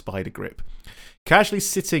keyboard with a spider grip. Casually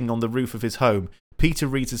sitting on the roof of his home, Peter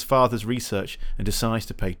reads his father's research and decides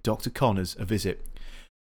to pay Dr. Connors a visit.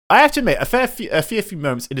 I have to admit, a few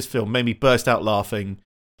moments in this film made me burst out laughing,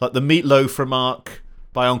 like the meatloaf remark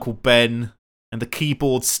by Uncle Ben and the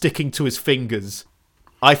keyboard sticking to his fingers.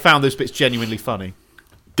 I found those bits genuinely funny.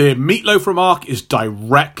 The meatloaf remark is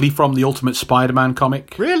directly from the Ultimate Spider-Man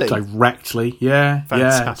comic. Really? Directly, yeah.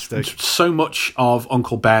 Fantastic. Yeah. So much of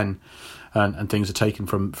Uncle Ben and things are taken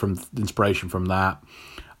from inspiration from that.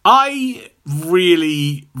 I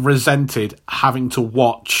really resented having to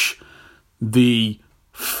watch the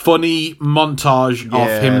funny montage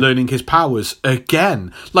of him learning his powers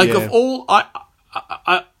again. Like, of all...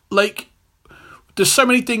 I like... There's so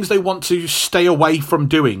many things they want to stay away from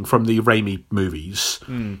doing from the Raimi movies,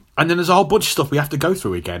 and then there's a whole bunch of stuff we have to go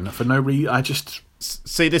through again for no reason. I just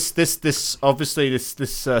see this obviously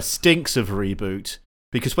this stinks of a reboot,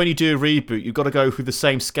 because when you do a reboot, you've got to go through the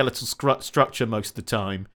same skeletal structure most of the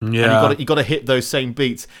time. Yeah, and you got to hit those same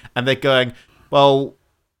beats, and they're going, well,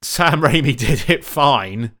 Sam Raimi did it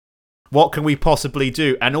fine. What can we possibly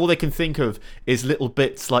do? And all they can think of is little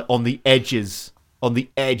bits like on the edges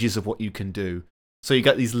of what you can do. So you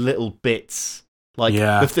got these little bits, like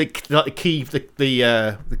the key.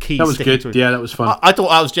 That was good. Yeah, that was fun. I thought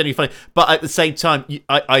that was genuinely funny, but at the same time,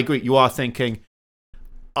 I agree. You are thinking,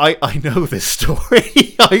 I know this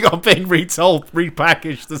story. I'm being retold,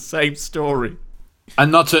 repackaged, the same story.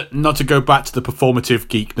 And not to go back to the performative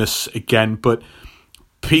geekness again, but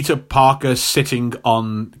Peter Parker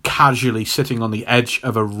casually sitting on the edge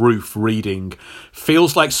of a roof reading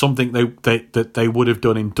feels like something they would have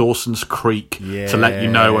done in Dawson's Creek to let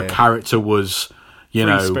you know a character was,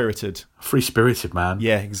 free-spirited, man.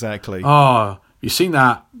 Yeah, exactly. Oh, you seen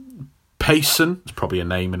that? Payson, it's probably a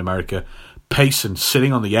name in America. Payson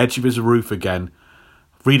sitting on the edge of his roof again,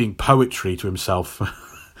 reading poetry to himself.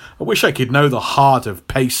 I wish I could know the heart of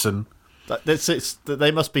Payson.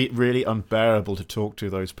 They must be really unbearable to talk to,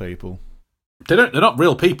 those people. They're not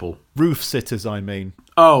real people. Roof sitters, I mean.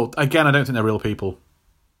 Oh, again, I don't think they're real people.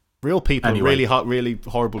 Real people anyway. Really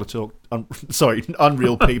horrible to talk. Sorry,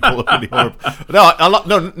 unreal people are really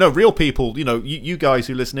horrible. No, real people. You guys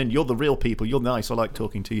who listen in, you're the real people. You're nice. I like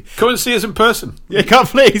talking to you. Come and see us in person. Yeah, come,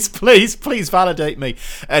 please validate me.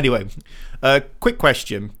 Anyway, quick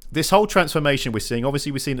question. This whole transformation we're seeing,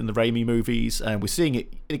 obviously we've seen it in the Raimi movies, and we're seeing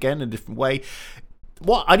it again in a different way.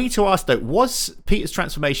 What I need to ask, though, was Peter's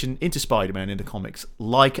transformation into Spider-Man in the comics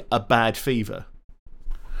like a bad fever?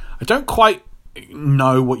 I don't quite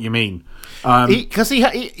know what you mean. Because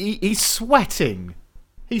he's sweating.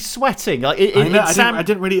 He's sweating. Like, I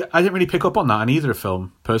didn't really pick up on that in either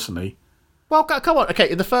film, personally. Well, come on.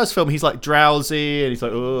 Okay, in the first film, he's like drowsy, and he's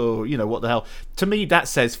like, oh, what the hell? To me, that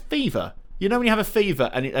says fever. You know when you have a fever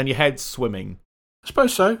and your head's swimming? I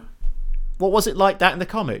suppose so. What was it like that in the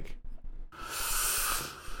comic?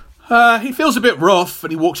 He feels a bit rough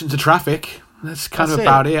and he walks into traffic. That's kind of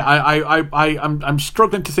about it. I'm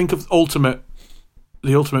struggling to think of the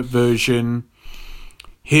ultimate version.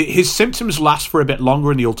 His symptoms last for a bit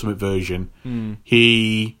longer in the ultimate version.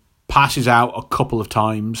 He passes out a couple of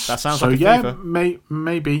times. That sounds like a fever.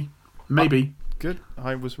 Maybe. Good.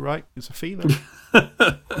 I was right. It's a fever.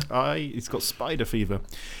 He's got spider fever.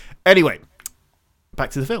 Anyway, back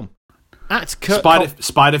to the film.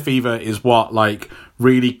 Spider fever is what, like,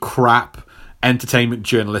 really crap entertainment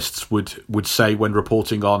journalists would say when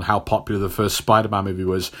reporting on how popular the first Spider-Man movie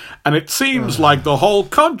was. And it seems like the whole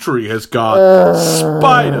country has got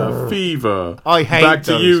spider fever. I hate Back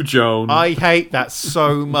those. to you, Joan. I hate that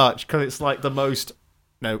so much because it's like the most.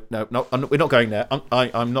 No, we're not going there.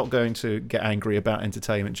 I'm not going to get angry about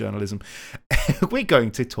entertainment journalism. We're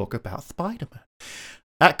going to talk about Spider-Man.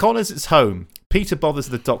 At Connors' home, Peter bothers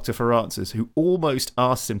the Doctor for answers, who almost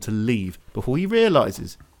asks him to leave before he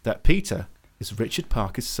realises that Peter is Richard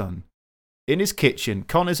Parker's son. In his kitchen,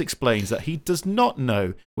 Connors explains that he does not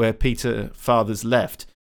know where Peter father's left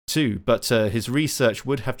to, but his research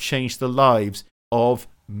would have changed the lives of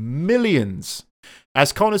millions.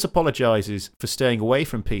 As Connors apologises for staying away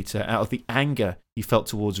from Peter out of the anger he felt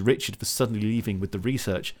towards Richard for suddenly leaving with the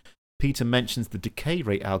research, Peter mentions the decay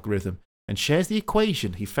rate algorithm and shares the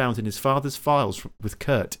equation he found in his father's files with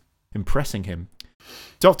Kurt, impressing him.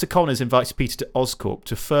 Dr. Connors invites Peter to Oscorp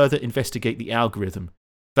to further investigate the algorithm.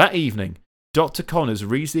 That evening, Dr. Connors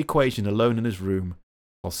reads the equation alone in his room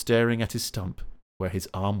while staring at his stump where his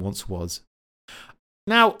arm once was.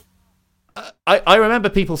 Now, I remember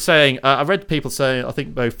people saying, I read people saying, I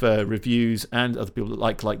think both reviews and other people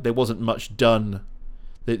like there wasn't much done.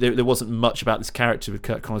 There wasn't much about this character with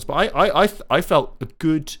Kurt Connors, but I felt a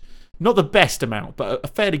good, not the best amount, but a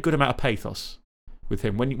fairly good amount of pathos with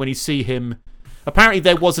him. When you see him, apparently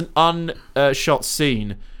there was an unshot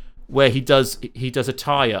scene where he does a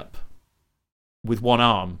tie-up with one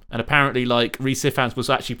arm, and apparently like Rhys Ifans was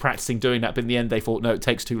actually practicing doing that, but in the end they thought, no, it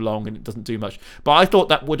takes too long and it doesn't do much. But I thought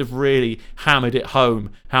that would have really hammered it home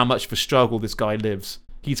how much of a struggle this guy lives.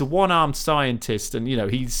 He's a one-armed scientist, and he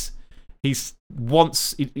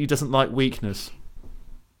doesn't like weakness.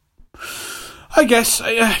 I guess,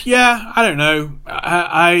 yeah, I don't know.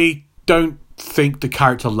 I don't think the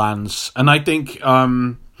character lands, and I think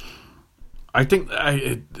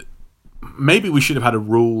maybe we should have had a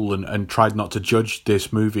rule and tried not to judge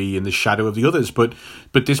this movie in the shadow of the others, but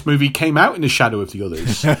this movie came out in the shadow of the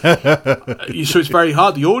others. So it's very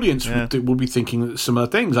hard. The audience will be thinking similar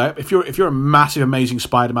things. If you're a massive, amazing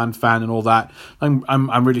Spider-Man fan and all that,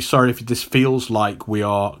 I'm really sorry if this feels like we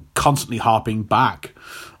are constantly harping back.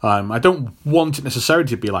 I don't want it necessarily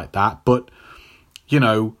to be like that, but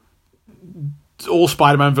all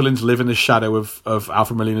Spider-Man villains live in the shadow of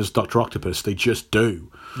Alfred Molina's Dr. Octopus. They just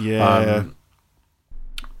do. Yeah.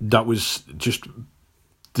 That was just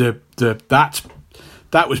that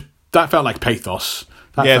felt like pathos.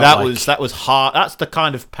 That was hard. That's the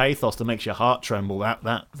kind of pathos that makes your heart tremble.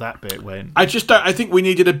 That bit when I think we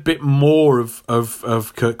needed a bit more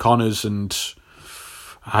of Kurt Connors, and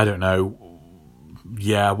I don't know.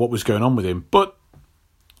 Yeah, what was going on with him? But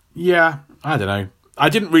yeah, I don't know. I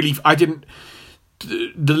didn't.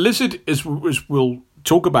 The Lizard, as we'll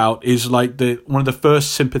talk about, is like one of the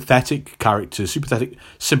first sympathetic characters,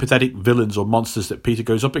 sympathetic villains or monsters that Peter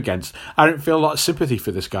goes up against. I don't feel a lot of sympathy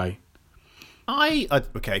for this guy.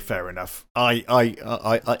 Okay, fair enough.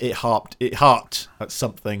 It harped at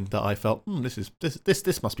something that I felt.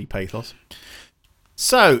 This must be pathos.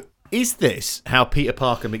 So, is this how Peter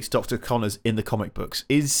Parker meets Dr. Connors in the comic books?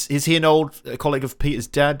 Is he an old colleague of Peter's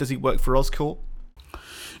dad? Does he work for Oscorp?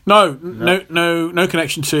 No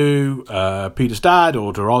connection to Peter's dad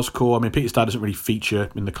or to Oscorp. I mean, Peter's dad doesn't really feature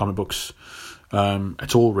in the comic books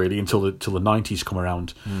at all, really, until the 90s come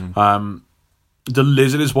around. The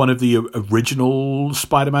Lizard is one of the original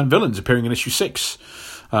Spider-Man villains, appearing in issue 6.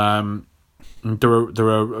 There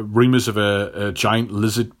are rumours of a giant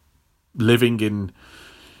lizard living in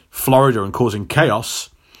Florida and causing chaos.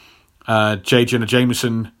 J. Jonah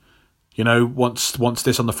Jameson, wants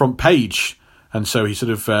this on the front page. And so he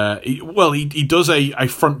sort of, he does a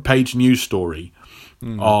front page news story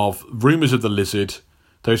of rumours of the Lizard,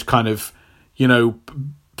 those kind of,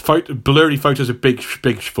 blurry photos of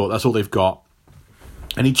Bigfoot, that's all they've got.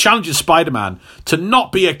 And he challenges Spider-Man to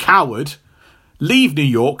not be a coward, leave New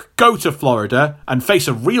York, go to Florida, and face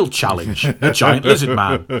a real challenge, a giant lizard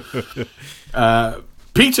man.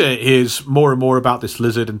 Peter hears more and more about this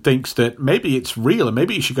lizard and thinks that maybe it's real and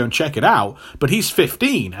maybe he should go and check it out. But he's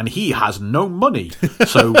 15 and he has no money.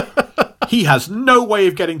 So he has no way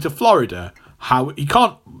of getting to Florida. He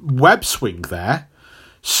can't web swing there.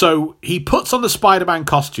 So he puts on the Spider-Man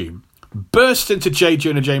costume, bursts into J.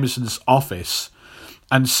 Jonah Jameson's office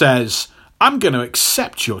and says, I'm going to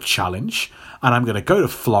accept your challenge and I'm going to go to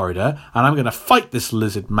Florida and I'm going to fight this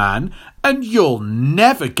lizard man and you'll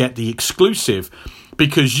never get the exclusive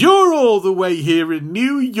because you're all the way here in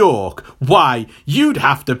New York. Why, you'd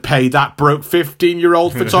have to pay that broke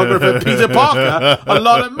 15-year-old photographer Peter Parker a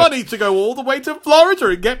lot of money to go all the way to Florida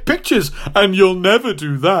and get pictures, and you'll never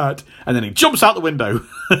do that. And then he jumps out the window.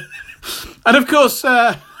 And of course,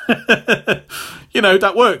 that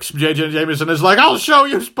works. J. Jonah Jameson is like, I'll show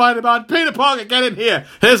you, Spider-Man. Peter Parker, get in here.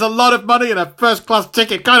 Here's a lot of money and a first-class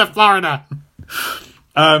ticket. Go to Florida.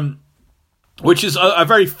 Which is a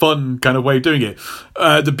very fun kind of way of doing it.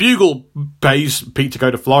 The Bugle pays Pete to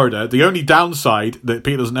go to Florida. The only downside that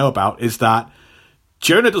Pete doesn't know about is that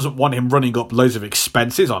Jonah doesn't want him running up loads of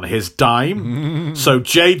expenses on his dime. So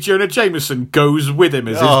J. Jonah Jameson goes with him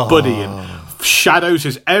as his buddy and shadows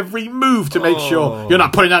his every move to make sure you're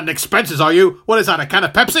not putting that in expenses, are you? What is that, a can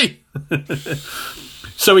of Pepsi?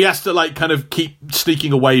 So he has to kind of keep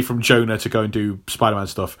sneaking away from Jonah to go and do Spider-Man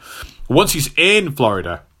stuff. Once he's in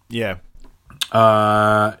Florida, he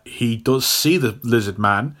does see the Lizard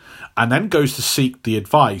Man and then goes to seek the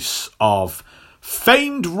advice of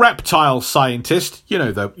famed reptile scientist. You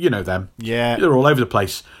know them. Yeah, they're all over the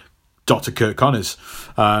place. Dr. Kurt Connors.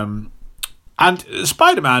 And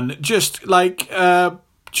Spider-Man just hears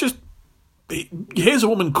a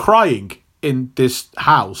woman crying in this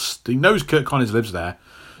house. He knows Kurt Connors lives there.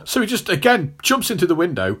 So he just, again, jumps into the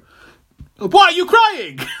window. Why are you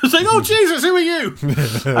crying? It's like, oh, Jesus, who are you?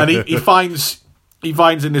 And he finds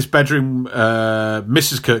in this bedroom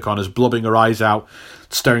Mrs. Kurt Connors blubbing her eyes out,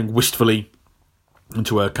 staring wistfully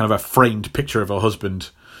into a kind of a framed picture of her husband.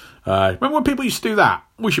 Remember when people used to do that?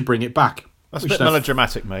 We should bring it back. That's a bit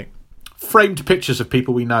melodramatic, mate. Framed pictures of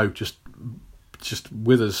people we know just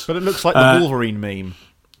with us. But it looks like the Wolverine meme.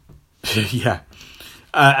 Yeah.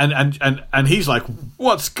 And he's like,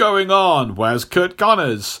 what's going on? Where's Kurt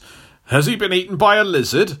Connors? Has he been eaten by a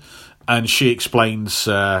lizard? And she explains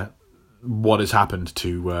what has happened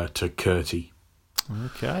to Kurtie.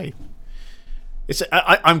 Okay.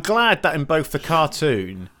 I'm glad that in both the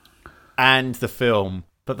cartoon and the film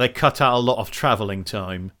that they cut out a lot of travelling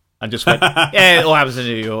time and just went, yeah, it all happens in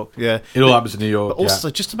New York. Yeah, it all happens in New York. But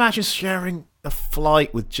also, just imagine sharing a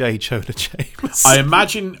flight with J. Jonah Jameson. I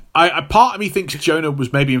imagine. Part of me thinks Jonah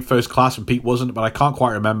was maybe in first class and Pete wasn't, but I can't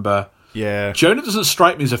quite remember. Yeah, Jonah doesn't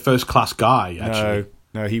strike me as a first class guy. Actually,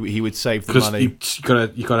 no, he would save the money. He's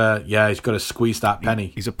got to squeeze that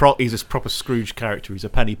penny. He's a proper Scrooge character. He's a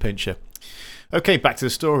penny pincher. Okay, back to the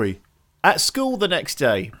story. At school the next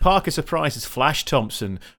day, Parker surprises Flash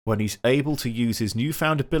Thompson when he's able to use his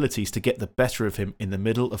newfound abilities to get the better of him in the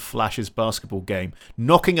middle of Flash's basketball game,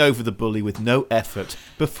 knocking over the bully with no effort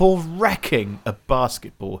before wrecking a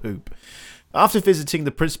basketball hoop. After visiting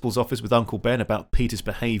the principal's office with Uncle Ben about Peter's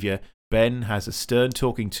behaviour, Ben has a stern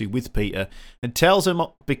talking to with Peter and tells him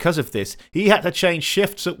because of this he had to change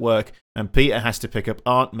shifts at work and Peter has to pick up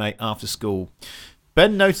Aunt May after school.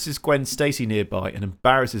 Ben notices Gwen Stacy nearby and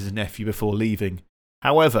embarrasses his nephew before leaving.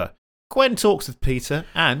 However, Gwen talks with Peter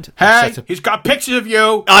and... Hey, he's got pictures of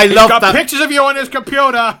you! He's got pictures of you on his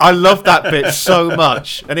computer! I love that bit so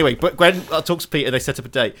much. Anyway, but Gwen talks to Peter and they set up a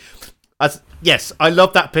date. Yes, I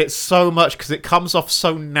love that bit so much because it comes off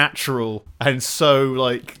so natural and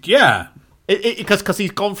so, Yeah. Because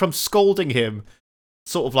he's gone from scolding him,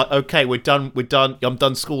 sort of like, okay, we're done, I'm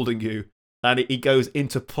done scolding you. And he goes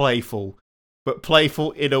into playful. But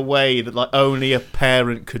playful in a way that only a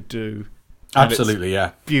parent could do. And absolutely,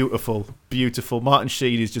 yeah. Beautiful, beautiful. Martin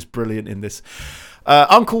Sheen is just brilliant in this.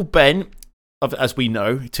 Uncle Ben, as we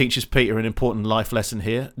know, teaches Peter an important life lesson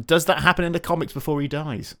here. Does that happen in the comics before he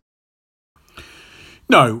dies?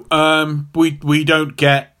 No, we don't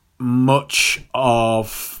get much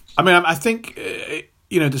of... I mean, I think,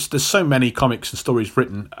 there's so many comics and stories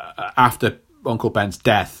written after Uncle Ben's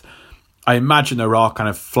death. I imagine there are kind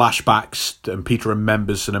of flashbacks and Peter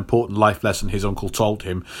remembers an important life lesson his uncle told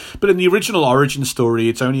him. But in the original origin story,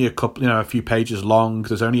 it's only a few pages long.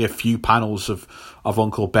 There's only a few panels of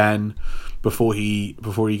Uncle Ben before he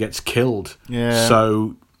gets killed. Yeah.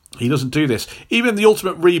 So he doesn't do this. Even the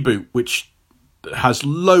Ultimate Reboot, which has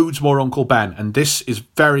loads more Uncle Ben, and this is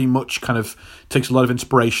very much kind of takes a lot of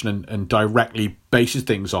inspiration and directly bases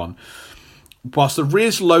things on. Whilst there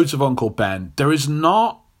is loads of Uncle Ben, there is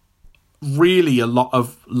not really a lot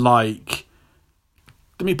of let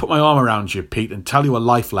me put my arm around you, Pete, and tell you a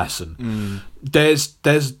life lesson. There's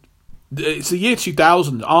it's the year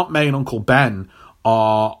 2000. Aunt May and Uncle Ben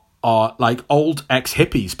are like old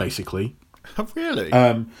ex-hippies, basically. Oh, really?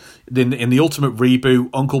 In the Ultimate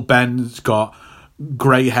Reboot, Uncle Ben's got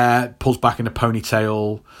grey hair, pulls back in a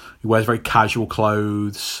ponytail. He wears very casual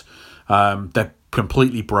clothes. They're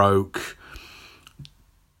completely broke.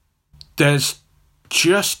 There's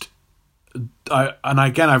just...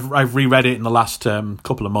 I've reread it in the last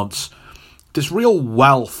couple of months. There's real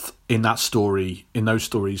wealth in that story, in those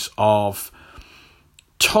stories, of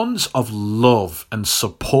tons of love and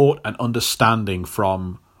support and understanding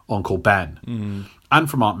from Uncle Ben and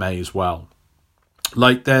from Aunt May as well.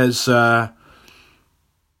 Like there's a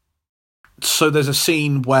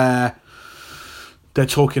scene where they're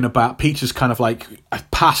talking about Peter's kind of like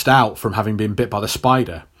passed out from having been bit by the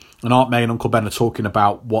spider, and Aunt May and Uncle Ben are talking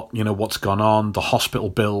about what's gone on, the hospital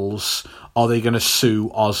bills, are they going to sue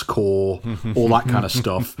Oscorp, all that kind of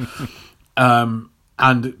stuff. And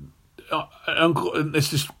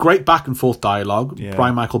it's this great back and forth dialogue. Yeah.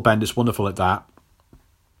 Brian Michael Bendis, wonderful at that,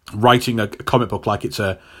 writing a comic book like it's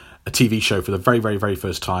a TV show for the very, very, very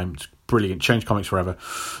first time. It's brilliant. Changed comics forever.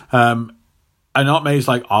 And Aunt May's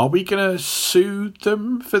like, are we going to sue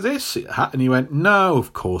them for this? And he went, no,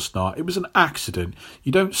 of course not. It was an accident.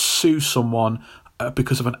 You don't sue someone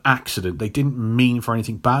because of an accident. They didn't mean for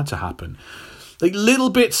anything bad to happen. Like little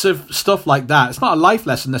bits of stuff like that. It's not a life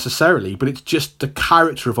lesson necessarily, but it's just the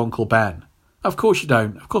character of Uncle Ben. Of course you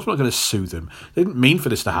don't. Of course we're not going to sue them. They didn't mean for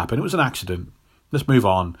this to happen. It was an accident. Let's move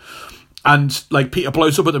on. And like Peter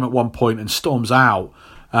blows up at them at one point and storms out.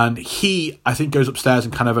 And he, I think, goes upstairs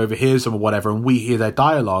and kind of overhears them or whatever, and we hear their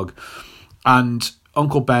dialogue. And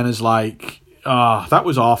Uncle Ben is like, that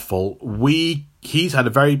was our fault. He's had a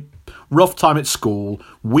very rough time at school.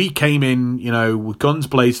 We came in, with guns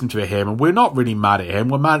blazing to him, and we're not really mad at him.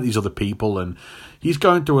 We're mad at these other people, and he's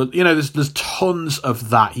going through there's tons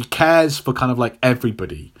of that. He cares for kind of like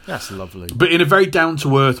everybody. That's lovely. But in a very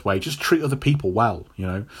down-to-earth way. Just treat other people well,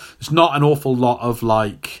 It's not an awful lot of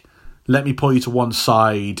like, let me pull you to one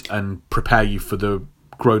side and prepare you for the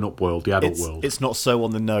grown-up world, the adult world. It's not so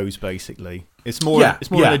on the nose, basically. It's more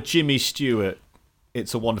in a Jimmy Stewart,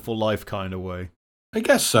 It's a Wonderful Life kind of way. I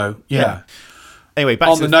guess so, yeah. Anyway, back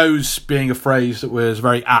on to the nose being a phrase that was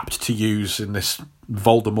very apt to use in this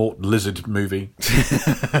Voldemort lizard movie.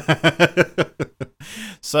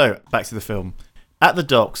 So, back to the film. At the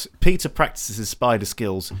docks, Peter practices his spider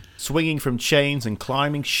skills, swinging from chains and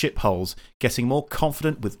climbing ship holes, getting more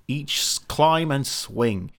confident with each climb and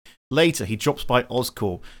swing. Later, he drops by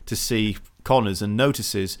Oscorp to see Connors and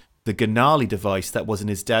notices the Ganali device that was in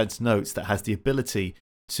his dad's notes that has the ability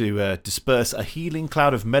to disperse a healing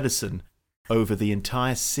cloud of medicine over the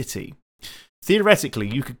entire city. Theoretically,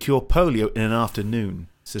 you could cure polio in an afternoon,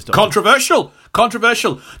 says Dr.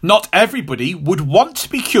 Controversial. Not everybody would want to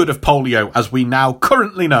be cured of polio, as we now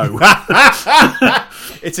currently know.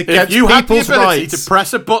 It's against if you have the people's ability rights to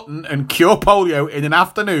press a button and cure polio in an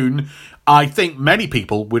afternoon, I think many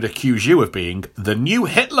people would accuse you of being the new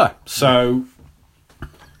Hitler. So...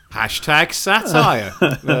 Hashtag satire.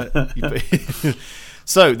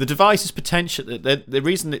 So the device is potentially the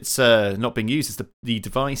reason it's not being used is the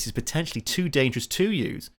device is potentially too dangerous to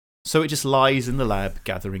use, so it just lies in the lab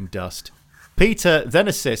gathering dust. Peter then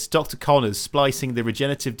assists Dr. Connors splicing the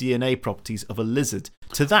regenerative DNA properties of a lizard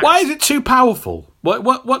to that. Why is it too powerful?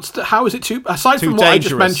 How is it too? Aside too from what dangerous, I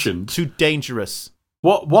just mentioned, too dangerous.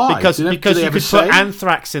 Why? Because you could put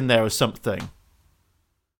anthrax in there or something.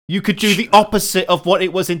 You could do the opposite of what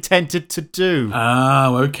it was intended to do.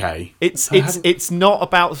 Oh, okay. It's not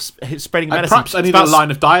about spreading medicine. Perhaps I need a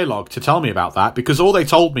line of dialogue to tell me about that, because all they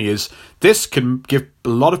told me is this can give a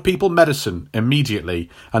lot of people medicine immediately,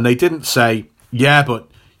 and they didn't say, yeah,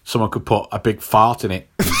 but someone could put a big fart in it.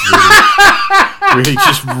 Really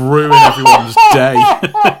just ruin everyone's day.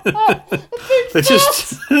 I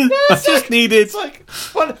just needed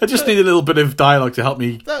a little bit of dialogue to help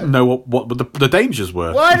me know what the dangers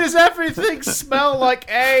were. Why does everything smell like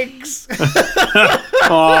eggs?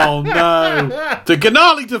 Oh no! The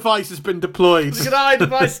Ganali device has been deployed. The Ganali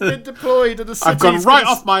device has been deployed, and the I've gone right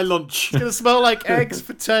off my lunch. It's going to smell like eggs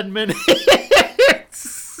for 10 minutes.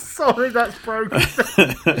 Sorry, that's broken.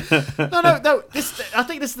 No. I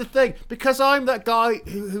think this is the thing, because I'm that guy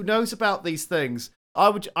who knows about these things. I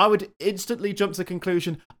would instantly jump to the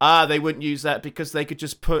conclusion, they wouldn't use that because they could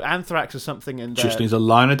just put anthrax or something in there. Just needs a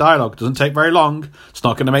line of dialogue. It doesn't take very long. It's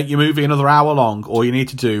not going to make your movie another hour long. All you need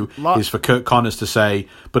to do is for Kirk Connors to say,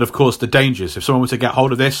 but of course the dangers. If someone were to get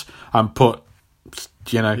hold of this and put,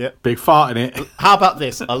 big fart in it. How about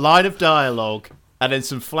this? A line of dialogue and then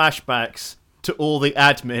some flashbacks to all the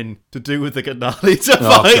admin to do with the Ganali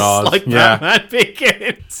device, Batman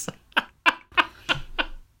Begins.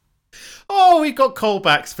 Oh, we got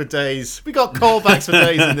callbacks for days. We got callbacks for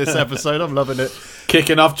days in this episode. I'm loving it.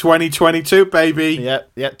 Kicking off 2022, baby. Yeah,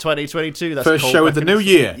 2022. That's first show of the new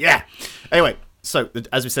year. Yeah. Anyway, so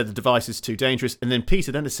as we said, the device is too dangerous, and then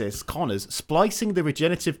Peter then assists Connors splicing the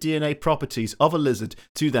regenerative DNA properties of a lizard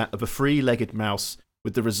to that of a three-legged mouse,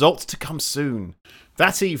 with the results to come soon.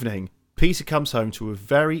 That evening, Peter comes home to a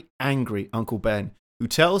very angry Uncle Ben, who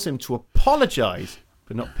tells him to apologise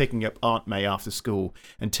for not picking up Aunt May after school,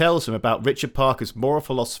 and tells him about Richard Parker's moral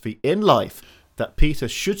philosophy in life that Peter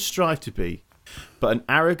should strive to be But an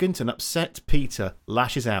arrogant and upset Peter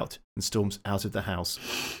lashes out and storms out of the house.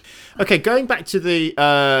 Okay, going back to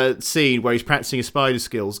the scene where he's practicing his spider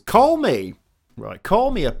skills. Call me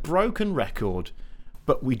a broken record,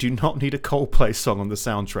 but we do not need a Coldplay song on the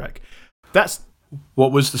soundtrack.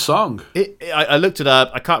 What was the song? I looked it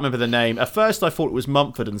up. I can't remember the name. At first, I thought it was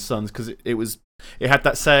Mumford and Sons because it had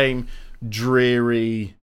that same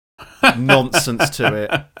dreary nonsense to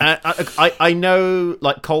it. And I know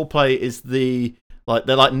like Coldplay is they're like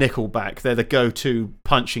Nickelback. They're the go-to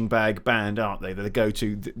punching bag band, aren't they? They're the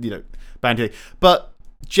go-to band. But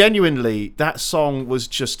genuinely, that song was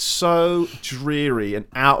just so dreary and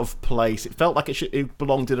out of place. It felt like it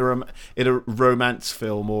belonged in a romance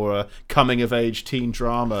film or a coming-of-age teen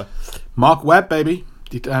drama. Mark Webb, baby.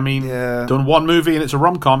 Done one movie and it's a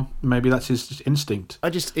rom-com. Maybe that's his instinct.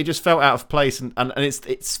 It just felt out of place, and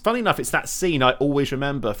it's funny enough. It's that scene I always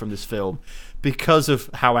remember from this film because of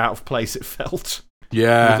how out of place it felt.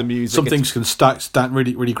 Yeah, with the music. Some things can stand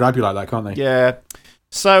really, really grab you like that, can't they? Yeah.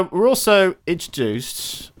 So we're also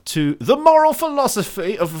introduced to The Moral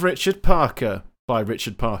Philosophy of Richard Parker by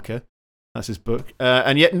Richard Parker. That's his book.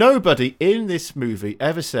 And yet nobody in this movie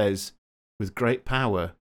ever says, with great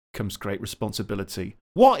power comes great responsibility.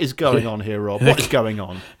 What is going on here, Rob? What is going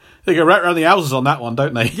on? They go right around the houses on that one,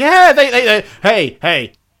 don't they? Yeah, they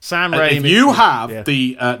hey, Sam Raimi. If you have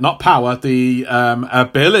the, not power, the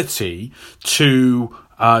ability to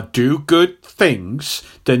do good things,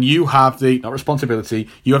 then you have the, not responsibility,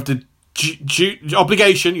 you have the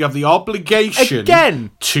obligation,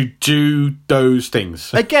 again to do those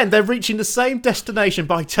things. Again, they're reaching the same destination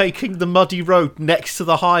by taking the muddy road next to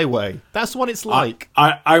the highway. That's what it's like.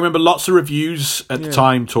 I remember lots of reviews at the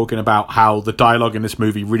time talking about how the dialogue in this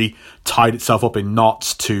movie really tied itself up in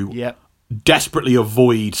knots to desperately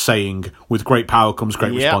avoid saying, with great power comes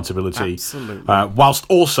great responsibility. Absolutely. Whilst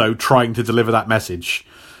also trying to deliver that message.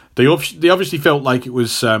 They obviously felt like it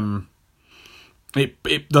was... the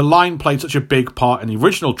line played such a big part in the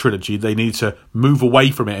original trilogy, they needed to move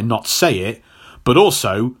away from it and not say it. But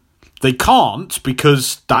also, they can't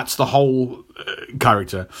because that's the whole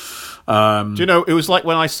character. Do you know, it was like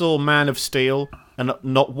when I saw Man of Steel, and at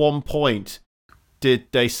not one point did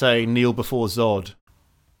they say kneel before Zod.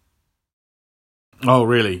 Oh,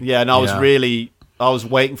 really? Yeah, and I was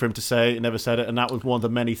waiting for him to say it, and never said it, and that was one of the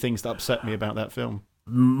many things that upset me about that film.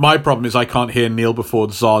 My problem is I can't hear kneel before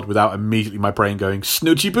Zod without immediately my brain going,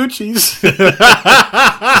 Snoochie Boochies.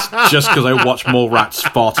 Just because I watch Mallrats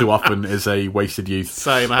far too often is a wasted youth.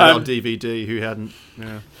 Same, I had it on DVD, who hadn't?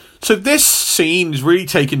 Yeah. So this scene is really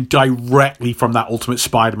taken directly from that Ultimate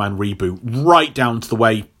Spider-Man reboot, right down to the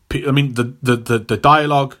way, the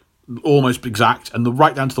dialogue, almost exact, and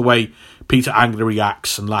right down to the way Peter Angler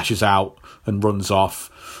reacts and lashes out and runs off.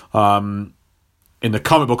 In the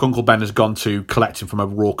comic book, Uncle Ben has gone to collect him from a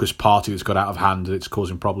raucous party that's got out of hand and it's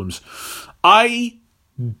causing problems. I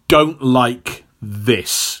don't like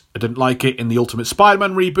this. I didn't like it in the Ultimate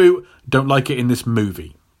Spider-Man reboot. Don't like it in this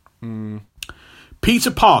movie.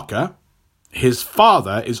 Peter Parker, his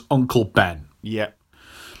father is Uncle Ben. Yeah.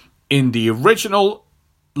 In the original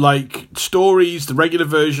stories, the regular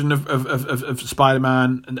version of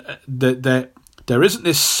Spider-Man, there isn't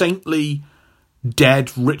this saintly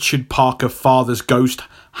dead Richard Parker father's ghost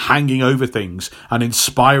hanging over things and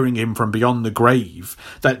inspiring him from beyond the grave.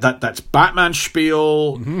 That's Batman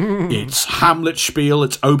spiel, it's Hamlet spiel,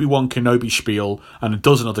 it's Obi-Wan Kenobi spiel, and a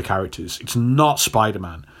dozen other characters. It's not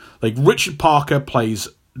Spider-Man. Richard Parker plays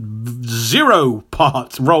 0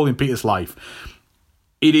 part role in Peter's life.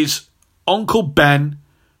 It is Uncle Ben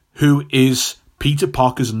who is Peter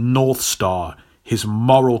Parker's North Star, his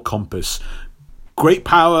moral compass. Great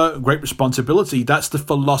power, great responsibility. That's the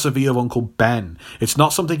philosophy of Uncle Ben. It's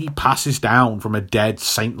not something he passes down from a dead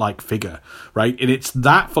saint-like figure, right? And it's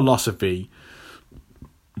that philosophy,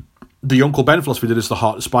 the Uncle Ben philosophy, that is the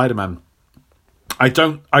heart of Spider-Man.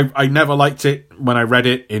 I never liked it when I read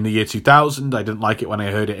it in the year 2000. I didn't like it when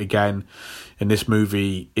I heard it again in this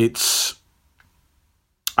movie.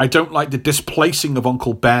 I don't like the displacing of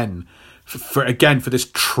Uncle Ben for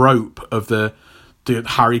this trope of the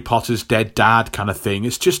Harry Potter's dead dad kind of thing.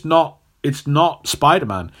 It's just not. It's not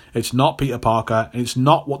Spider-Man. It's not Peter Parker. It's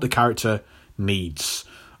not what the character needs.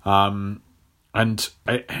 He's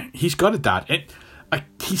got a dad.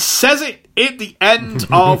 He says it at the end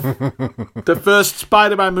of the first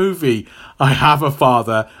Spider-Man movie. I have a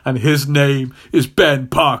father, and his name is Ben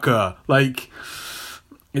Parker.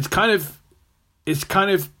 It's kind of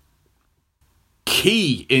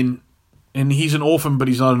key in. And he's an orphan, but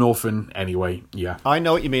he's not an orphan anyway. Yeah. I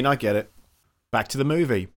know what you mean. I get it. Back to the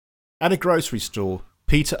movie. At a grocery store,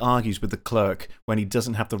 Peter argues with the clerk when he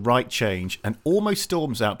doesn't have the right change and almost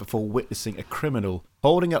storms out before witnessing a criminal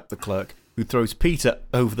holding up the clerk, who throws Peter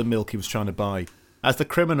over the milk he was trying to buy. As the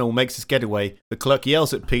criminal makes his getaway, the clerk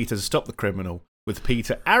yells at Peter to stop the criminal, with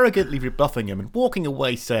Peter arrogantly rebuffing him and walking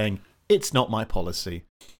away saying, "It's not my policy."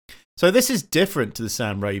 So this is different to the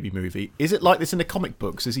Sam Raimi movie. Is it like this in the comic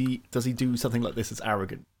books? Does he do something like this that's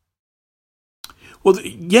arrogant? Well,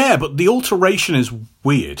 yeah, but the alteration is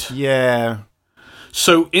weird. Yeah.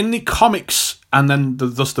 So in the comics, and then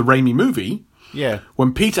thus the Raimi movie,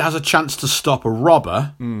 when Peter has a chance to stop a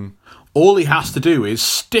robber, all he has to do is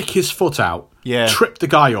stick his foot out, trip the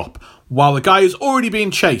guy up, while the guy is already being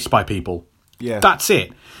chased by people. Yeah. That's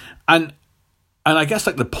it. And I guess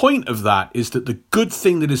like the point of that is that the good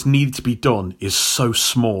thing that is needed to be done is so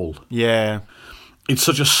small. Yeah. It's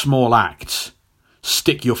such a small act.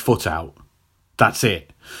 Stick your foot out. That's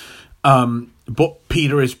it. But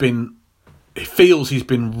Peter feels he's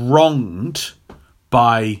been wronged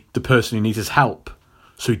by the person who needs his help,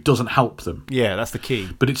 so he doesn't help them. Yeah, that's the key.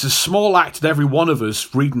 But it's a small act that every one of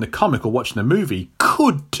us reading the comic or watching the movie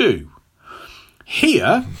could do.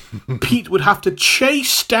 Here, Pete would have to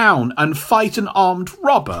chase down and fight an armed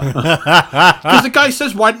robber. Because the guy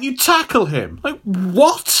says, "Why don't you tackle him?" Like,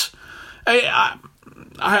 what?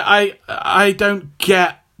 I don't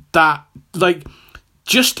get that. Like,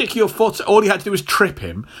 just stick your foot. All you had to do was trip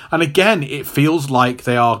him. And again, it feels like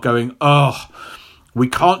they are going, "Oh, we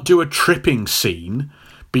can't do a tripping scene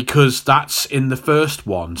because that's in the first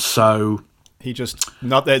one." So we do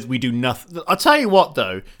nothing. I'll tell you what,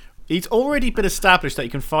 though. It's already been established that you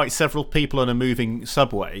can fight several people on a moving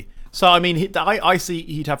subway. So, I mean, I see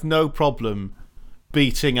he'd have no problem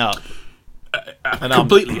beating up.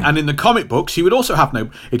 Completely. And in the comic books, he would also have no...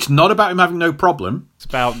 It's not about him having no problem.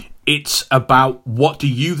 It's about what do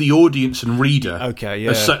you, the audience and reader... Okay,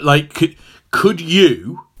 yeah. So, like, could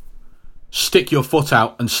you stick your foot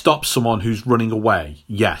out and stop someone who's running away?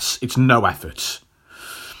 Yes. It's no effort.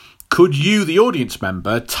 Could you, the audience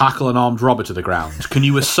member, tackle an armed robber to the ground? Can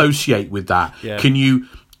you associate with that? Yeah. Can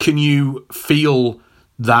you feel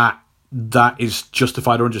that is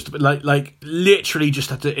justified or unjustified? Like literally, just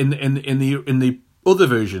have to in the other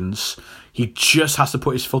versions, he just has to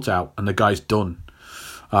put his foot out and the guy's done.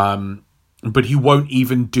 But he won't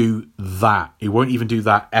even do that. He won't even do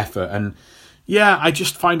that effort. And yeah, I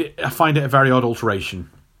find it a very odd alteration.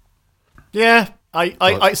 Yeah,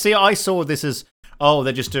 I see. I saw this as, oh,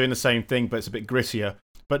 they're just doing the same thing, but it's a bit grittier.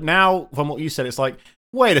 But now, from what you said, it's like,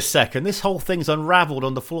 wait a second, this whole thing's unraveled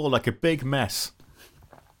on the floor like a big mess.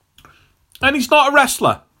 And he's not a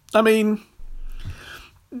wrestler. I mean,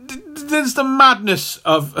 there's the madness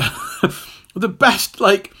of the best.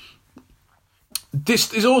 Like,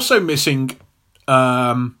 this is also missing.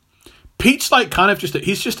 Pete's like kind of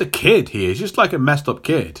he's just a kid here. He's just like a messed up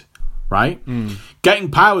kid, right?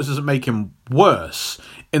 Getting powers doesn't make him worse.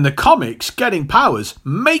 In the comics, getting powers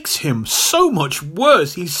makes him so much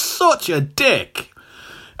worse. He's such a dick.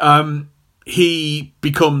 He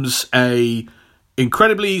becomes he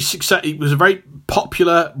was a very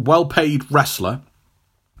popular, well-paid wrestler,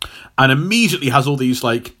 and immediately has all these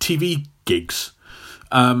like TV gigs.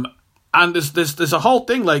 And there's a whole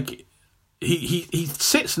thing like he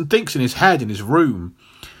sits and thinks in his head in his room.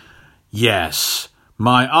 Yes.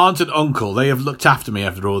 My aunt and uncle, they have looked after me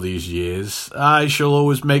after all these years. I shall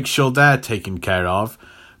always make sure they're taken care of.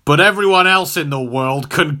 But everyone else in the world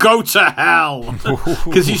can go to hell.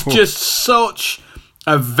 Because he's just such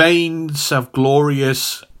a vain,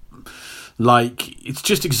 self-glorious... Like, it's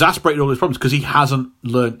just exasperated all his problems because he hasn't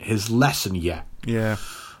learnt his lesson yet. Yeah.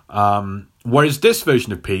 Whereas this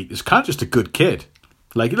version of Pete is kind of just a good kid.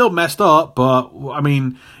 Like, a little messed up, but, I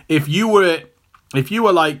mean, if you were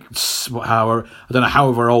like, however, I don't know,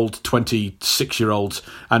 however old 26-year-old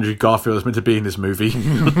Andrew Garfield is meant to be in this movie,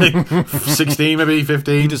 16 maybe,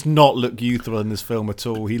 15. He does not look youthful in this film at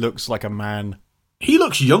all. He looks like a man. He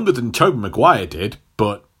looks younger than Tobey Maguire did,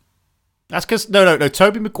 but... That's because, no,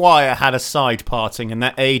 Tobey Maguire had a side parting and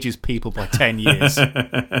that ages people by 10 years.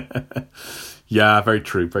 Yeah, very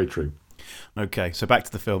true, very true. Okay, so back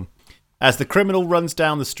to the film. As the criminal runs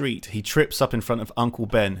down the street, he trips up in front of Uncle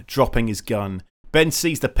Ben, dropping his gun. Ben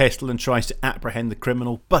sees the pistol and tries to apprehend the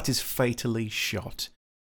criminal, but is fatally shot.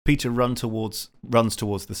 Peter runs towards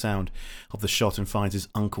the sound of the shot and finds his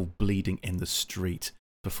uncle bleeding in the street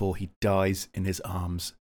before he dies in his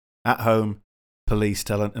arms. At home, police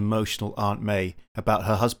tell an emotional Aunt May about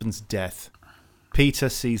her husband's death. Peter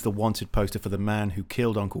sees the wanted poster for the man who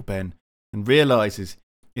killed Uncle Ben and realises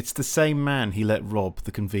it's the same man he let rob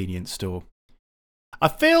the convenience store. I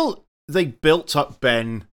feel they built up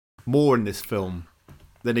Ben more in this film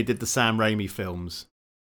than they did the Sam Raimi films.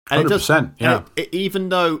 And 100%, yeah. Even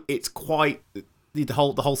though it's quite the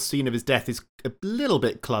whole scene of his death is a little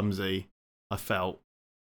bit clumsy, I felt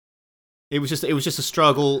it was just a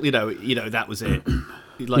struggle. You know that was it.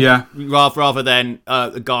 Like, rather than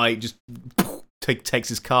a guy just takes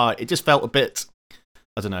his car, it just felt a bit.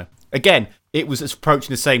 I don't know. Again, it was approaching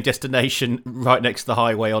the same destination right next to the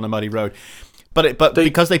highway on a muddy road, but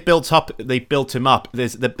because they built him up.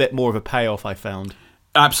 There's a bit more of a payoff, I found.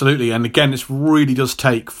 Absolutely, and again, this really does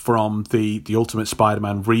take from the Ultimate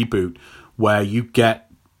Spider-Man reboot, where you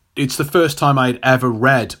get. It's the first time I'd ever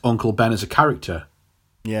read Uncle Ben as a character.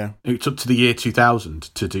 Yeah, it took to the year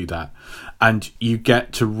 2000 to do that, and you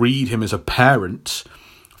get to read him as a parent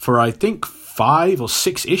for I think 5 or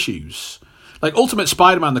 6 issues. Like Ultimate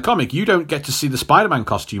Spider-Man, the comic, you don't get to see the Spider-Man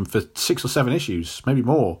costume for 6 or 7 issues, maybe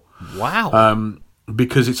more. Wow.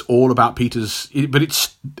 Because it's all about Peter's. But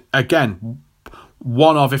it's again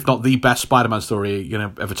one of, if not the best Spider-Man story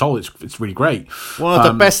ever told. It's really great. One of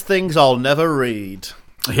the best things I'll never read.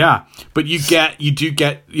 Yeah, but you do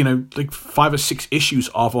get like 5 or 6 issues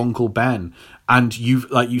of Uncle Ben, and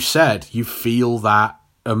like you said, you feel that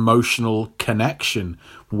emotional connection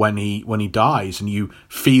when he dies, and you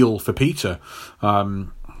feel for Peter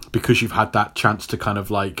because you've had that chance to kind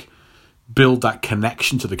of like build that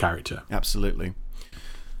connection to the character. Absolutely.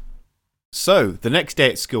 So, the next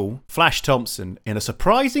day at school, Flash Thompson, in a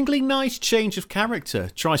surprisingly nice change of character,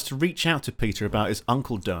 tries to reach out to Peter about his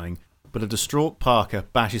uncle dying, but a distraught Parker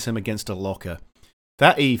bashes him against a locker.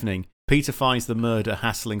 That evening, Peter finds the murderer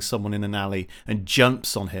hassling someone in an alley and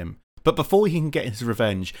jumps on him. But before he can get his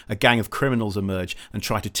revenge, a gang of criminals emerge and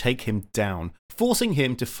try to take him down, forcing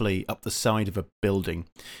him to flee up the side of a building.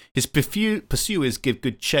 His pursuers give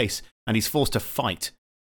good chase, and he's forced to fight.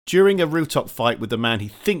 During a rooftop fight with the man he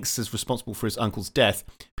thinks is responsible for his uncle's death,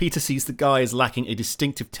 Peter sees the guy as lacking a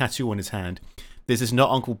distinctive tattoo on his hand. This is not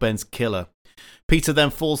Uncle Ben's killer. Peter then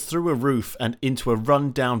falls through a roof and into a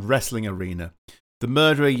run-down wrestling arena. The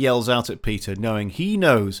murderer yells out at Peter, knowing he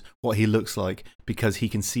knows what he looks like because he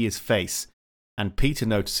can see his face. And Peter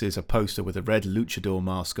notices a poster with a red luchador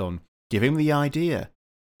mask on, giving him the idea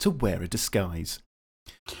to wear a disguise.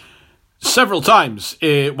 Several times,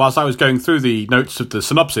 whilst I was going through the notes of the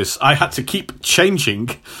synopsis, I had to keep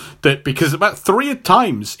changing that because about 3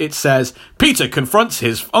 times it says, Peter confronts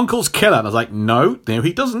his uncle's killer. And I was like, no,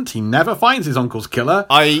 he doesn't. He never finds his uncle's killer.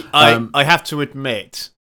 I have to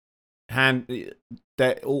admit,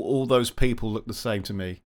 that all those people look the same to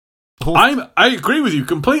me. I agree with you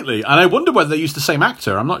completely. And I wonder whether they use the same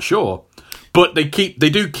actor. I'm not sure. But they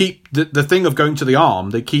do keep the thing of going to the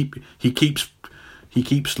arm. He keeps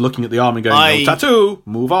looking at the arm and going, no tattoo,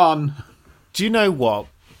 move on. Do you know what?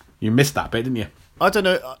 You missed that bit, didn't you? I don't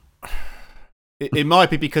know. It might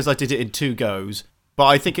be because I did it in 2 goes, but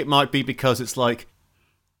I think it might be because it's like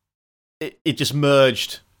it just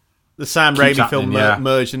merged. The Sam Raimi film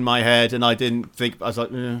merged in my head, and I didn't think. I was like,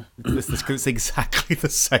 this is exactly the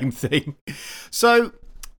same thing. So,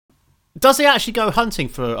 does he actually go hunting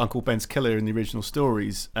for Uncle Ben's killer in the original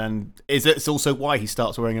stories? And is it also why he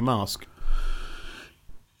starts wearing a mask?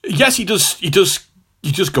 Yes, he does.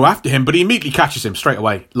 You just go after him, but he immediately catches him straight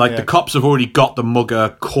away. Like, the cops have already got the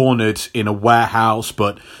mugger cornered in a warehouse,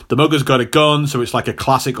 but the mugger's got a gun, so it's like a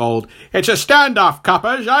classic old, it's a standoff,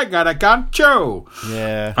 coppers, I got a gun too.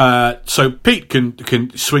 Yeah. So Pete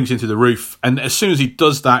can swings into the roof, and as soon as he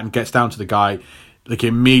does that and gets down to the guy, like,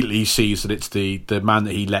 immediately he sees that it's the man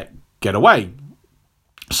that he let get away.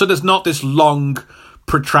 So there's not this long,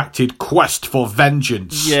 protracted quest for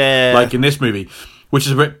vengeance, like in this movie. Which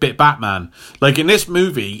is a bit Batman. Like, in this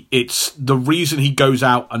movie, it's the reason he goes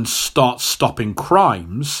out and starts stopping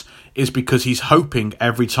crimes is because he's hoping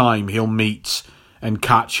every time he'll meet and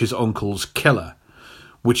catch his uncle's killer,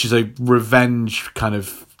 which is a revenge kind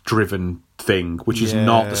of driven thing, which is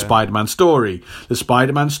not the Spider-Man story. The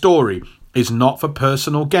Spider-Man story is not for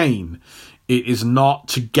personal gain. It is not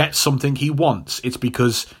to get something he wants. It's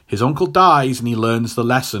because his uncle dies and he learns the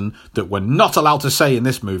lesson that we're not allowed to say in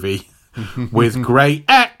this movie. With Grey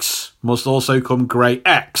X must also come Grey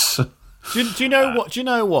X. Do you know what? Do you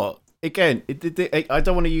know what? Again, I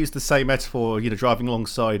don't want to use the same metaphor, driving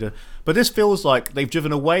alongside but this feels like they've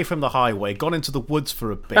driven away from the highway, gone into the woods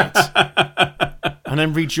for a bit, and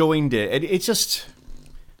then rejoined it. It's just,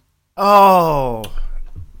 I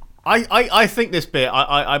think this bit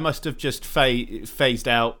I must have just phased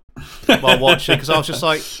out while watching because I was just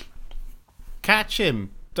like, catch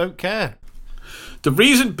him, don't care. The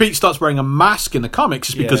reason Pete starts wearing a mask in the comics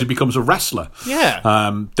is because he becomes a wrestler.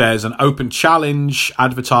 Yeah. There's an open challenge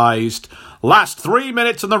advertised. Last 3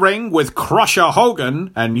 minutes in the ring with Crusher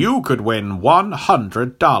Hogan, and you could win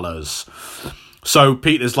 $100. So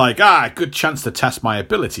Peter's like, good chance to test my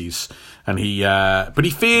abilities. And but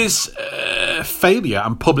he fears failure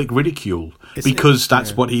and public ridicule because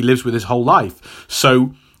that's what he lives with his whole life.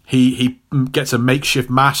 So he gets a makeshift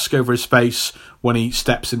mask over his face when he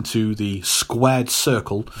steps into the squared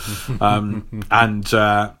circle. Then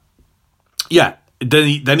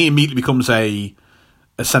he immediately becomes a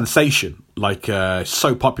sensation,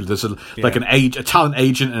 so popular. There's a talent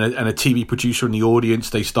agent and a TV producer in the audience.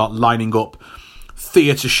 They start lining up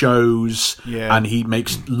theatre shows, and he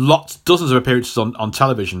makes dozens of appearances on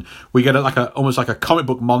television. We get almost like a comic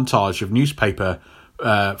book montage of newspaper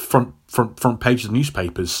front pages of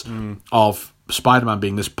newspapers of Spider-Man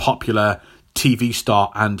being this popular TV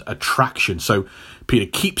star and attraction. So Peter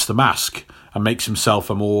keeps the mask and makes himself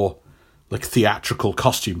a more theatrical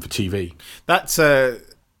costume for TV. That's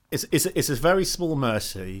it's a very small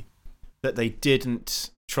mercy that they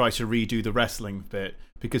didn't try to redo the wrestling bit,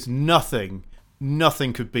 because nothing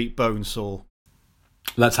could beat Bonesaw.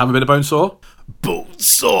 Let's have a bit of Bonesaw.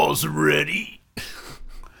 Bonesaw's ready.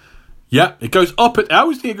 Yeah, it goes up I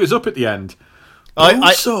always think it goes up at the end.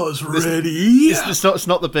 Bonesaw's ready. It's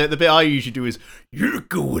not the bit. The bit I usually do is, "You're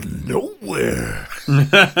going nowhere."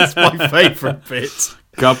 It's my favourite bit.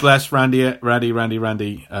 God bless Randy up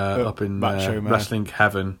in Wrestling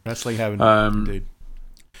Heaven. Wrestling Heaven, indeed.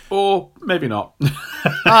 Or maybe not.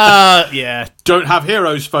 Yeah. Don't have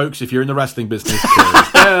heroes, folks, if you're in the wrestling business.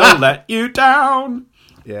 They'll let you down.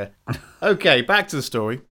 Yeah. Okay, back to the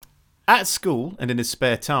story. At school and in his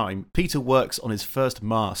spare time, Peter works on his first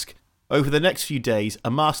mask. Over the next few days,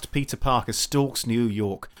 a masked Peter Parker stalks New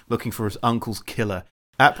York looking for his uncle's killer,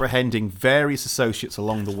 apprehending various associates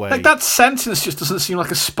along the way. That sentence just doesn't seem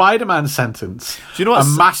like a Spider-Man sentence. Do you know what? A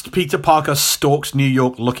masked Peter Parker stalks New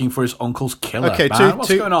York looking for his uncle's killer. Okay,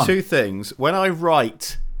 what's going on? Two things. When I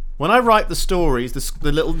write the stories,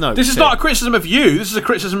 the little notes. This is not a criticism of you. This is a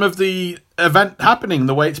criticism of the event happening,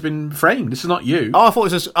 the way it's been framed. This is not you. I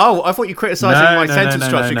thought you criticising my sentence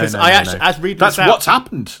structure, because as reading that's this out, what's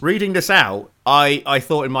happened. Reading this out, I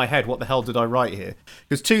thought in my head, what the hell did I write here?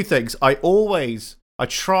 Because two things. I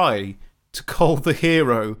try to call the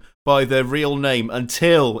hero by their real name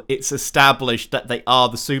until it's established that they are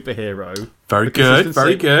the superhero. Very good,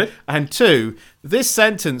 very good. And two, this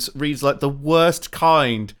sentence reads like the worst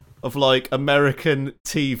kind of American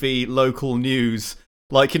TV local news.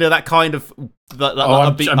 That kind of...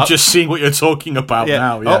 I'm just seeing what you're talking about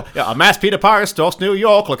now. Yeah. A masked Peter Parker stalks New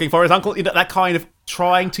York looking for his uncle. That kind of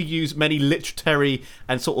trying to use many literary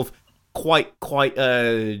and sort of quite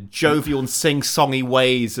jovial and sing-songy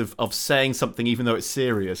ways of saying something, even though it's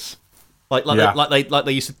serious.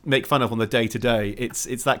 They used to make fun of on the day-to-day.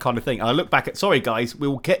 It's that kind of thing. And I look back at... Sorry, guys, we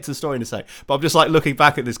will get to the story in a sec. But I'm just looking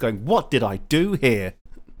back at this going, what did I do here?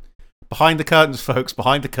 Behind the curtains, folks.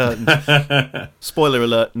 Behind the curtains. Spoiler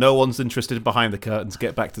alert, no one's interested in behind the curtains.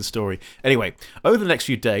 Get back to the story. Anyway, over the next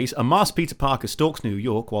few days, a masked Peter Parker stalks New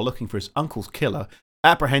York while looking for his uncle's killer,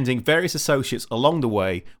 apprehending various associates along the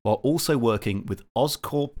way, while also working with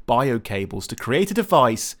Oscorp biocables to create a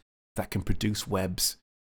device that can produce webs.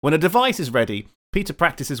 When a device is ready, Peter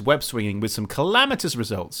practices web swinging with some calamitous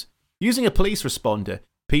results. Using a police responder,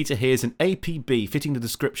 Peter hears an APB fitting the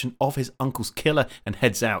description of his uncle's killer and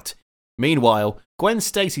heads out. Meanwhile, Gwen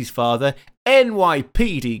Stacy's father,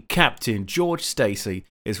 NYPD Captain George Stacy,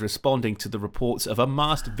 is responding to the reports of a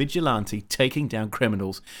masked vigilante taking down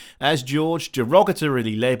criminals. As George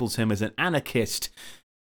derogatorily labels him as an anarchist,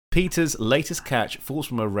 Peter's latest catch falls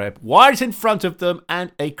from a reb right in front of them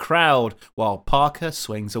and a crowd, while Parker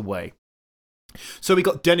swings away. So we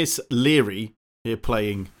got Dennis Leary here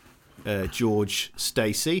playing George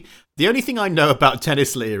Stacy. The only thing I know about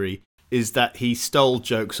Dennis Leary is that he stole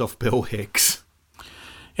jokes off Bill Hicks.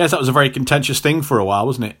 Yes, that was a very contentious thing for a while,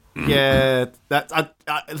 wasn't it? Yeah, the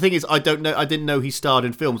thing is, I didn't know he starred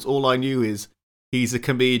in films. All I knew is he's a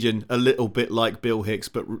comedian, a little bit like Bill Hicks,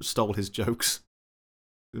 but stole his jokes,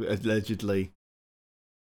 allegedly.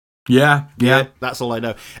 Yeah. That's all I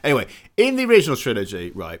know. Anyway, in the original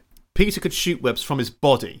trilogy, right, Peter could shoot webs from his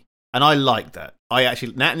body, and I like that.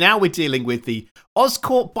 Now we're dealing with the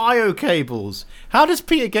Oscorp biocables. How does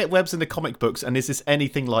Peter get webs in the comic books, and is this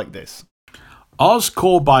anything like this?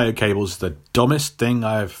 Oscorp biocables is the dumbest thing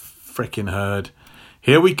I've freaking heard.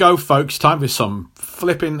 Here we go, folks. Time for some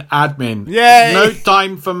flipping admin. Yay! No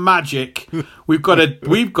time for magic. We've got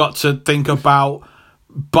to think about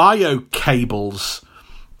biocables.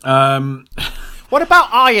 What about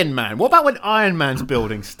Iron Man? What about when Iron Man's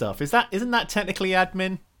building stuff? Isn't that technically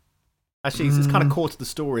admin? Actually, it's kind of core to the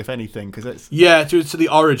story, if anything, because it's to the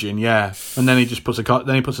origin, and then he just puts a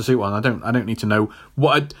suit on. I don't need to know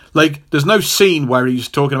what there's no scene where he's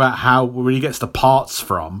talking about where he gets the parts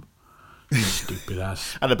from. Stupid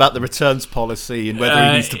ass. And about the returns policy and whether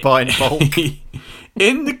he needs to buy in bulk.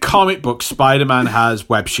 In the comic book, Spider-Man has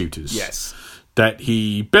web shooters. Yes. That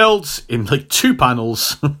he builds in 2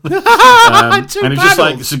 panels. Two and he's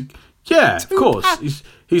panels? just of course.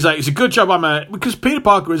 He's like, it's a good job because Peter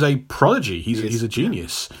Parker is a prodigy. He's a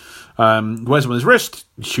genius. Wears them on his wrist,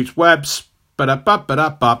 shoots webs,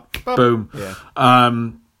 boom. Yeah.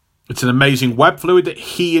 It's an amazing web fluid that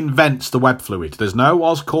he invents, the web fluid. There's no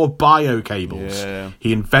Oscorp bio cables. Yeah.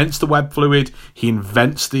 He invents the web fluid. He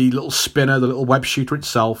invents the little spinner, the little web shooter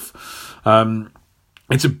itself.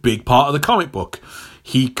 It's a big part of the comic book.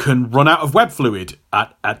 He can run out of web fluid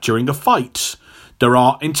during a fight. There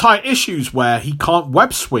are entire issues where he can't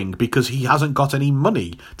web swing because he hasn't got any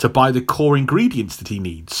money to buy the core ingredients that he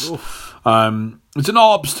needs. It's an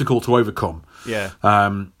obstacle to overcome. Yeah.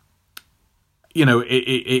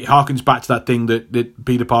 It harkens back to that thing that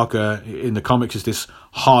Peter Parker in the comics is this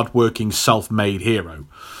hard-working, self-made hero.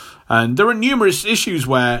 And there are numerous issues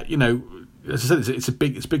where, as I said, it's a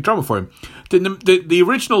big drama for him. The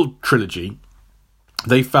original trilogy,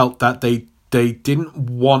 they felt that they didn't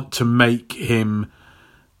want to make him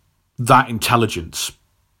that intelligent,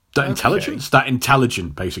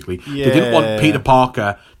 basically. Yeah. They didn't want Peter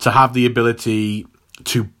Parker to have the ability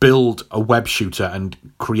to build a web shooter and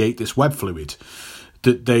create this web fluid.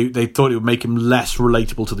 That they thought it would make him less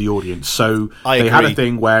relatable to the audience. So they had a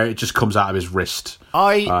thing where it just comes out of his wrist.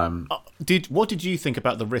 What did you think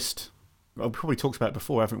about the wrist? Well, we probably talked about it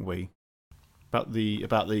before, haven't we? About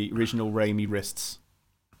the original Raimi wrists.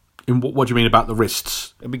 What do you mean about the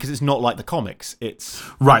wrists? Because it's not like the comics. It's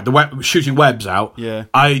right. The shooting webs out. Yeah.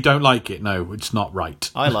 I don't like it. No, it's not right.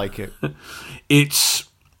 I like it. It's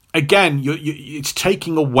again, it's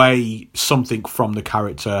taking away something from the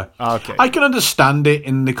character. Okay. I can understand it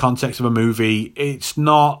in the context of a movie. It's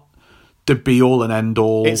not the be all and end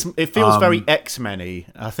all. It feels very X-Men-y.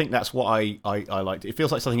 I think that's what I liked. It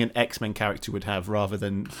feels like something an X-Men character would have rather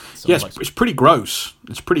than. Yes, it's pretty gross.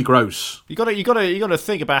 It's pretty gross. You got to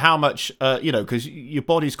think about how much because your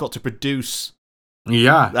body's got to produce.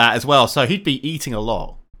 Yeah. That as well. So he'd be eating a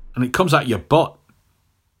lot. And it comes out your butt.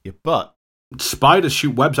 Your butt. Spiders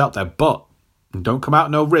shoot webs out their butt. And don't come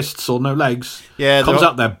out no wrists or no legs. Yeah, it comes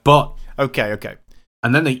out their butt. Okay.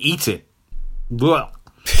 And then they eat it.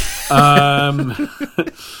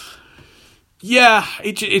 Yeah,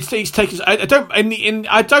 it's taking. I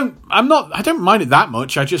don't mind it that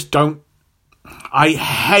much. I just don't. I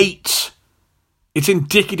hate. It's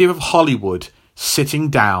indicative of Hollywood sitting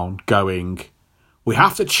down, going, "We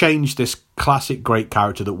have to change this classic great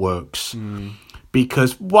character that works."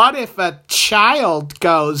 Because what if a child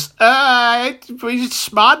goes, he's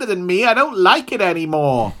smarter than me, I don't like it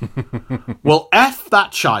anymore. Well, F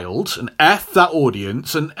that child and F that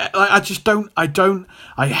audience. And I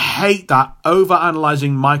hate that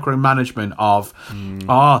over-analysing micromanagement of,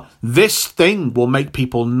 this thing will make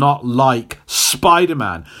people not like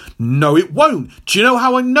Spider-Man. No, it won't. Do you know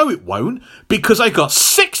how I know it won't? Because I got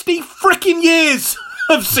 60 freaking years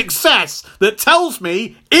of success that tells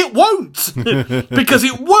me it won't. Because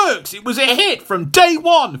it works. It was a hit from day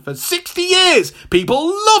one for 60 years.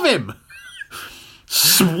 People love him.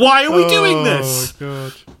 So why are we doing this?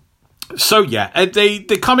 God. So yeah,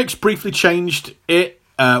 the comics briefly changed it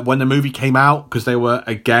when the movie came out, because they were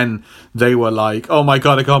like, oh my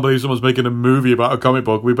god, I can't believe someone's making a movie about a comic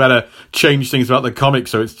book. We better change things about the comic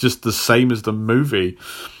so it's just the same as the movie.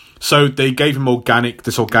 So they gave him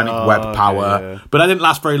this organic web power, yeah. but that didn't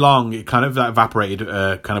last very long. It kind of evaporated,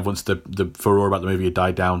 kind of once the furore about the movie had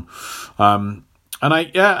died down. And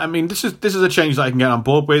this is a change that I can get on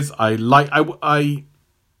board with. I like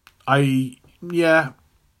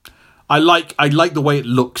the way it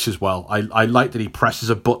looks as well. I like that he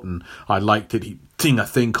presses a button. I like that a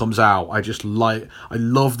thing comes out. I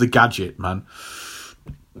love the gadget, man.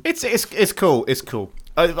 It's cool. It's cool.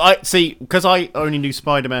 I see, because I only knew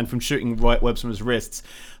Spider-Man from shooting webs from his wrists.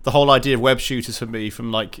 The whole idea of web shooters for me, from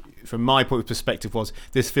my point of perspective, was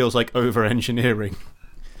this feels like over-engineering.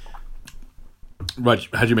 Right?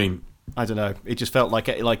 How do you mean? I don't know. It just felt like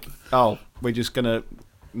we're just gonna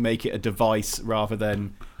make it a device rather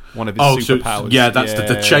than one of his superpowers. So, that's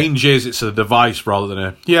the change is it's a device rather than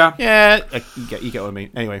a yeah. You get what I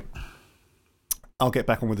mean. Anyway, I'll get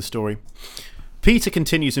back on with the story. Peter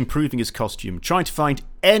continues improving his costume, trying to find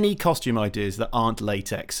any costume ideas that aren't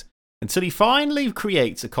latex, until he finally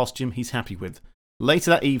creates a costume he's happy with. Later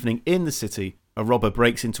that evening in the city, a robber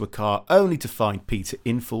breaks into a car only to find Peter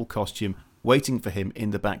in full costume waiting for him in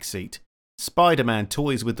the back seat. Spider-Man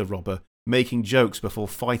toys with the robber, making jokes before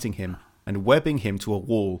fighting him and webbing him to a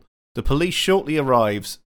wall. The police shortly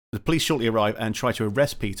arrive and try to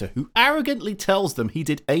arrest Peter, who arrogantly tells them he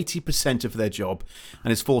did 80% of their job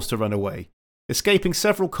and is forced to run away. Escaping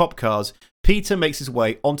several cop cars, Peter makes his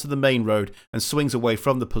way onto the main road and swings away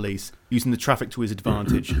from the police, using the traffic to his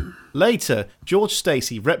advantage. Later, George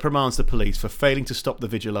Stacy reprimands the police for failing to stop the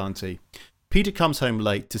vigilante. Peter comes home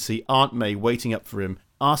late to see Aunt May waiting up for him,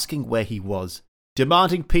 asking where he was.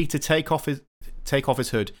 Demanding Peter take off his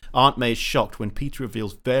hood, Aunt May is shocked when Peter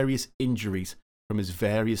reveals various injuries from his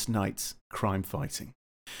various nights crime fighting.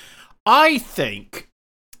 I think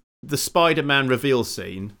the Spider-Man reveal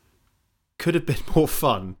scene could have been more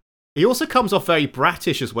fun. He also comes off very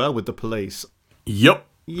brattish as well with the police. Yup.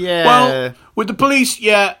 Yeah. Well, with the police,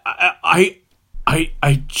 yeah, it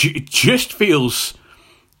just feels,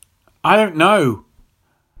 I don't know.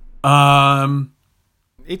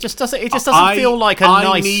 It just doesn't feel like a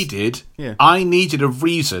nice. I needed a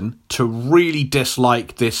reason to really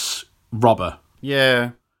dislike this robber.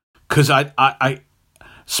 Yeah. Because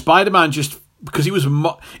Spider-Man just, because he was,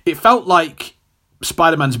 it felt like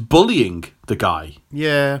Spider-Man's bullying the guy.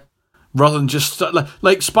 Yeah. Rather than just,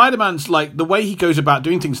 like Spider-Man's, like, the way he goes about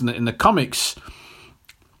doing things in the comics,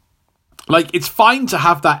 like, it's fine to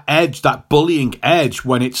have that edge, that bullying edge,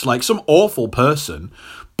 when it's, like, some awful person.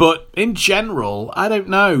 But in general, I don't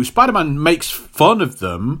know. Spider-Man makes fun of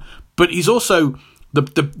them, but he's also...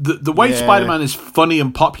 The way Spider-Man is funny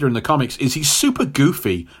and popular in the comics is he's super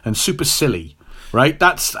goofy and super silly, right?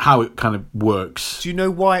 That's how it kind of works. Do you know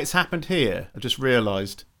why it's happened here? I just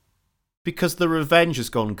realised. Because the revenge has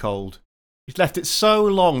gone cold. He's left it so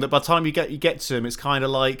long that by the time you get to him, it's kind of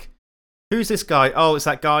like, who's this guy? Oh, it's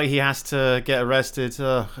that guy he has to get arrested.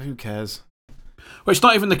 Who cares? Well, it's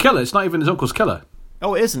not even the killer. It's not even his uncle's killer.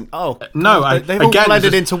 Oh, it isn't? Oh. No. They've all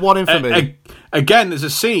blended into one infamy. Again, there's a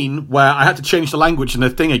scene where I had to change the language in the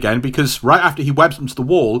thing again, because right after he webs him to the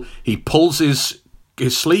wall, he pulls his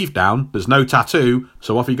sleeve down, there's no tattoo,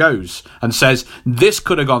 so off he goes, and says, this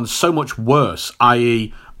could have gone so much worse,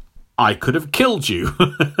 i.e., I could have killed you.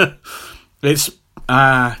 It's...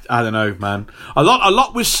 I don't know, man. A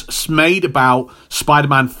lot was made about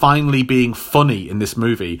Spider-Man finally being funny in this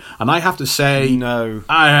movie, and I have to say, no,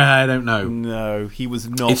 I don't know. No, he was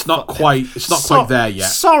not. It's not quite there yet.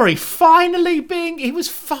 Sorry, finally being. He was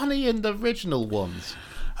funny in the original ones.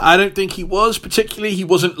 I don't think he was particularly. He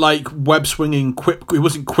wasn't like web swinging quip. He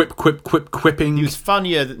wasn't quipping. He was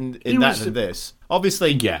funnier than this.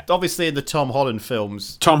 Obviously, yeah. Obviously, in the Tom Holland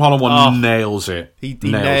films, Tom Holland one nails it. He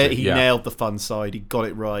nailed the fun side. He got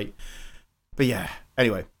it right. But yeah.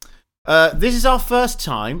 Anyway, this is our first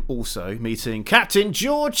time also meeting Captain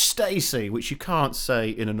George Stacy, which you can't say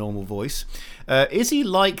in a normal voice. Is he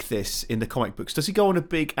like this in the comic books? Does he go on a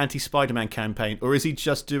big anti-Spider-Man campaign, or is he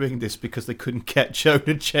just doing this because they couldn't get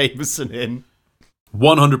Jonah Jameson in?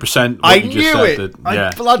 100%. I knew it.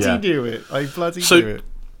 I bloody knew it.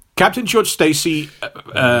 Captain George Stacy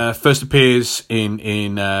first appears in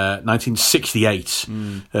 1968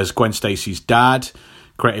 as Gwen Stacy's dad,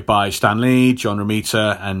 created by Stan Lee, John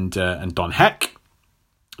Romita, and Don Heck.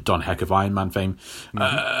 Don Heck of Iron Man fame.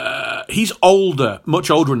 He's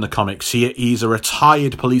much older in the comics. He's a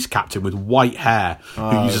retired police captain with white hair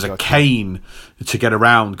who uses a cane to get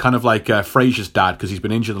around, kind of like Fraser's dad, because he's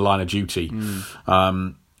been injured in the line of duty.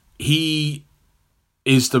 He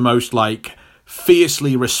is the most like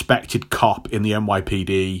fiercely respected cop in the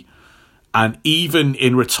NYPD, and even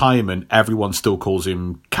in retirement, everyone still calls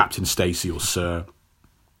him Captain Stacy or Sir.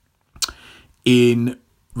 In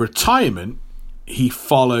retirement, he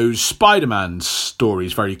follows Spider-Man's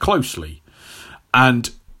stories very closely.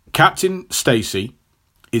 And Captain Stacy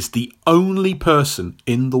is the only person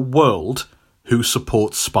in the world who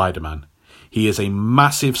supports Spider-Man. He is a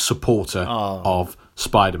massive supporter of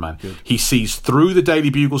Spider-Man. Good. He sees through the Daily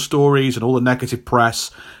Bugle stories and all the negative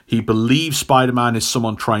press. He believes Spider-Man is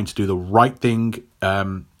someone trying to do the right thing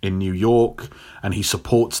in New York, and he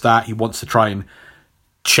supports that. He wants to try and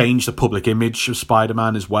change the public image of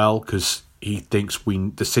Spider-Man as well, because he thinks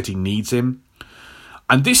the city needs him.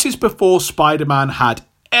 And this is before Spider-Man had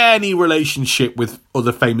any relationship with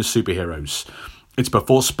other famous superheroes. It's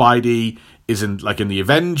before Spidey is in the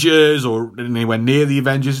Avengers or anywhere near the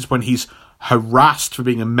Avengers. It's when he's harassed for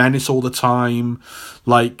being a menace all the time.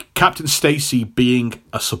 Like, Captain Stacy being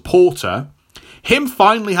a supporter, him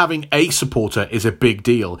finally having a supporter is a big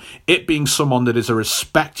deal. It being someone that is a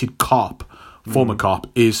respected cop, former cop,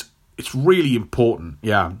 it's really important,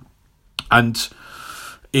 yeah. And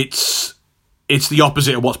it's it's the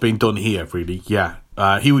opposite of what's being done here, really. Yeah.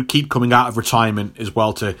 He would keep coming out of retirement as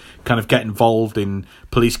well to kind of get involved in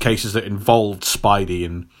police cases that involved Spidey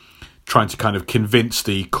and trying to kind of convince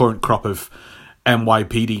the current crop of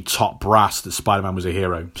NYPD top brass that Spider-Man was a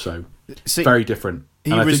hero. So very different.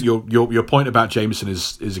 And I think your point about Jameson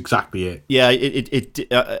is exactly it. Yeah,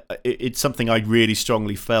 it's something I really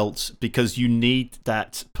strongly felt, because you need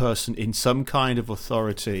that person in some kind of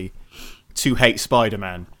authority to hate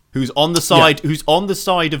Spider-Man, who's on the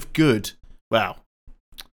side of good. Wow.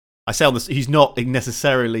 I say he's not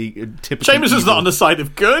necessarily typically. Jameson's not on the side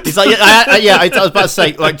of good. He's like, I was about to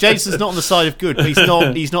say, like, Jameson's not on the side of good, but he's not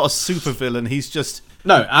a supervillain. He's just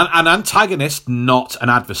an antagonist, not an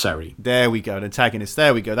adversary. There we go, an antagonist.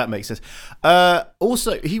 There we go. That makes sense.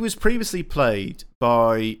 Also, he was previously played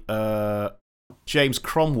by James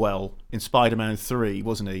Cromwell in Spider-Man 3,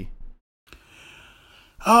 wasn't he?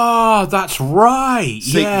 Oh, that's right.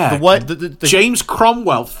 The James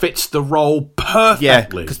Cromwell fits the role perfectly. Yeah,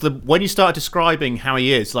 because when you start describing how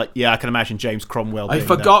he is, like, I can imagine James Cromwell. I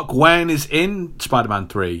forgot Gwen is in Spider-Man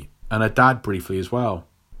 3, and her dad briefly as well.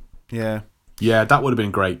 Yeah. Yeah, that would have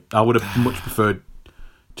been great. I would have much preferred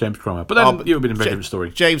James Cromwell. But then it would have been a very different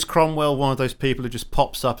story. James Cromwell, one of those people who just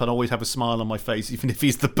pops up and always have a smile on my face, even if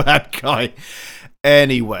he's the bad guy.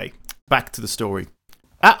 Anyway, back to the story.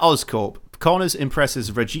 At Oscorp, Connors impresses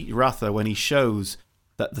Rajit Ratha when he shows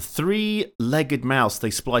that the 3-legged mouse they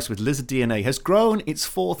spliced with lizard DNA has grown its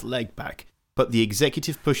 4th leg back, but the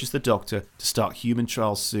executive pushes the doctor to start human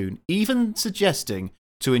trials soon, even suggesting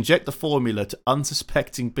to inject the formula to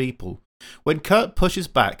unsuspecting people. When Kurt pushes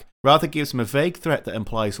back, Ratha gives him a vague threat that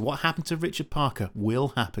implies what happened to Richard Parker will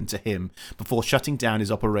happen to him before shutting down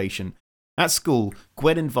his operation. At school,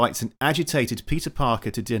 Gwen invites an agitated Peter Parker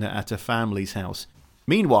to dinner at her family's house.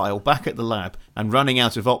 Meanwhile, back at the lab, and running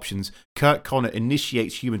out of options, Kurt Connor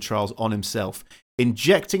initiates human trials on himself.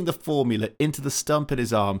 Injecting the formula into the stump in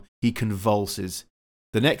his arm, he convulses.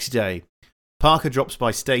 The next day, Parker drops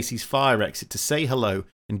by Stacy's fire exit to say hello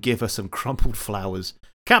and give her some crumpled flowers.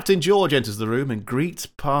 Captain George enters the room and greets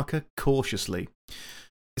Parker cautiously.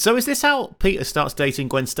 So is this how Peter starts dating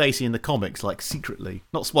Gwen Stacy in the comics, like secretly?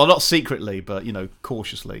 Not secretly, but,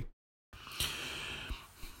 cautiously.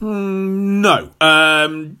 No.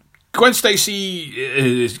 Gwen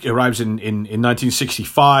Stacy arrives in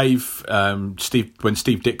 1965. When Steve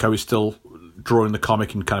Ditko is still drawing the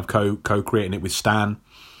comic and kind of co-creating it with Stan.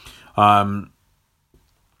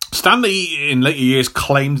 Stanley, in later years,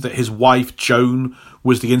 claimed that his wife, Joan,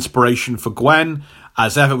 was the inspiration for Gwen.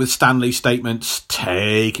 As ever with Stanley's statements,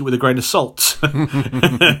 take it with a grain of salt.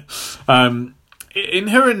 In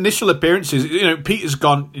her initial appearances, Peter's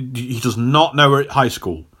gone. He does not know her at high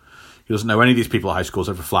school. He doesn't know any of these people at high school,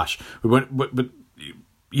 except for Flash. But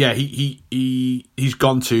he's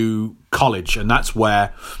gone to college, and that's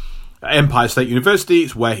where Empire State University.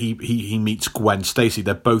 It's where he meets Gwen Stacy.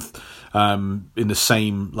 They're both in the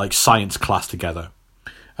same science class together,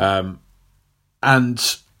 and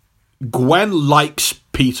Gwen likes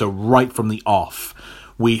Peter right from the off.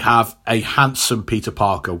 We have a handsome Peter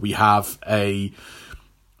Parker. We have a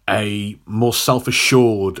more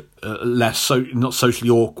self-assured, not socially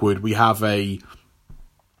awkward. We have a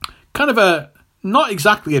kind of not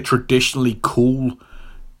exactly a traditionally cool,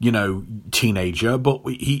 teenager, but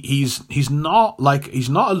he's not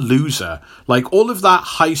a loser. Like, all of that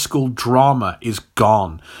high school drama is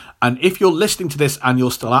gone. And if you're listening to this and you're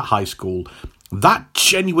still at high school, that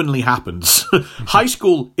genuinely happens. High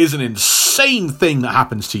school is an insane thing that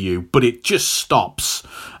happens to you, but it just stops,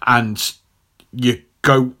 and you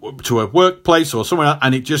go to a workplace or somewhere else,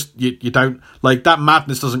 and it just you don't that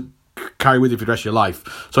madness doesn't carry with you for the rest of your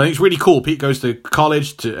life. So I think it's really cool. Pete goes to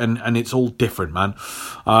college and it's all different, man.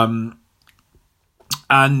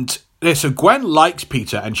 So Gwen likes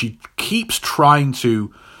Peter, and she keeps trying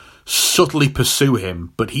to subtly pursue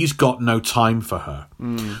him, but he's got no time for her.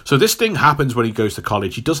 So this thing happens when he goes to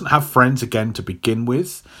college. He doesn't have friends again to begin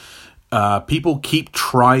with. People keep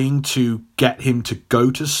trying to get him to go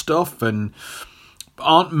to stuff, and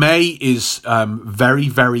Aunt May is very,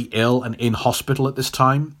 very ill and in hospital at this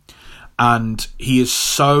time, and he is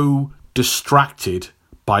so distracted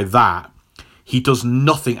by that, he does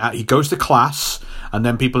nothing. He goes to class, and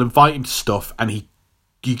then people invite him to stuff, and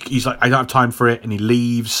he's like, I don't have time for it, and he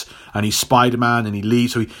leaves, and he's Spider-Man, and he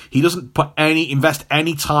leaves. So he doesn't invest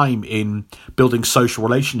any time in building social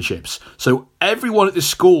relationships. So everyone at this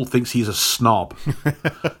school thinks he's a snob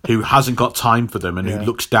who hasn't got time for them and who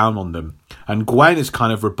looks down on them. And Gwen is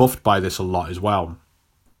kind of rebuffed by this a lot as well.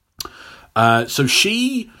 So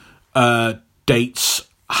she dates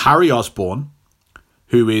Harry Osborn,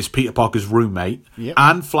 who is Peter Parker's roommate,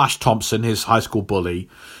 and Flash Thompson, his high school bully,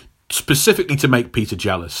 specifically to make Peter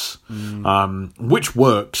jealous, which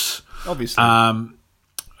works. Obviously. And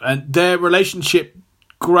their relationship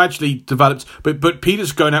gradually develops, but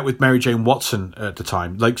Peter's going out with Mary Jane Watson at the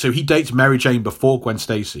time. So he dates Mary Jane before Gwen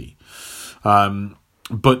Stacy.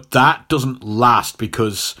 But that doesn't last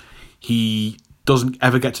because he doesn't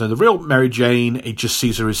ever get to know the real Mary Jane. He just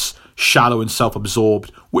sees her as shallow and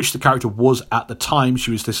self-absorbed, which the character was at the time. She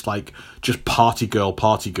was this just party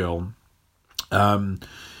girl.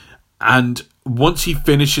 And once he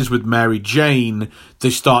finishes with Mary Jane, they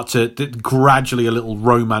start to gradually a little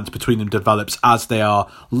romance between them develops as they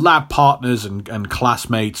are lab partners and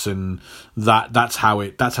classmates, and that's how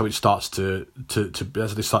it starts to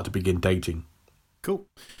as they start to begin dating. Cool.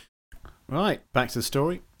 Right, back to the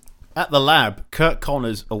story. At the lab, Curt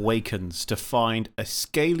Connors awakens to find a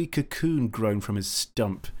scaly cocoon grown from his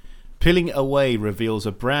stump. Peeling it away reveals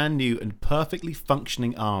a brand new and perfectly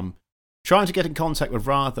functioning arm. Trying to get in contact with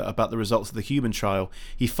Rather about the results of the human trial,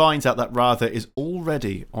 he finds out that Rather is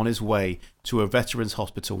already on his way to a veterans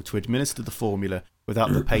hospital to administer the formula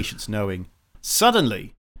without the patients knowing.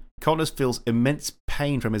 Suddenly, Connors feels immense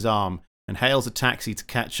pain from his arm and hails a taxi to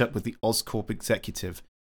catch up with the Oscorp executive.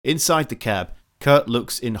 Inside the cab, Curt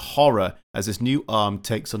looks in horror as his new arm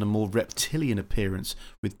takes on a more reptilian appearance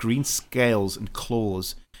with green scales and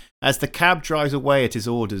claws. As the cab drives away at his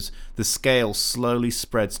orders, the scale slowly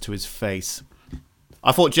spreads to his face.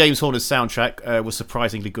 I thought James Horner's soundtrack was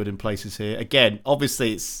surprisingly good in places here. Again,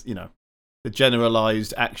 obviously it's, the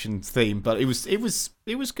generalized action theme, but it was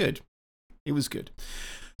good. It was good.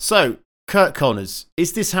 So, Curt Connors,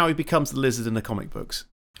 is this how he becomes the Lizard in the comic books?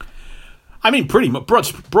 I mean, pretty much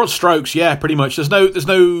broad strokes, yeah, pretty much. There's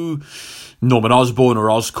no Norman Osborn or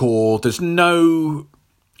Oscorp. There's no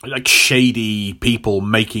shady people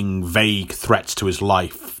making vague threats to his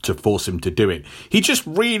life to force him to do it. He just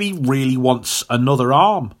really, really wants another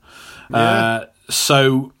arm. Yeah.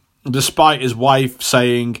 So, despite his wife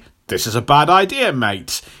saying, "This is a bad idea,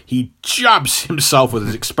 mate," he jabs himself with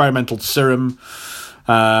his experimental serum.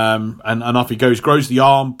 And off he goes, grows the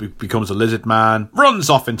arm, becomes a lizard man, runs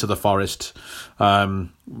off into the forest,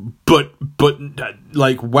 but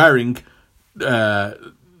wearing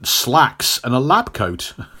slacks and a lab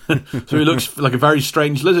coat. So he looks like a very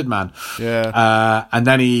strange lizard man. Yeah. And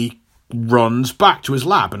then he runs back to his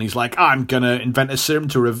lab and he's like, "I'm going to invent a serum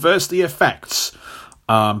to reverse the effects."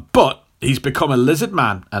 But he's become a lizard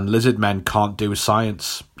man, and lizard men can't do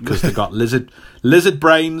science because they've got lizard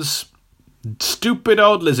brains. Stupid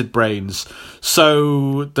old lizard brains.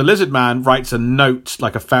 So the lizard man writes a note,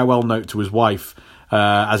 like a farewell note to his wife,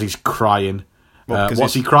 as he's crying.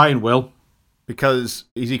 What's he crying, Will? Because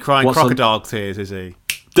is he crying crocodile tears, is he?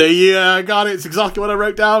 Got it. It's exactly what I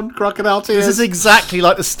wrote down. Crocodile tears. This is exactly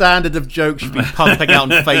like the standard of jokes you've been pumping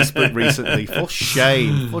out on Facebook recently. For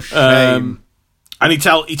shame. For shame. And he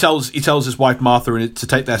tells his wife Martha to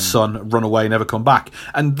take their son, run away, never come back.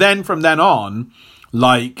 And then from then on,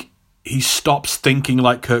 he stops thinking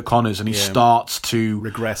like Curt Connors, and he starts to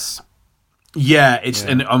regress. Yeah,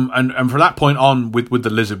 and from that point on with the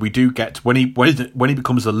lizard, we do get when he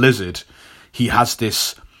becomes a lizard, he has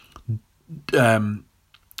this.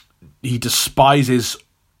 He despises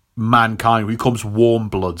mankind. He becomes warm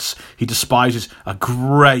bloods. He despises a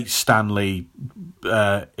great Stan Lee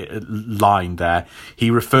line there. He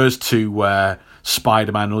refers to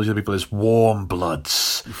Spider-Man and all these other people as warm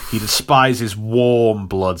bloods. He despises warm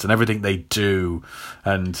bloods and everything they do.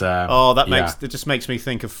 And that just makes me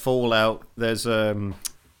think of Fallout. There's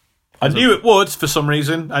I knew it would for some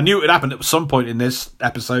reason. I knew it would happen at some point in this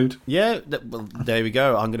episode. Yeah, well, there we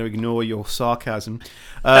go. I'm going to ignore your sarcasm.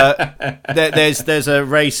 There's a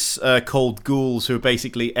race called ghouls who are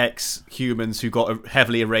basically ex-humans who got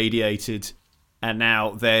heavily irradiated, and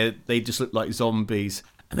now they just look like zombies.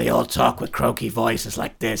 And they all talk with croaky voices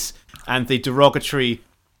like this. And the derogatory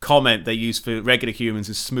comment they use for regular humans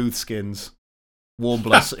is smooth skins. Warm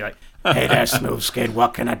bloods. Like, "Hey there, smooth skin,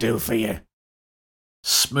 what can I do for you?"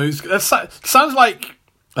 Smooth. That sounds like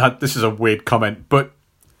this is a weird comment, but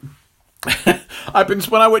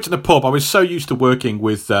when I worked in the pub, I was so used to working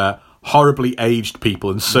with horribly aged people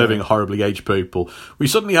and serving horribly aged people. We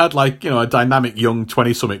suddenly had a dynamic young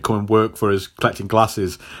 20-something come and work for us collecting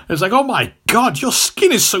glasses. And it's like, "Oh my God, your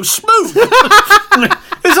skin is so smooth."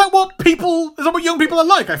 Is that what young people are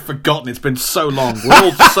like? I've forgotten. It's been so long. We're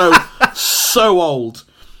all so old.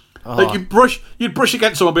 Oh. You'd brush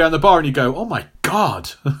against someone behind the bar and you go, "Oh my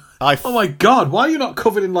God. Oh my God, why are you not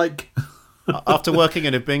covered in After working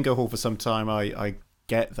in a bingo hall for some time, I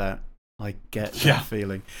get that. I get that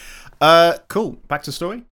feeling. Cool. Back to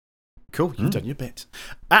story. Cool, you've done your bit.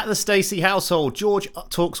 At the Stacy household, George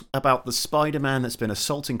talks about the Spider-Man that's been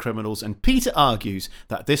assaulting criminals, and Peter argues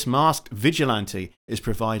that this masked vigilante is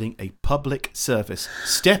providing a public service,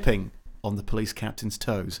 stepping on the police captain's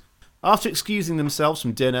toes. After excusing themselves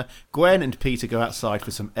from dinner, Gwen and Peter go outside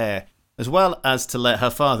for some air, as well as to let her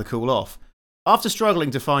father cool off. After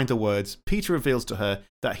struggling to find the words, Peter reveals to her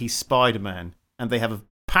that he's Spider-Man, and they have a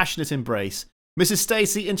passionate embrace. Mrs.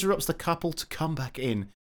 Stacy interrupts the couple to come back in,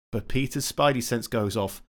 but Peter's spidey sense goes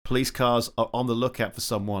off. Police cars are on the lookout for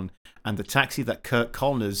someone, and the taxi that Kurt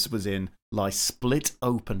Connors was in lies split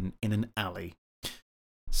open in an alley.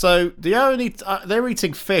 So they're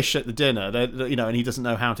eating fish at the dinner, and he doesn't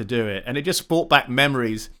know how to do it, and it just brought back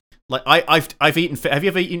memories. Like I've eaten. Have you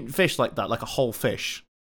ever eaten fish like that, like a whole fish?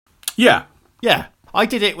 Yeah. I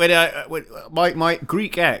did it when my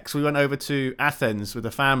Greek ex. We went over to Athens with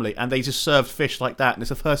a family, and they just served fish like that, and it's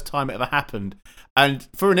the first time it ever happened. And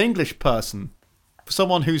for an English person, for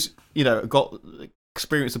someone who's got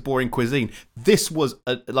experience of boring cuisine, this was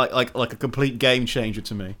like a complete game changer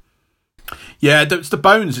to me. Yeah, it's the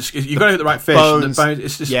bones. You've got to hit the right fish. Bones. The bones,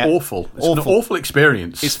 it's just awful. It's an awful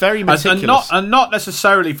experience. It's very meticulous. And not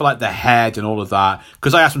necessarily for like the head and all of that,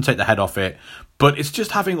 because I asked them to take the head off it. But it's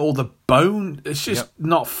just having all the bone. It's just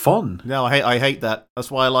not fun. No, I hate that. That's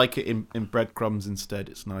why I like it in breadcrumbs instead.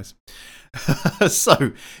 It's nice.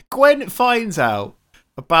 So Gwen finds out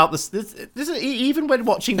about this. Even when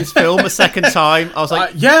watching this film a second time, I was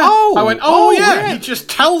like, I went, yeah. He just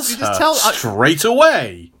tells her straight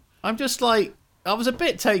away. I'm just like, I was a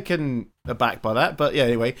bit taken aback by that, but yeah.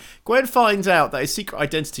 Anyway, Gwen finds out that his secret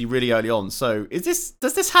identity really early on. So does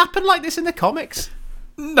this happen like this in the comics?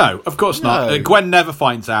 No, of course not. Gwen never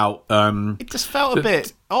finds out. It just felt a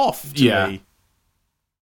bit off to me.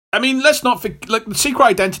 I mean, let's not forget, like, the secret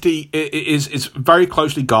identity is very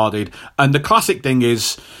closely guarded, and the classic thing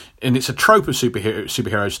is, and it's a trope of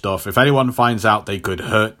superhero stuff, if anyone finds out, they could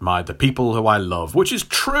hurt the people who I love, which is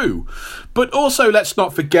true. But also, let's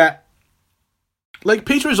not forget, like,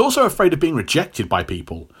 Peter is also afraid of being rejected by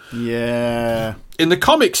people. Yeah. In the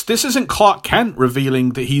comics, this isn't Clark Kent revealing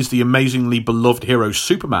that he's the amazingly beloved hero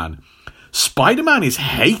Superman. Spider-Man is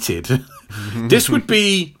hated. This would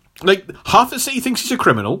be, like, half the city thinks he's a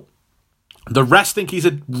criminal. The rest think he's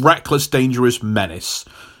a reckless, dangerous menace.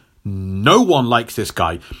 No one likes this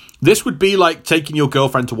guy. This would be like taking your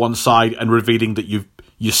girlfriend to one side and revealing that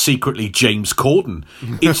you're secretly James Corden.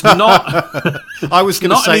 It's not. I was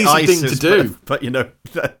going to say an easy ISIS, thing to do,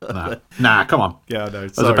 but nah, come on. Yeah, no,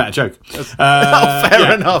 that was a better joke.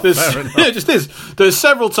 Fair enough. It just is. There's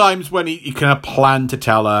several times when he kind of planned to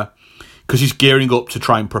tell her because he's gearing up to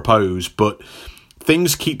try and propose, but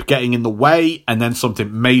things keep getting in the way, and then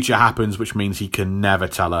something major happens, which means he can never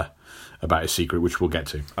tell her about his secret, which we'll get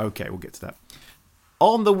to. Okay, we'll get to that.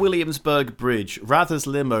 On the Williamsburg Bridge, Rather's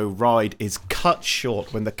limo ride is cut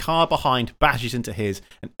short when the car behind bashes into his,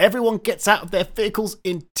 and everyone gets out of their vehicles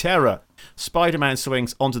in terror. Spider-Man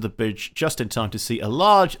swings onto the bridge just in time to see a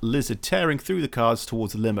large lizard tearing through the cars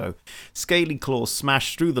towards the limo. Scaly claws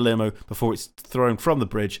smash through the limo before it's thrown from the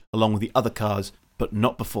bridge along with the other cars, but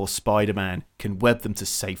not before Spider-Man can web them to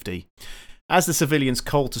safety. As the civilians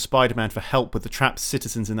call to Spider-Man for help with the trapped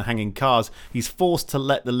citizens in the hanging cars, he's forced to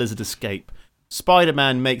let the lizard escape.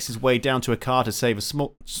 Spider-Man makes his way down to a car to save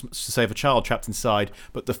a child trapped inside,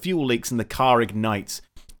 but the fuel leaks and the car ignites.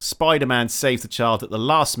 Spider-Man saves the child at the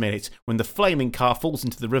last minute when the flaming car falls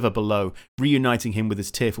into the river below, reuniting him with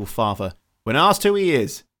his tearful father. When asked who he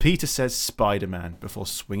is, Peter says Spider-Man before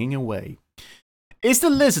swinging away. Is the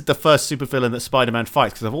lizard the first supervillain that Spider-Man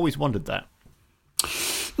fights? Because I've always wondered that.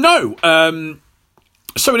 No.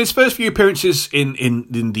 So in his first few appearances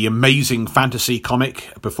in the Amazing Fantasy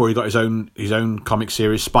comic, before he got his own comic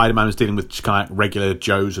series, Spider-Man was dealing with just kind of like regular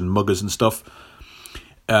Joes and muggers and stuff.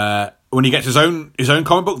 When he gets his own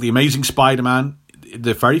comic book, The Amazing Spider-Man,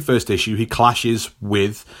 the very first issue, he clashes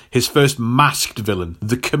with his first masked villain,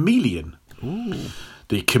 the Chameleon. Ooh.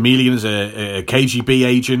 The Chameleon is a KGB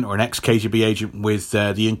agent or an ex-KGB agent with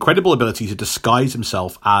the incredible ability to disguise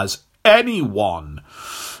himself as anyone,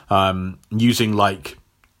 using like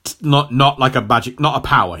not like a magic, not a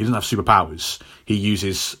power. He doesn't have superpowers. He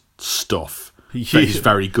uses stuff. He's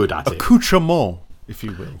very good at it. Accoutrement, if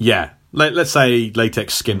you will. Yeah. Let's say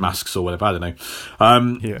latex skin masks or whatever, I don't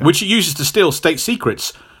know. Which he uses to steal state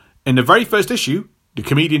secrets. In the very first issue, the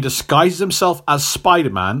comedian disguises himself as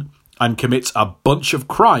Spider-Man and commits a bunch of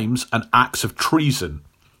crimes and acts of treason.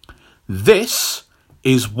 This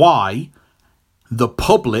is why the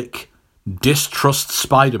public distrusts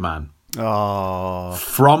Spider-Man. Oh.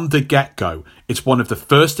 From the get-go. It's one of the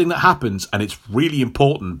first thing that happens, and it's really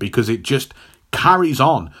important because it just carries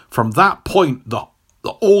on. From that point,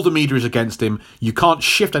 all the media is against him. You can't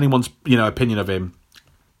shift anyone's opinion of him.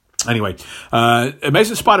 Anyway,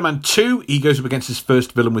 Amazing Spider-Man 2, he goes up against his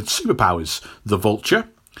first villain with superpowers, the Vulture,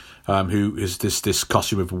 who is this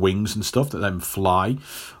costume of wings and stuff that then fly.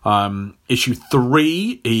 Issue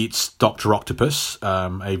 3, it's Dr. Octopus,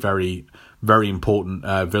 a very, very important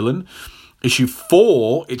villain. Issue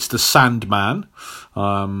 4, it's the Sandman.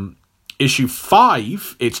 Issue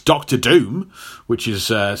 5, it's Doctor Doom, which is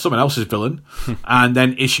someone else's villain. And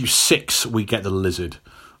then issue 6, we get the Lizard.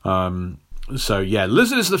 So, yeah,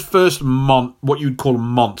 Lizard is the first what you'd call a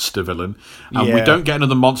monster villain. And we don't get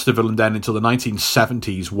another monster villain then until the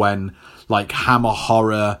 1970s when, like, Hammer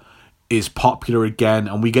horror is popular again.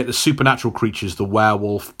 And we get the supernatural creatures, the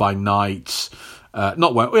Werewolf by Night...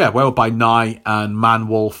 Werewolf by Night and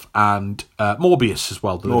Man-Wolf and Morbius as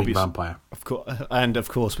well, the living vampire. Of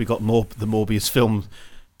course, we got the Morbius film.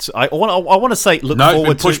 I want to say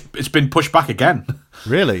it's been pushed back again.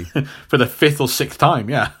 Really? For the 5th or 6th time,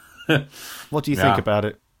 yeah. What do you think about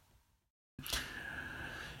it?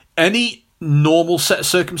 Any normal set of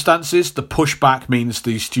circumstances, the pushback means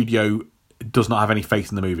the studio does not have any faith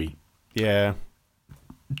in the movie. Yeah.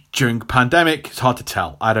 During the pandemic, it's hard to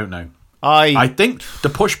tell. I don't know. I think the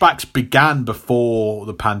pushbacks began before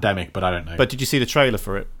the pandemic, but I don't know. But did you see the trailer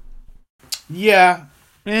for it? Yeah.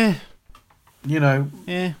 Yeah.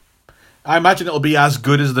 Yeah. I imagine it'll be as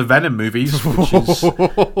good as the Venom movies, which is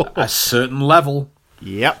a certain level.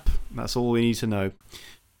 Yep. That's all we need to know.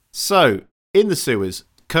 So, in the sewers,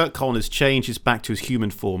 Curt Connors changes back to his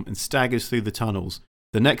human form and staggers through the tunnels.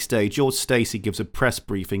 The next day, George Stacy gives a press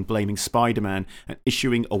briefing blaming Spider-Man and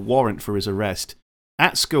issuing a warrant for his arrest.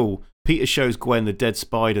 At school, Peter shows Gwen the dead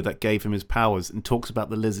spider that gave him his powers and talks about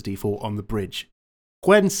the lizard he fought on the bridge.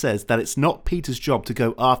 Gwen says that it's not Peter's job to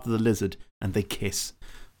go after the lizard, and they kiss.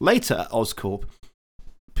 Later at Oscorp,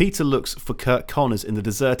 Peter looks for Curt Connors in the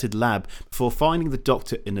deserted lab before finding the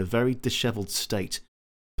doctor in a very dishevelled state.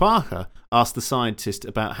 Parker asks the scientist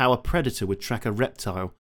about how a predator would track a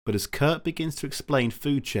reptile, but as Curt begins to explain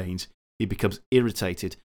food chains, he becomes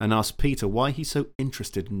irritated and asks Peter why he's so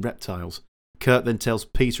interested in reptiles. Curt then tells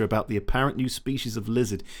Peter about the apparent new species of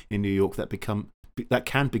lizard in New York that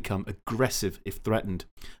can become aggressive if threatened,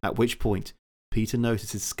 at which point Peter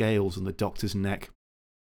notices scales on the doctor's neck.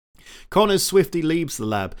 Connors swiftly leaves the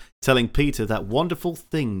lab, telling Peter that wonderful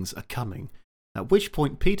things are coming, at which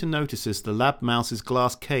point Peter notices the lab mouse's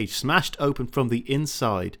glass cage smashed open from the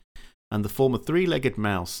inside, and the former three-legged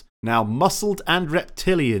mouse, now muscled and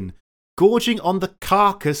reptilian, gorging on the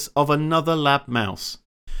carcass of another lab mouse.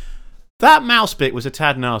 That mouse bit was a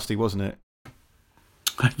tad nasty, wasn't it?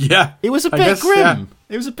 Yeah. It was a bit grim. Yeah.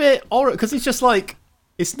 It was a bit horrible, because it's just like,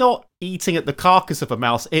 it's not eating at the carcass of a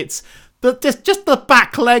mouse, it's just the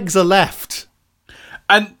back legs are left.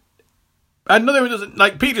 And another one doesn't,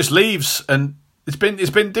 like, Pete just leaves, and it's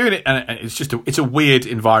been doing it, and it's a weird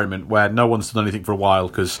environment where no one's done anything for a while,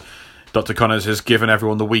 because Dr. Connors has given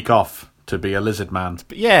everyone the week off to be a lizard man.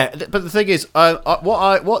 But yeah, but the thing is,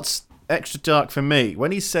 what's extra dark for me,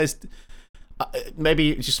 when he says...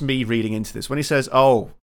 maybe it's just me reading into this. When he says,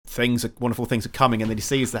 wonderful things are coming, and then he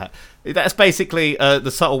sees that's basically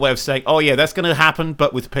the subtle way of saying, oh yeah, that's going to happen,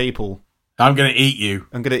 but with people. I'm going to eat you.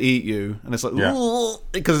 I'm going to eat you. And it's like,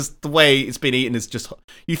 because the way it's been eaten is just,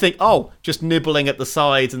 you think, just nibbling at the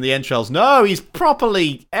sides and the entrails. No, he's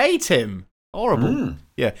properly ate him. Horrible.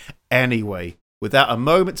 Yeah. Anyway, without a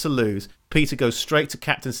moment to lose, Peter goes straight to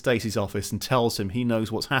Captain Stacy's office and tells him he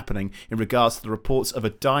knows what's happening in regards to the reports of a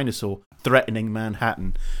dinosaur threatening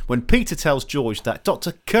Manhattan. When Peter tells George that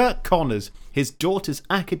Dr. Curt Connors, his daughter's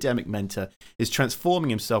academic mentor, is transforming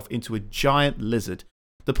himself into a giant lizard,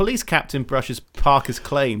 the police captain brushes Parker's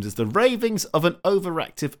claims as the ravings of an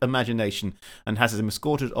overactive imagination and has him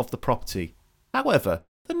escorted off the property. However,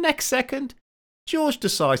 the next second, George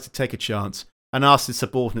decides to take a chance and asks his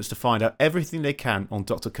subordinates to find out everything they can on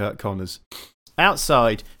Dr. Curt Connors.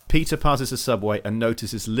 Outside, Peter passes a subway and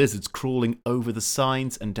notices lizards crawling over the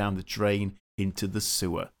signs and down the drain into the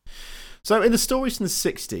sewer. So in the stories from the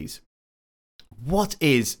 60s, what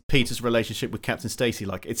is Peter's relationship with Captain Stacy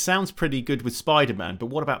like? It sounds pretty good with Spider-Man, but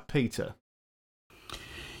what about Peter?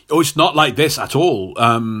 Oh, it's not like this at all.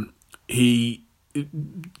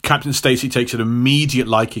 Captain Stacy takes an immediate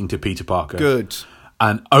liking to Peter Parker. Good.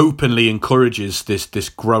 And openly encourages this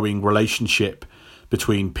growing relationship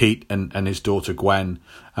between Pete and his daughter Gwen,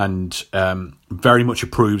 and very much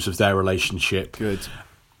approves of their relationship. Good.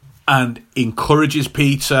 And encourages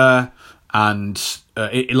Peter and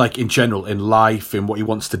like in general in life, in what he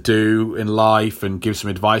wants to do in life, and gives some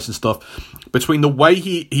advice and stuff. Between the way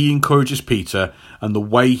he encourages Peter and the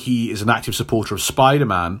way he is an active supporter of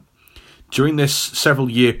Spider-Man, during this several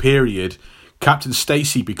year period, Captain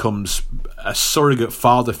Stacy becomes a surrogate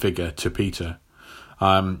father figure to Peter.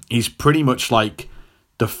 He's pretty much like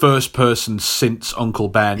the first person since Uncle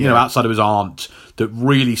Ben, you know, outside of his aunt, that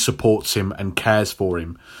really supports him and cares for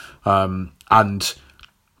him. And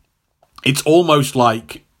it's almost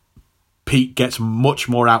like Pete gets much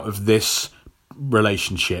more out of this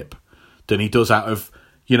relationship than he does out of,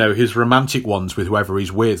 you know, his romantic ones with whoever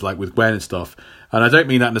he's with, like with Gwen and stuff. And I don't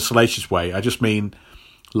mean that in a salacious way. I just mean,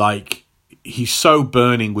 like, he's so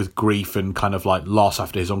burning with grief and kind of like loss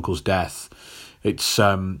after his uncle's death. It's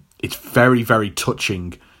very, very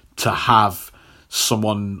touching to have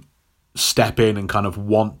someone step in and kind of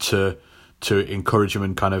want to encourage him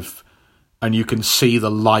and kind of, and you can see the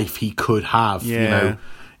life he could have, you know,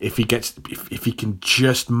 if he can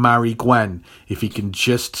just marry Gwen, if he can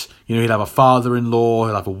just, you know, he'll have a father-in-law,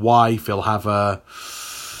 he'll have a wife, he'll have a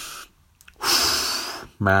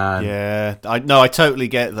man. Yeah, I totally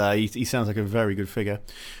get that. He sounds like a very good figure.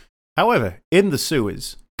 However, in the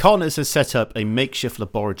sewers, Connors has set up a makeshift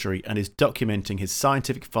laboratory and is documenting his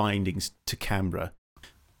scientific findings to camera.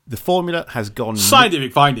 The formula has gone...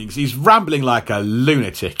 Scientific findings? He's rambling like a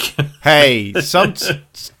lunatic. Hey,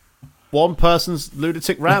 one person's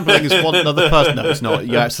lunatic rambling is one another person. No, it's not.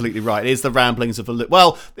 You're absolutely right. It is the ramblings of a...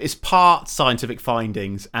 Well, it's part scientific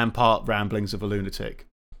findings and part ramblings of a lunatic.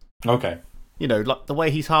 Okay. You know, like the way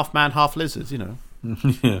he's half man, half lizard, you know.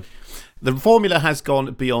 Yeah. The formula has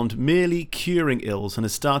gone beyond merely curing ills and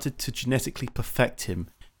has started to genetically perfect him.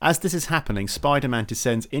 As this is happening, Spider-Man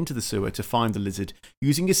descends into the sewer to find the lizard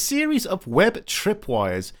using a series of web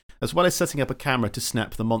tripwires, as well as setting up a camera to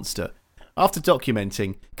snap the monster. After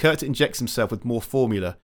documenting, Kurt injects himself with more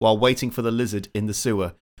formula while waiting for the lizard in the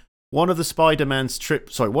sewer. One of Spider-Man's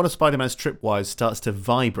tripwires starts to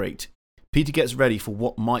vibrate. Peter gets ready for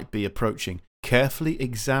what might be approaching, carefully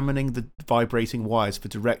examining the vibrating wires for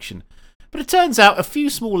direction. But it turns out a few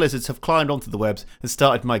small lizards have climbed onto the webs and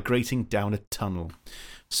started migrating down a tunnel.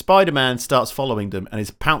 Spider-Man starts following them and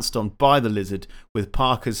is pounced on by the lizard, with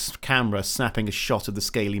Parker's camera snapping a shot of the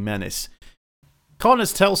scaly menace.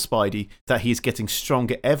 Connors tells Spidey that he is getting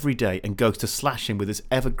stronger every day and goes to slash him with his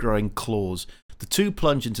ever-growing claws. The two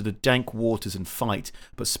plunge into the dank waters and fight,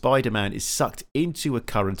 but Spider-Man is sucked into a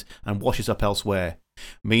current and washes up elsewhere.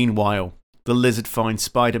 Meanwhile, the lizard finds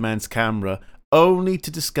Spider-Man's camera only to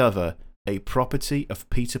discover a property of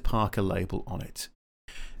Peter Parker label on it.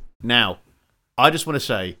 Now, I just want to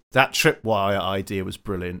say that tripwire idea was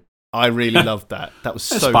brilliant. I really loved that. That was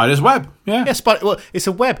so... Spider's web, yeah. Yeah, well, it's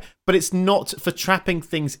a web, but it's not for trapping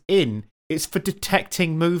things in. It's for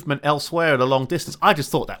detecting movement elsewhere at a long distance. I just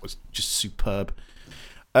thought that was just superb.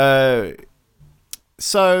 So,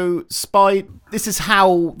 this is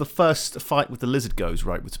how the first fight with the lizard goes,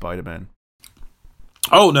 right, with Spider-Man?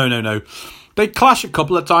 Oh, no. They clash a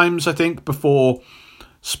couple of times, I think, before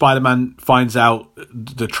Spider-Man finds out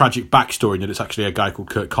the tragic backstory that it's actually a guy called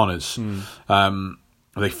Curt Connors.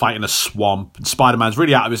 They fight in a swamp. And Spider-Man's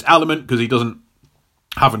really out of his element because he doesn't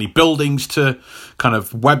have any buildings to kind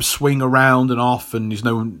of web swing around and off, and he's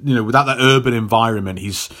without that urban environment,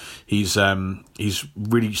 he's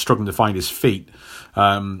really struggling to find his feet.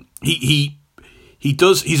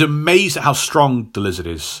 He's amazed at how strong the lizard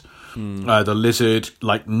is. The lizard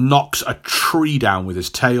like knocks a tree down with his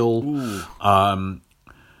tail.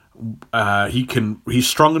 He's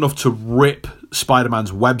strong enough to rip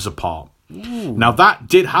Spider-Man's webs apart. Ooh. Now that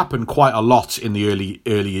did happen quite a lot in the early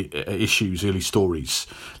stories.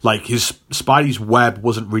 Like Spidey's web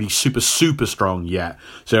wasn't really super strong yet,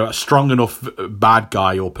 so a strong enough bad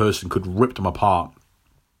guy or person could rip them apart.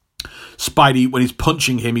 Spidey, when he's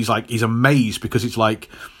punching him, he's amazed because it's like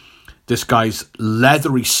this guy's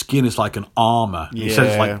leathery skin is like an armor. Yeah. He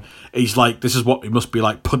says he's like this is what it must be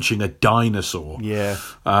like punching a dinosaur. Yeah.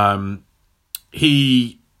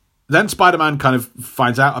 Then Spider-Man kind of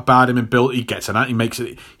finds out about him and he gets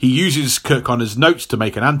he uses Curt Connors' notes to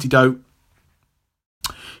make an antidote.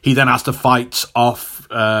 He then has to fight off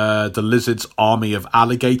the lizard's army of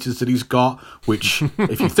alligators that he's got, which,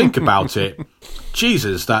 if you think about it,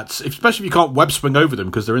 Jesus, that's especially if you can't web swing over them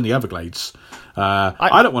because they're in the Everglades.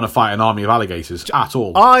 I don't want to fight an army of alligators at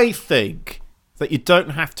all. I think that you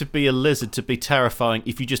don't have to be a lizard to be terrifying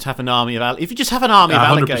if you just have an army of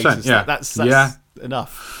alligators. Yeah. That's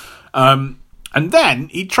enough. And then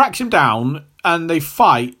he tracks him down and they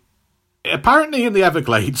fight. Apparently in the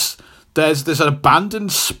Everglades, there's an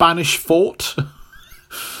abandoned Spanish fort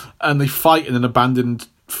and they fight in an abandoned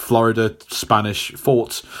Florida Spanish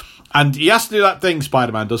forts. And he has to do that thing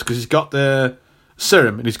Spider-Man does, because he's got the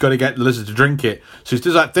serum and he's got to get the lizard to drink it. So he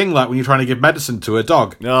does that thing like when you're trying to give medicine to a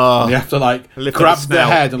dog. Oh, and you have to like grab the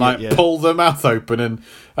head and pull the mouth open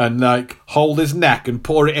and like hold his neck and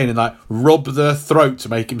pour it in and like rub the throat to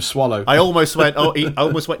make him swallow. I almost went,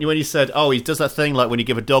 when you said, he does that thing like when you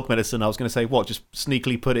give a dog medicine, I was going to say, what, just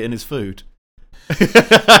sneakily put it in his food?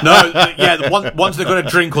 No, yeah. Once they're going to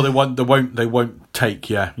drink or they won't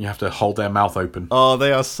take. Yeah, you have to hold their mouth open. Oh,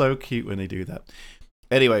 they are so cute when they do that.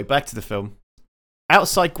 Anyway, back to the film.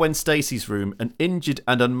 Outside Gwen Stacy's room, an injured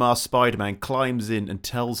and unmasked Spider-Man climbs in and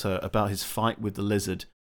tells her about his fight with the lizard.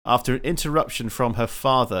 After an interruption from her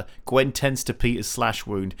father, Gwen tends to Peter's slash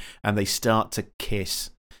wound and they start to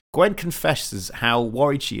kiss. Gwen confesses how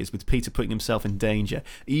worried she is with Peter putting himself in danger,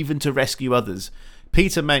 even to rescue others.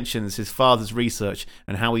 Peter mentions his father's research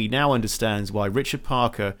and how he now understands why Richard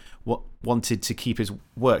Parker wanted to keep his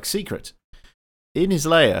work secret. In his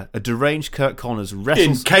lair, a deranged Kirk Connors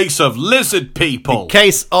wrestles... In case of lizard people! In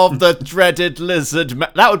case of the dreaded lizard...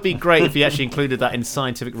 That would be great if he actually included that in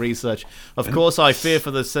scientific research. Of course, I fear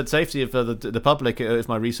for the safety of the public if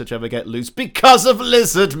my research ever get loose, because of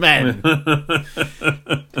lizard men!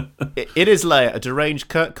 In his lair, a deranged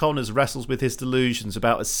Kirk Connors wrestles with his delusions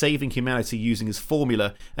about saving humanity using his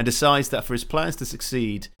formula and decides that for his plans to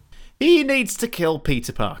succeed, he needs to kill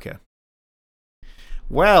Peter Parker.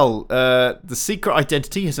 Well, the secret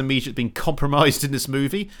identity has immediately been compromised in this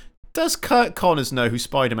movie. Does Kirk Connors know who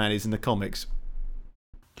Spider-Man is in the comics?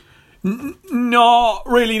 Not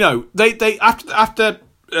really, no. They after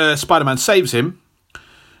Spider-Man saves him,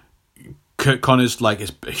 Kirk Connors like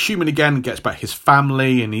is human again, gets back his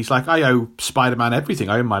family, and he's like, I owe Spider-Man everything.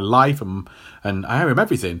 I owe him my life, and I owe him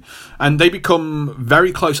everything. And they become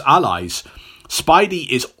very close allies. Spidey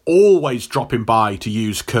is always dropping by to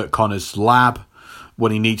use Kirk Connors' lab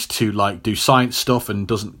when he needs to like do science stuff and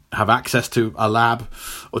doesn't have access to a lab,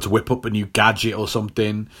 or to whip up a new gadget or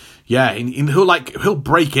something. Yeah, and he'll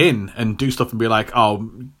break in and do stuff and be like,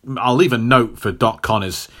 "Oh, I'll leave a note for Doc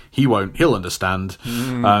Connors. He'll understand."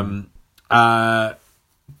 They're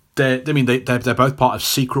both part of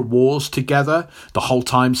secret wars together. The whole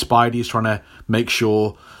time, Spidey is trying to make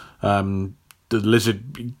sure the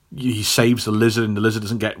lizard, he saves the lizard, and the lizard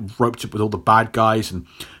doesn't get roped up with all the bad guys. And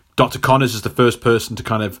Dr. Connors is the first person to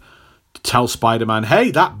kind of tell Spider-Man,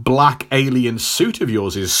 hey, that black alien suit of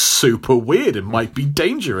yours is super weird. It might be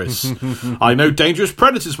dangerous. I know dangerous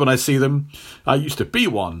predators when I see them. I used to be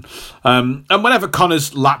one. And whenever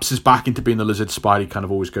Connors lapses back into being the lizard, Spidey kind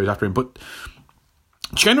of always goes after him. But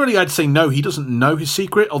generally, I'd say no, he doesn't know his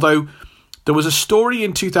secret, although there was a story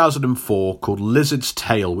in 2004 called Lizard's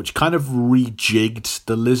Tale, which kind of rejigged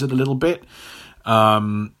the lizard a little bit.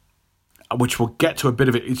 Which we'll get to a bit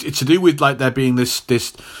of it. It's to do with like there being this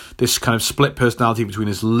kind of split personality between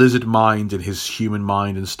his lizard mind and his human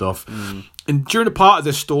mind and stuff. And during a part of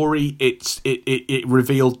this story, it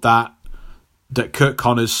revealed that Kirk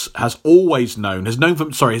Connors has known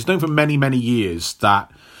for many years that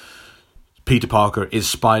Peter Parker is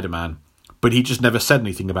Spider-Man, but he just never said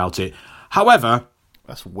anything about it. However,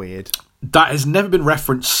 that's weird. That has never been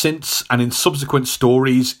referenced since, and in subsequent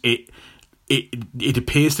stories, it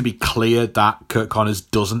appears to be clear that Kirk Connors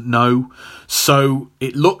doesn't know. So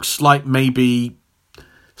it looks like maybe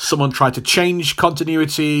someone tried to change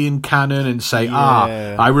continuity in canon and say,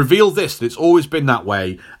 I revealed this, that it's always been that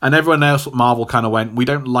way. And everyone else at Marvel kind of went, we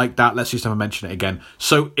don't like that, let's just never mention it again.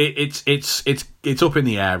 So it's up in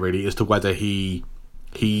the air, really, as to whether he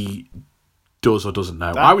does or doesn't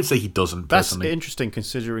know. I would say he doesn't, personally. That's interesting,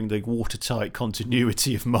 considering the watertight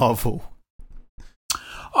continuity of Marvel.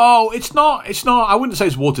 Oh, it's not. I wouldn't say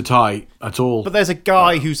it's watertight at all. But there's a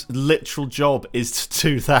guy whose literal job is to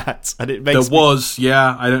do that, and it makes.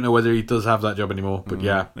 Yeah. I don't know whether he does have that job anymore, but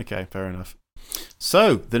yeah. Okay, fair enough.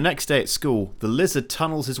 So the next day at school, the lizard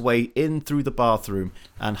tunnels his way in through the bathroom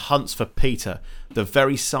and hunts for Peter. The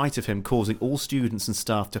very sight of him causing all students and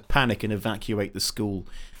staff to panic and evacuate the school.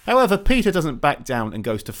 However, Peter doesn't back down and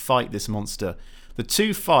goes to fight this monster. The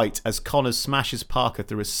two fight as Connors smashes Parker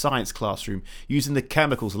through his science classroom, using the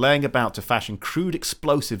chemicals laying about to fashion crude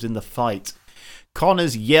explosives in the fight.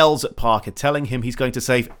 Connors yells at Parker, telling him he's going to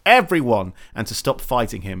save everyone and to stop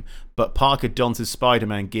fighting him, but Parker dons his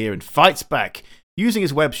Spider-Man gear and fights back. Using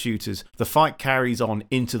his web shooters, the fight carries on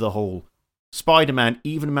into the hall. Spider-Man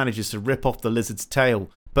even manages to rip off the lizard's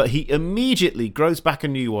tail, but he immediately grows back a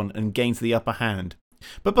new one and gains the upper hand.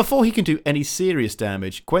 But before he can do any serious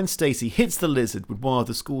damage, Gwen Stacy hits the lizard with one of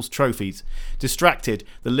the school's trophies. Distracted,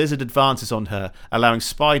 the lizard advances on her, allowing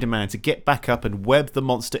Spider-Man to get back up and web the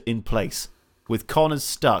monster in place. With Connors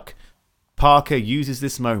stuck, Parker uses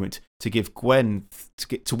this moment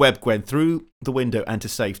to web Gwen through the window and to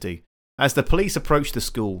safety. As the police approach the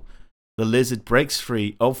school, the lizard breaks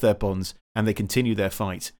free of their bonds and they continue their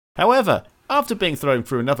fight. However, after being thrown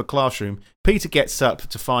through another classroom, Peter gets up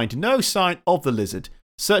to find no sign of the lizard.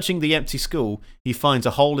 Searching the empty school, he finds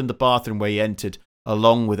a hole in the bathroom where he entered,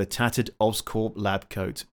 along with a tattered Oscorp lab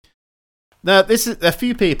coat. Now, a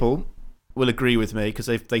few people will agree with me because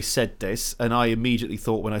they said this, and I immediately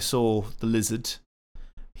thought when I saw the lizard,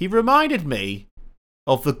 he reminded me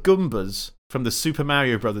of the Goombas from the Super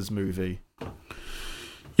Mario Brothers movie.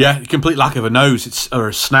 Yeah, complete lack of a nose or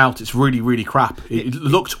a snout. It's really, really crap. It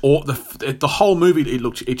looked the whole movie.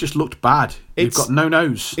 It just looked bad. It's got no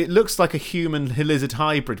nose. It looks like a human lizard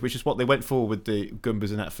hybrid, which is what they went for with the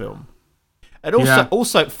Goombas in that film. And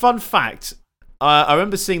also, fun fact. I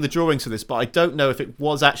remember seeing the drawings for this, but I don't know if it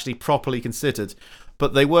was actually properly considered.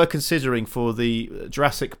 But they were considering for the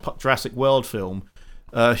Jurassic World film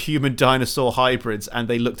human dinosaur hybrids, and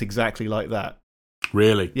they looked exactly like that.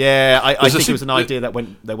 Really? Yeah, I think it was an idea that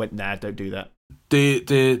they went, nah, don't do that.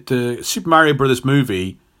 The Super Mario Brothers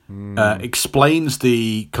movie explains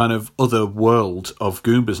the kind of other world of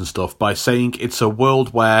Goombas and stuff by saying it's a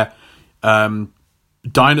world where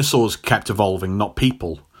dinosaurs kept evolving, not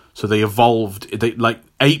people. So they evolved. Like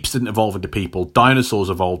apes didn't evolve into people; dinosaurs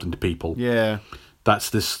evolved into people. Yeah, that's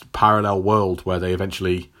this parallel world where they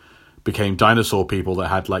eventually became dinosaur people that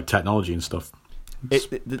had like technology and stuff. It's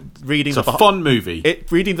a fun movie.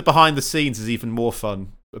 Reading the behind the scenes is even more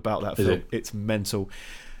fun about that film. It's mental.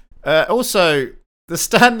 Also, the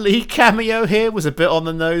Stan Lee cameo here was a bit on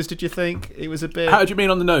the nose. Did you think it was a bit? How do you mean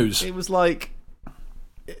on the nose? It was like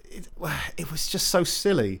it was just so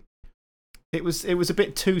silly. It was a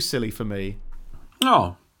bit too silly for me.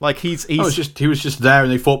 Oh, like he was just there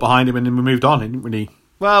and they fought behind him and then we moved on. He didn't really.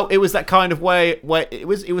 Well, it was that kind of way where it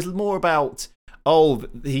was more about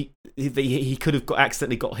he could have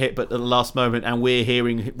accidentally got hit, but at the last moment, and we're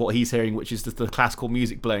hearing what he's hearing, which is the classical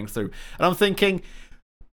music blowing through. And I'm thinking,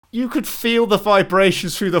 you could feel the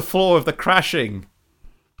vibrations through the floor of the crashing.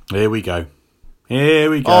 Here we go.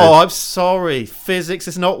 Oh, I'm sorry. Physics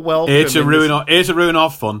is not welcome. It's a ruin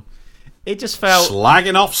our fun. It just felt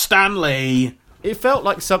slagging off Stan Lee. It felt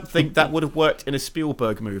like something that would have worked in a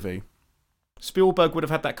Spielberg movie. Spielberg would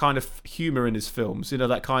have had that kind of humour in his films,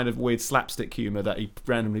 that kind of weird slapstick humour that he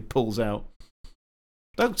randomly pulls out.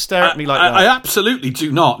 Don't stare at me like that. I absolutely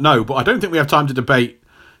do not, no, but I don't think we have time to debate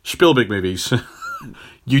Spielberg movies.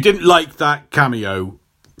 You didn't like that cameo.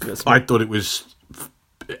 I thought it was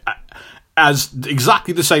as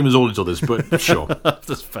exactly the same as all his others, but sure.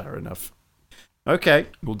 That's fair enough. Okay,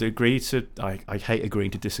 we'll agree to... I hate agreeing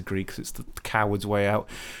to disagree because it's the coward's way out,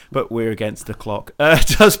 but we're against the clock.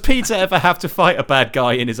 Does Peter ever have to fight a bad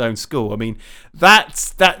guy in his own school? I mean, that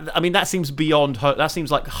seems beyond... That seems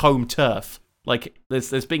like home turf. Like,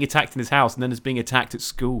 there's being attacked in his house and then there's being attacked at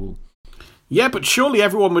school. Yeah, but surely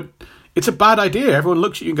everyone would... It's a bad idea. Everyone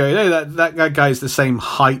looks at you and goes, hey, that guy's the same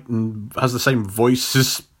height and has the same voice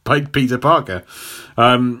as Peter Parker.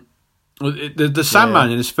 The Sandman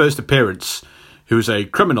in his first appearance... who's a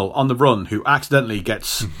criminal on the run who accidentally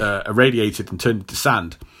gets irradiated and turned into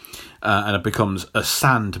sand and it becomes a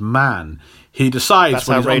sand man. He decides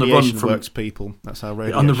when he's on the run from works, people. That's how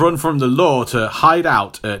radiation on the run from the law to hide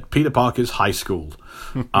out at Peter Parker's high school.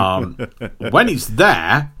 When he's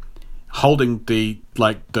there, holding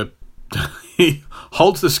he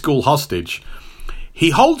holds the school hostage. He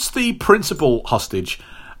holds the principal hostage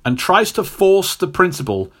and tries to force the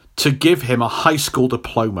principal to give him a high school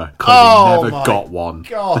diploma because he never got one.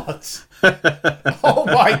 God. Oh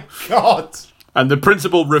my God. And the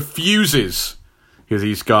principal refuses because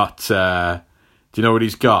he's got... do you know what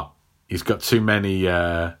he's got? He's got too many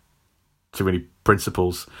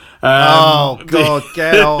principals. Oh God,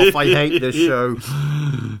 get off. I hate this show.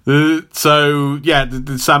 So, yeah,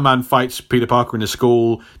 the Sandman fights Peter Parker in the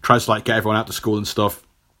school, tries to get everyone out to school and stuff.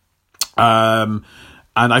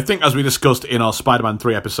 And I think, as we discussed in our Spider-Man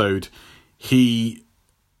 3 episode, he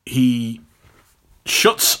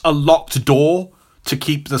shuts a locked door to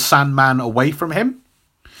keep the Sandman away from him.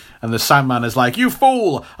 And the Sandman is like, "You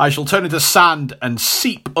fool! I shall turn into sand and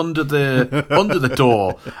seep under the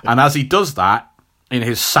door." And as he does that, in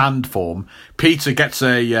his sand form, Peter gets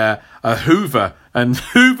a Hoover and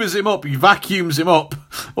hoovers him up. He vacuums him up,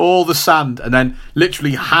 all the sand, and then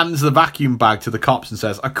literally hands the vacuum bag to the cops and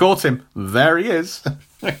says, "I caught him. There he is."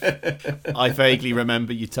 I vaguely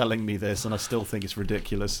remember you telling me this, and I still think it's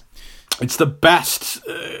ridiculous. It's the best.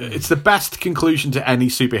 It's the best conclusion to any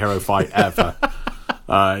superhero fight ever.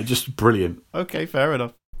 Just brilliant. Okay, fair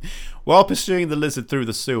enough. While pursuing the lizard through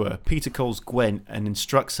the sewer, Peter calls Gwen and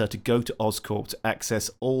instructs her to go to Oscorp to access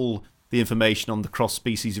all the information on the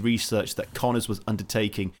cross-species research that Connors was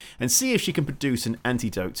undertaking and see if she can produce an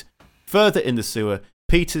antidote. Further in the sewer,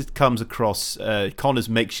 Peter comes across Connors'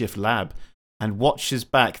 makeshift lab and watches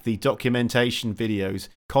back the documentation videos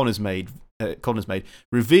Connors made,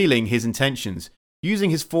 revealing his intentions.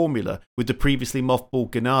 Using his formula with the previously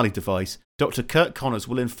mothballed Gennady device, Dr. Kurt Connors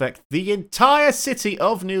will infect the entire city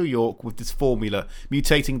of New York with this formula,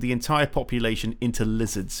 mutating the entire population into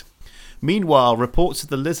lizards. Meanwhile, reports of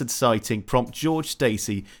the lizard sighting prompt George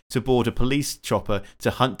Stacy to board a police chopper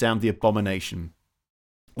to hunt down the abomination.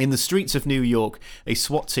 In the streets of New York, a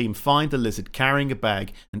SWAT team find the lizard carrying a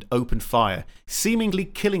bag and open fire, seemingly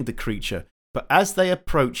killing the creature, but as they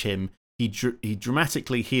approach him, he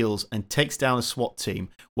dramatically heals and takes down a SWAT team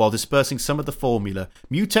while dispersing some of the formula,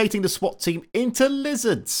 mutating the SWAT team into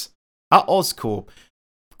lizards. At Oscorp,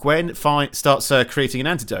 Gwen starts creating an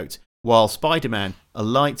antidote, while Spider-Man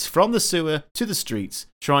alights from the sewer to the streets,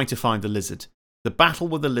 trying to find the lizard. The battle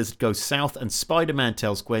with the lizard goes south, and Spider-Man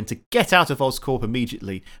tells Gwen to get out of Oscorp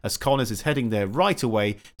immediately, as Connors is heading there right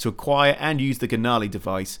away to acquire and use the Gennady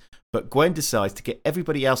device, but Gwen decides to get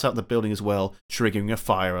everybody else out of the building as well, triggering a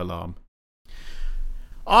fire alarm.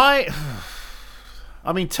 I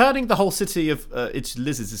mean, turning the whole city of its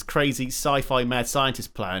lizards is crazy sci-fi mad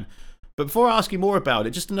scientist plan. But before I ask you more about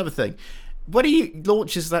it, just another thing. When he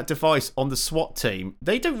launches that device on the SWAT team,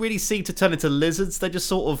 they don't really seem to turn into lizards. They just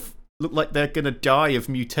sort of look like they're going to die of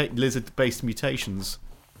lizard-based mutations.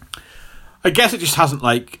 I guess it just hasn't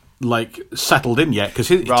like settled in yet, because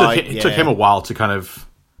it took him a while to kind of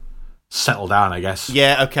settle down, I guess.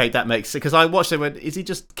 Yeah, okay, that makes sense. Because I watched it and went, is he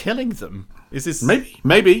just killing them? Is this...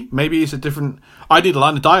 Maybe it's a different... I'd need a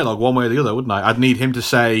line of dialogue one way or the other, wouldn't I? I'd need him to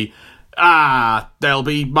say, there'll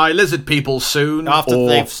be my lizard people soon. After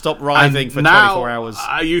they've stopped writhing for 24 hours.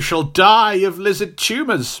 You shall die of lizard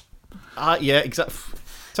tumours. Yeah, exactly.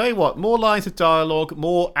 Tell you what, more lines of dialogue,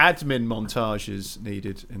 more admin montages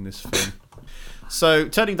needed in this film. So,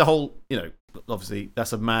 turning the whole, obviously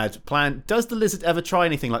that's a mad plan. Does the lizard ever try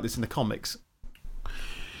anything like this in the comics?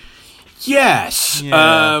 Yes.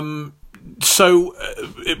 Yeah. So,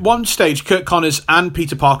 at one stage, Kurt Connors and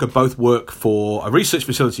Peter Parker both work for a research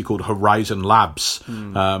facility called Horizon Labs,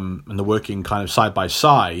 and they're working kind of side by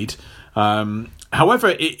side.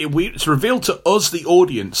 However, it's revealed to us, the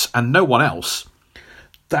audience, and no one else,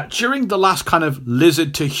 that during the last kind of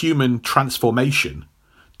lizard-to-human transformation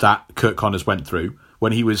that Kurt Connors went through,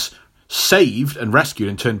 when he was saved and rescued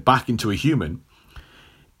and turned back into a human,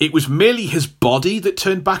 it was merely his body that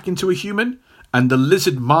turned back into a human, and the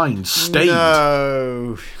lizard mind stayed.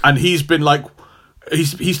 No. And he's been like...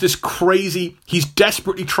 He's this crazy... He's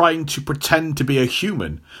desperately trying to pretend to be a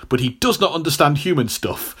human, but he does not understand human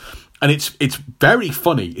stuff. And it's very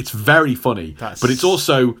funny. It's very funny. But it's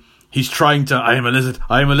also... He's trying to... I am a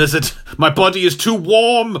lizard. My body is too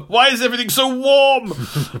warm. Why is everything so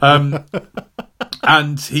warm?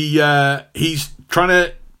 And he's trying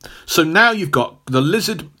to... So now you've got the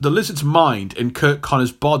lizard's mind in Kurt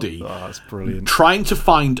Connors' body. Oh, that's brilliant. Trying to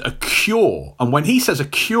find a cure. And when he says a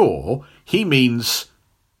cure, he means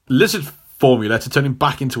lizard formula to turn him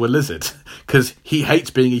back into a lizard, because he hates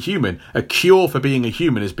being a human. A cure for being a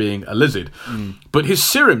human is being a lizard. But his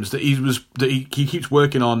serums that he keeps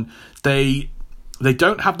working on, they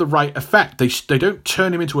don't have the right effect. They don't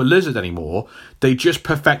turn him into a lizard anymore. They just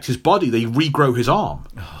perfect his body. They regrow his arm.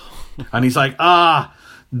 And he's like,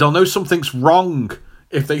 they'll know something's wrong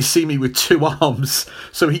if they see me with two arms.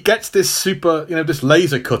 So he gets this this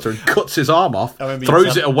laser cutter and cuts his arm off,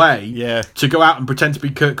 throws it away to go out and pretend to be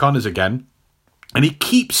Kurt Connors again. And he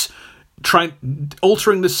keeps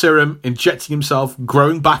altering the serum, injecting himself,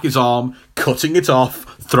 growing back his arm, cutting it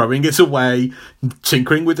off, throwing it away,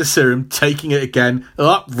 tinkering with the serum, taking it again,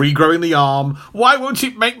 regrowing the arm. Why won't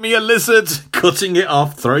it make me a lizard? Cutting it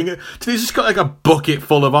off, throwing it. So he's just got like a bucket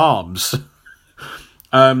full of arms.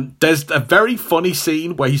 There's a very funny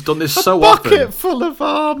scene where he's done this so often. A bucket full of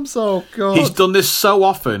arms, oh God. He's done this so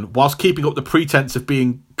often, whilst keeping up the pretense of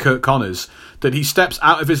being Kurt Connors, that he steps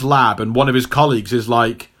out of his lab and one of his colleagues is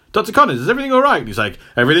like, Dr. Connors, is everything all right? And he's like,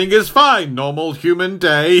 everything is fine, normal human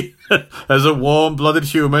day. As a warm-blooded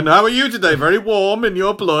human. How are you today? Very warm in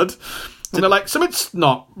your blood. And they're like, something's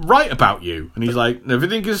not right about you. And he's like,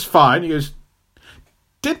 everything is fine. He goes,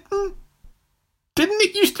 Didn't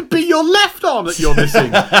it used to be your left arm that you're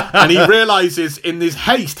missing? And he realises in his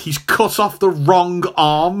haste he's cut off the wrong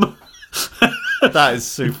arm. That is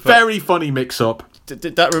super. Very funny mix-up.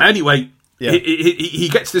 Anyway, he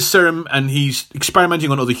gets this serum and he's experimenting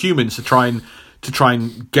on other humans to try and to try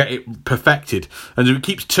and get it perfected. And it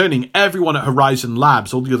keeps turning everyone at Horizon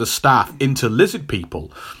Labs, all the other staff, into lizard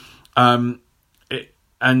people.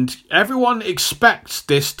 And everyone expects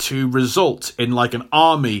this to result in like an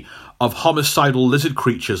army of homicidal lizard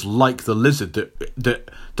creatures like the lizard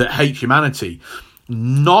that hate humanity.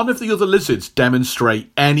 None of the other lizards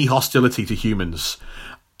demonstrate any hostility to humans.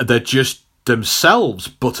 They're just themselves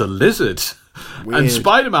but a lizard. Weird. And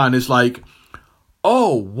Spider-Man is like,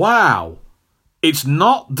 oh wow, it's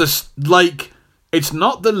not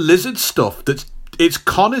the lizard stuff it's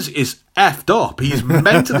Connors is effed up. He's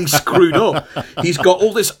mentally screwed up. He's got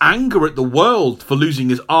all this anger at the world for losing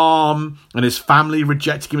his arm and his family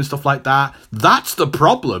rejecting him and stuff like that. That's the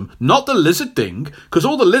problem, not the lizard thing. Because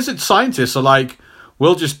all the lizard scientists are like,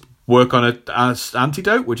 we'll just work on an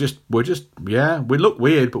antidote. We look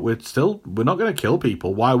weird, but we're not going to kill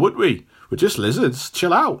people. Why would we? We're just lizards.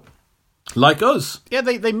 Chill out. Like us. Yeah,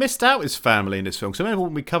 they missed out his family in this film. So remember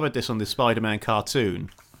when we covered this on the Spider-Man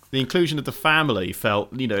cartoon? The inclusion of the family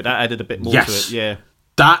felt, that added a bit more to it. Yeah,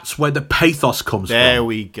 that's where the pathos comes from. There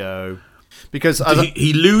we go. Because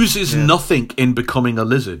he loses nothing in becoming a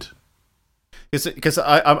lizard. Because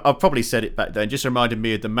I probably said it back then. Just reminded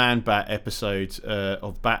me of the Man-Bat episode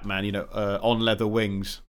of Batman. On Leather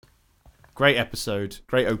Wings. Great episode.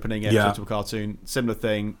 Great opening episode to a cartoon. Similar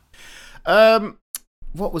thing.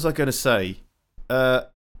 What was I going to say?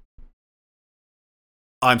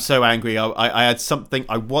 I'm so angry. I had something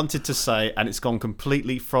I wanted to say, and it's gone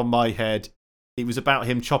completely from my head. It was about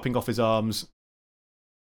him chopping off his arms.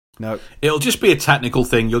 No. It'll just be a technical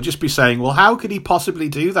thing. You'll just be saying, well, how could he possibly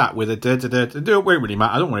do that with a da-da-da? It won't really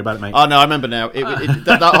matter. Don't worry about it, mate. Oh, no, I remember now.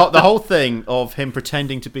 The whole thing of him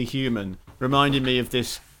pretending to be human reminded me of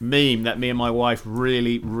this meme that me and my wife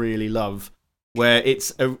really, really love, where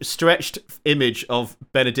it's a stretched image of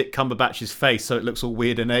Benedict Cumberbatch's face, so it looks all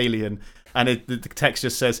weird and alien. And the text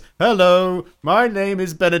just says, "Hello, my name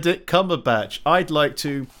is Benedict Cumberbatch. I'd like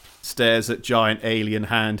to..." Stares at giant alien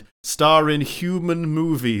hand. "Star in human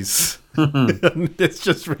movies." It's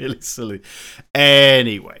just really silly.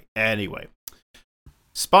 Anyway.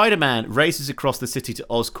 Spider-Man races across the city to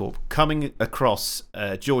Oscorp, coming across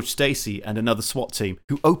George Stacy and another SWAT team,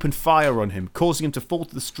 who open fire on him, causing him to fall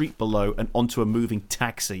to the street below and onto a moving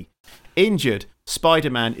taxi. Injured,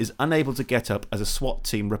 Spider-Man is unable to get up as a SWAT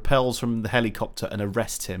team repels from the helicopter and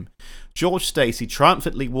arrests him. George Stacy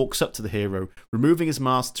triumphantly walks up to the hero, removing his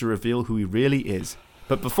mask to reveal who he really is.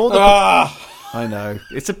 But before the... I know,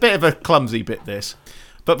 it's a bit of a clumsy bit, this.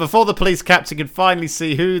 But before the police captain can finally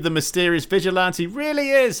see who the mysterious vigilante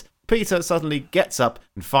really is, Peter suddenly gets up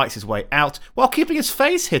and fights his way out while keeping his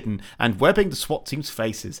face hidden and webbing the SWAT team's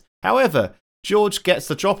faces. However, George gets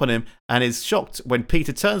the drop on him and is shocked when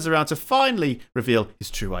Peter turns around to finally reveal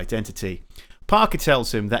his true identity. Parker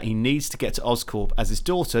tells him that he needs to get to Oscorp as his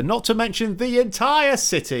daughter, not to mention the entire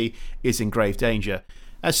city, is in grave danger.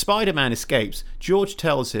 As Spider-Man escapes, George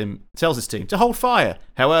tells his team to hold fire.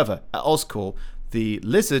 However, at Oscorp, the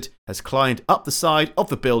lizard has climbed up the side of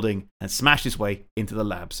the building and smashed his way into the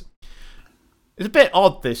labs. It's a bit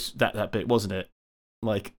odd, that bit, wasn't it?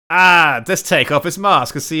 Like, let's take off his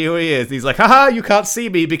mask and see who he is. And he's like, haha, you can't see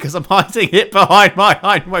me because I'm hiding it behind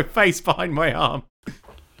my face, behind my arm.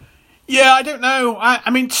 Yeah, I don't know. I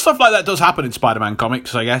mean, stuff like that does happen in Spider-Man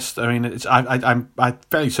comics, I guess. I mean, I'm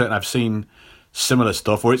fairly certain I've seen similar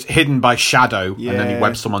stuff where it's hidden by shadow and then he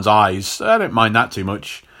webs someone's eyes. I don't mind that too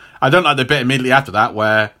much. I don't like the bit immediately after that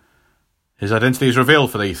where his identity is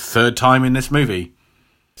revealed for the third time in this movie.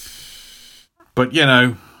 But,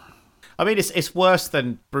 I mean, it's worse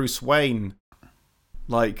than Bruce Wayne,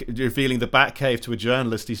 like, revealing the Batcave to a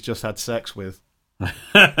journalist he's just had sex with.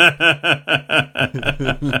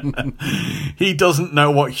 He doesn't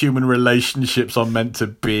know what human relationships are meant to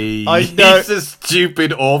be. I know. He's a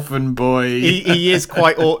stupid orphan boy. He is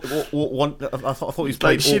quite... I thought he was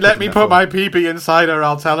playing... She let me put my pee-pee inside her,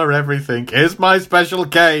 I'll tell her everything. Here's my special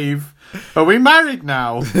cave. Are we married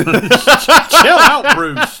now? Chill out,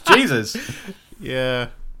 Bruce. Jesus. Yeah.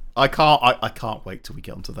 I can't wait till we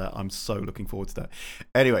get onto that. I'm so looking forward to that.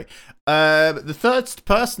 Anyway, the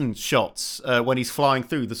third-person shots when he's flying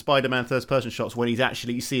through, the Spider-Man third-person shots when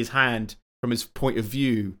you see his hand from his point of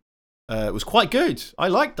view, was quite good. I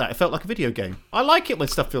liked that. It felt like a video game. I like it when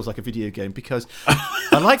stuff feels like a video game because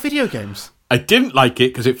I like video games. I didn't like it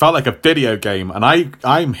because it felt like a video game, and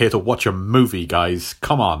I'm here to watch a movie, guys.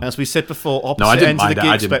 Come on. As we said before, opposite ends of the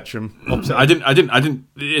geek spectrum. I didn't.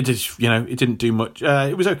 It just, it didn't do much.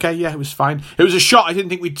 It was okay. Yeah, it was fine. It was a shot I didn't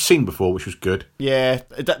think we'd seen before, which was good. Yeah,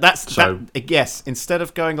 yes. Instead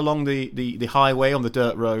of going along the highway on the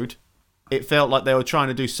dirt road, it felt like they were trying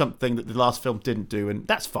to do something that the last film didn't do, and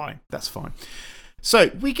that's fine. That's fine.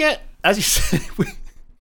 So we get, as you said,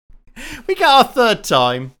 we get our third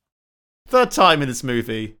time in this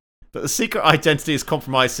movie that the secret identity is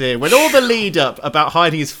compromised here. When all the lead up about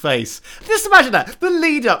hiding his face, just imagine that, the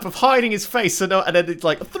lead up of hiding his face, and then it's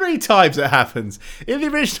like 3 times it happens. In the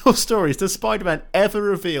original stories, does Spider-Man ever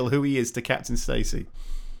reveal who he is to Captain Stacy?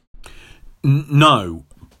 No,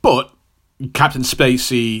 but Captain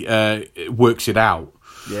Spacey works it out.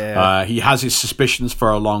 Yeah. He has his suspicions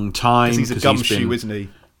for a long time. He's a gumshoe, isn't he?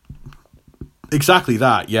 Exactly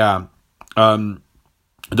that, yeah.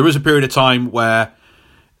 There is a period of time where,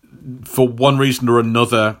 for one reason or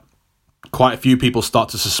another, quite a few people start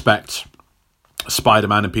to suspect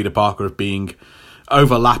Spider-Man and Peter Parker of being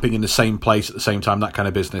overlapping in the same place at the same time, that kind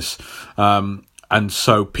of business. And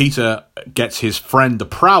so Peter gets his friend, the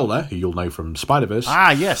Prowler, who you'll know from Spider-Verse.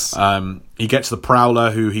 Ah, yes. He gets the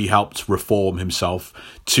Prowler, who he helped reform himself,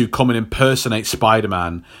 to come and impersonate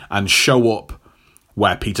Spider-Man and show up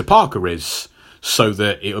where Peter Parker is, so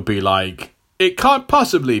that it would be like, it can't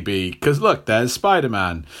possibly be, because look, there's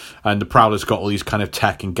Spider-Man. And the Prowler's got all these kind of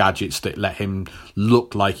tech and gadgets that let him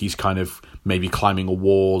look like he's kind of maybe climbing a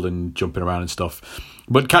wall and jumping around and stuff.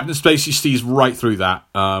 But Captain Spacey sees right through that,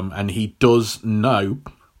 and he does know,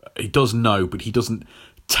 but he doesn't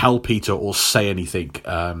tell Peter or say anything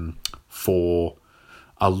for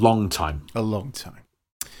a long time. A long time.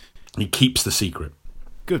 He keeps the secret.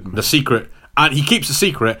 Good man. The secret. And he keeps the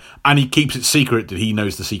secret, and he keeps it secret that he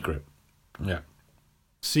knows the secret. Yeah.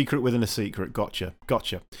 Secret within a secret. Gotcha.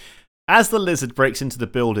 As the Lizard breaks into the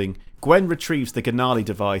building, Gwen retrieves the Ganali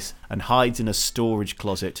device and hides in a storage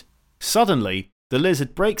closet. Suddenly, the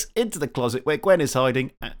Lizard breaks into the closet where Gwen is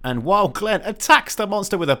hiding, and while Glenn attacks the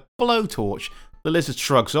monster with a blowtorch, the Lizard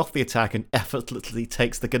shrugs off the attack and effortlessly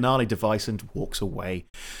takes the Ganali device and walks away.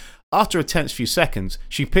 After a tense few seconds,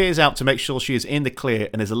 she peers out to make sure she is in the clear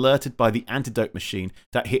and is alerted by the antidote machine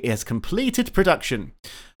that it has completed production.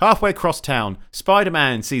 Halfway across town,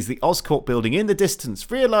 Spider-Man sees the Oscorp building in the distance,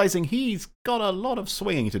 realising he's got a lot of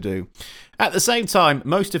swinging to do. At the same time,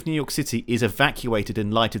 most of New York City is evacuated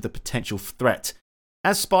in light of the potential threat.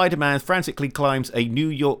 As Spider-Man frantically climbs a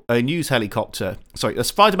news helicopter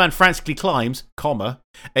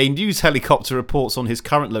reports on his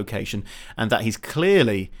current location and that he's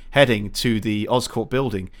clearly heading to the Oscorp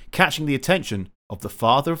building, catching the attention of the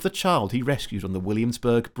father of the child he rescued on the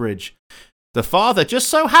Williamsburg Bridge. The father just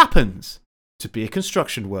so happens to be a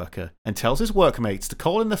construction worker and tells his workmates to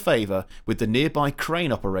call in the favour with the nearby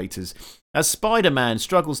crane operators. As Spider-Man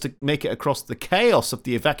struggles to make it across the chaos of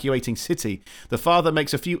the evacuating city, the father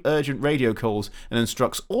makes a few urgent radio calls and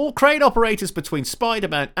instructs all crane operators between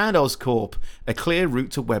Spider-Man and Oscorp a clear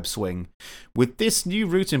route to Web Swing. With this new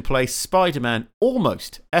route in place, Spider-Man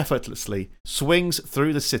almost effortlessly swings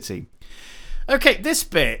through the city. Okay, this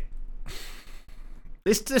bit...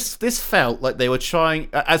 This felt like they were trying,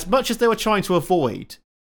 as much as they were trying to avoid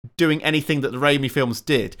doing anything that the Raimi films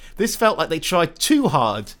did, this felt like they tried too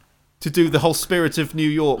hard to do the whole Spirit of New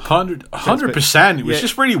York. 100%. It was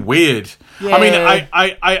just really weird. Yeah. I mean,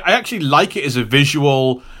 I actually like it as a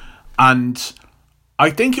visual, and I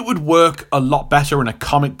think it would work a lot better in a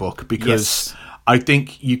comic book, because I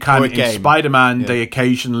think you can, in Spider-Man, they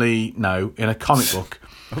occasionally, no, in a comic book.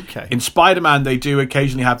 Okay. In Spider-Man, they do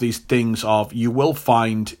occasionally have these things of, you will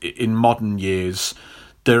find in modern years,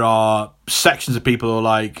 there are sections of people who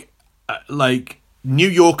are like New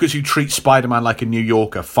Yorkers who treat Spider-Man like a New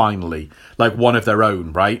Yorker, finally, like one of their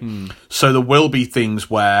own, right? So there will be things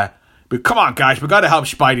where, but come on, guys, we've got to help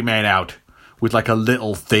Spider-Man out with like a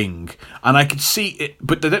little thing, and I could see it,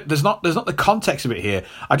 but there's not the context of it here.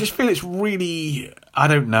 I just feel it's really, I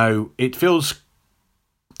don't know. It feels,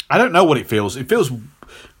 I don't know what it feels. It feels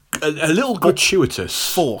a little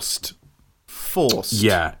gratuitous, forced.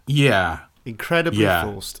 Yeah. Incredibly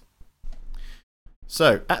forced.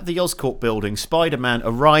 So, at the Oscorp building, Spider-Man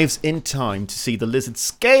arrives in time to see the Lizard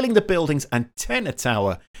scaling the building's antenna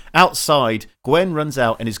tower. Outside, Gwen runs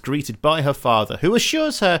out and is greeted by her father, who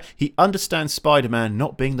assures her he understands Spider-Man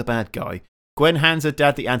not being the bad guy. Gwen hands her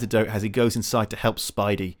dad the antidote as he goes inside to help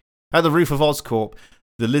Spidey. At the roof of Oscorp,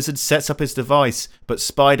 the Lizard sets up his device, but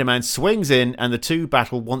Spider-Man swings in and the two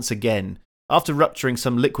battle once again. After rupturing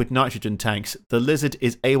some liquid nitrogen tanks, the Lizard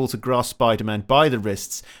is able to grasp Spider-Man by the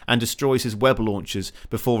wrists and destroys his web launchers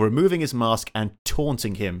before removing his mask and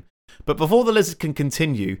taunting him. But before the Lizard can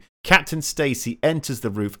continue, Captain Stacy enters the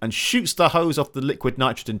roof and shoots the hose off the liquid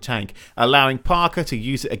nitrogen tank, allowing Parker to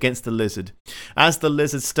use it against the Lizard. As the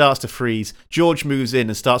Lizard starts to freeze, George moves in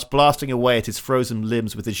and starts blasting away at his frozen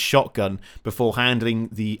limbs with his shotgun before handing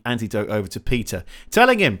the antidote over to Peter,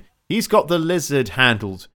 telling him he's got the Lizard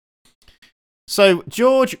handled. So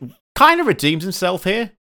George kind of redeems himself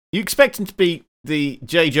here. You expect him to be the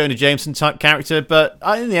J. Jonah Jameson type character, but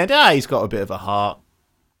in the end, he's got a bit of a heart,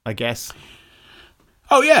 I guess.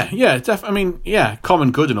 Oh yeah, I mean, yeah,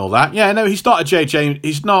 common good and all that. Yeah, no, he's not a J. James.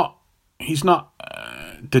 He's not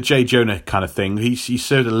the J. Jonah kind of thing. He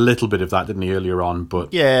served a little bit of that, didn't he, earlier on?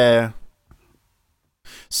 But yeah.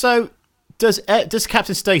 So, does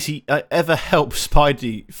Captain Stacy ever help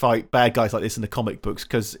Spidey fight bad guys like this in the comic books?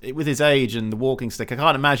 Because with his age and the walking stick, I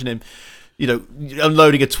can't imagine him,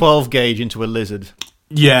 unloading a 12 gauge into a lizard.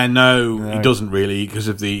 Yeah, no, he doesn't really, because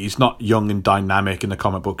he's not young and dynamic in the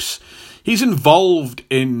comic books. He's involved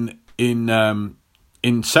in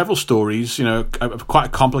several stories, quite a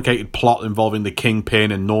complicated plot involving the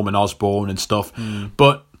Kingpin and Norman Osborn and stuff,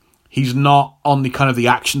 but he's not on the kind of the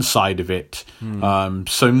action side of it.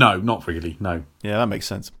 So no, not really, no. Yeah, that makes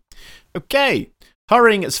sense. Okay.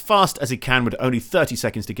 Hurrying as fast as he can with only 30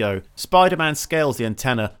 seconds to go, Spider-Man scales the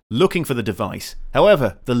antenna looking for the device.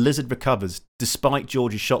 However, the lizard recovers despite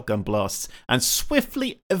George's shotgun blasts and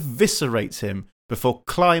swiftly eviscerates him before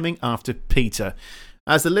climbing after Peter.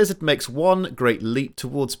 As the lizard makes one great leap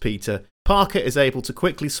towards Peter, Parker is able to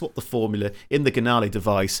quickly swap the formula in the Gennari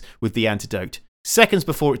device with the antidote, seconds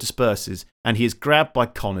before it disperses, and he is grabbed by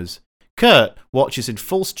Connors. Kurt watches in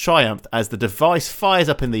false triumph as the device fires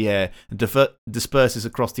up in the air and disperses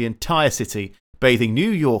across the entire city, bathing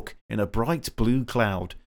New York in a bright blue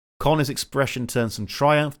cloud. Connors' expression turns from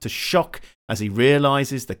triumph to shock as he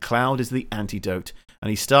realizes the cloud is the antidote,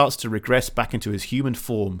 and he starts to regress back into his human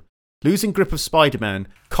form. Losing grip of Spider-Man,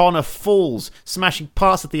 Connor falls, smashing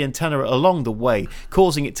parts of the antenna along the way,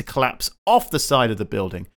 causing it to collapse off the side of the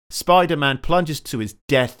building. Spider-Man plunges to his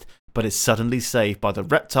death, but is suddenly saved by the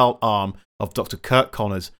reptile arm of Dr. Kurt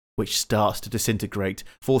Connors, which starts to disintegrate,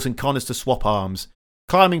 forcing Connors to swap arms.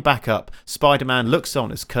 Climbing back up, Spider-Man looks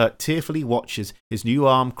on as Kurt tearfully watches his new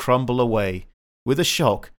arm crumble away. With a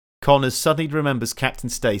shock, Connors suddenly remembers Captain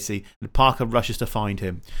Stacy, and Parker rushes to find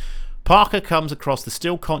him. Parker comes across the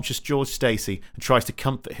still conscious George Stacy and tries to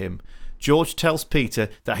comfort him. George tells Peter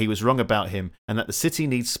that he was wrong about him and that the city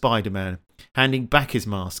needs Spider-Man, handing back his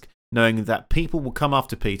mask. Knowing that people will come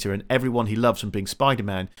after Peter and everyone he loves from being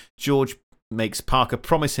Spider-Man, George makes Parker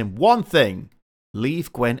promise him one thing: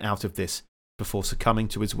 leave Gwen out of this before succumbing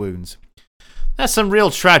to his wounds. That's some real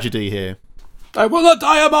tragedy here. I will not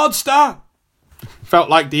die a monster! Felt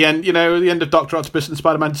like the end, the end of Dr. Octopus and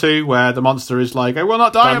Spider-Man 2, where the monster is like, I will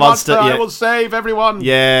not die a monster, I will save everyone.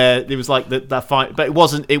 Yeah, it was like that fight, but it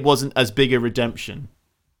wasn't as big a redemption.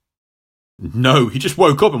 No, he just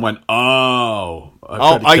woke up and went,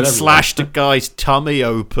 I slashed a guy's tummy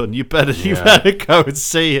open. You better go and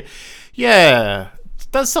see it. Yeah.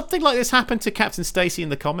 Does something like this happen to Captain Stacy in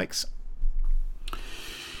the comics?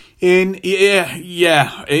 In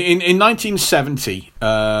 1970,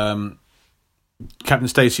 Captain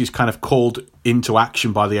Stacy is kind of called into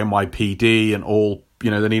action by the NYPD and all,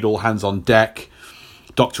 they need all hands on deck.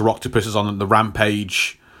 Dr. Octopus is on the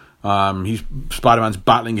rampage. Spider-Man's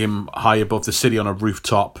battling him high above the city on a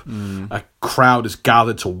rooftop. A crowd is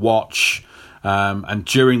gathered to watch, and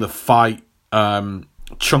during the fight, Dr.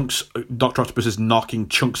 Octopus is knocking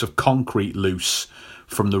chunks of concrete loose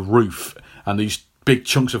from the roof, and these big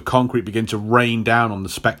chunks of concrete begin to rain down on the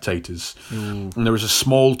spectators. And there is a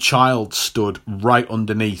small child stood right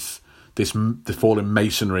underneath the fallen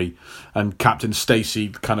masonry, and Captain Stacy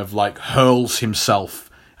kind of like hurls himself.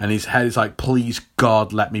 And his head is like, please,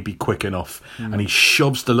 God, let me be quick enough. And he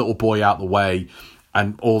shoves the little boy out the way,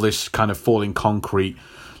 and all this kind of falling concrete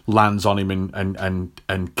lands on him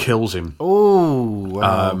and kills him. Oh,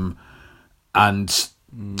 wow. And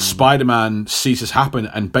Spider-Man sees this happen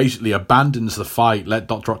and basically abandons the fight, let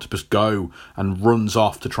Dr. Octopus go, and runs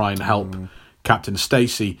off to try and help Captain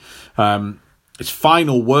Stacy. His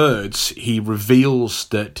final words, he reveals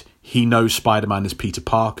that he knows Spider-Man is Peter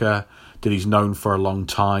Parker, that he's known for a long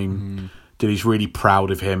time, that he's really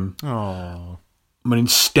proud of him. Aww. But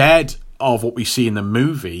instead of what we see in the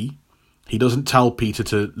movie, he doesn't tell Peter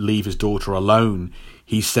to leave his daughter alone.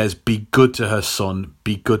 He says, be good to her, son,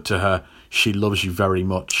 be good to her. She loves you very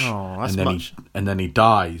much. And then he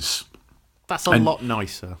dies. That's a lot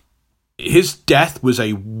nicer. His death was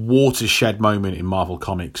a watershed moment in Marvel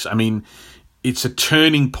Comics. I mean, it's a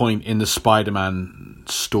turning point in the Spider-Man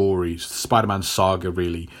stories, the Spider-Man saga,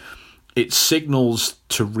 really. It signals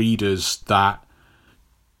to readers that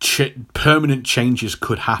permanent changes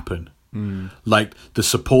could happen. Like, the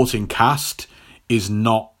supporting cast is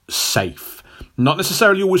not safe. Not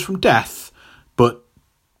necessarily always from death, but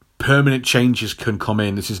permanent changes can come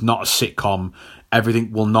in. This is not a sitcom.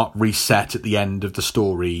 Everything will not reset at the end of the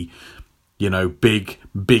story.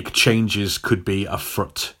 Big changes could be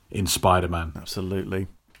afoot in Spider-Man. Absolutely.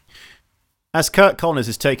 As Kirk Connors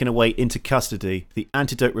is taken away into custody, the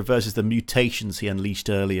antidote reverses the mutations he unleashed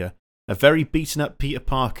earlier. A very beaten-up Peter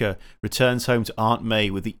Parker returns home to Aunt May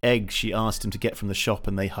with the egg she asked him to get from the shop,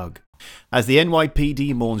 and they hug. As the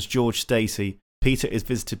NYPD mourns George Stacy, Peter is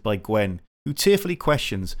visited by Gwen, who tearfully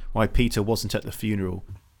questions why Peter wasn't at the funeral.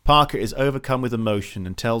 Parker is overcome with emotion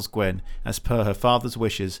and tells Gwen, as per her father's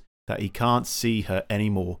wishes, that he can't see her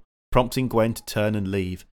anymore, prompting Gwen to turn and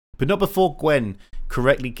leave. But not before Gwen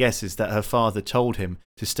correctly guesses that her father told him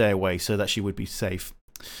to stay away so that she would be safe.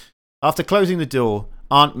 After closing the door,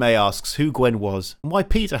 Aunt May asks who Gwen was and why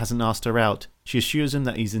Peter hasn't asked her out. She assures him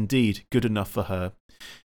that he's indeed good enough for her.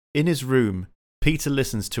 In his room, Peter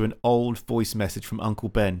listens to an old voice message from Uncle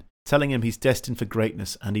Ben, telling him he's destined for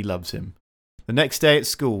greatness and he loves him. The next day at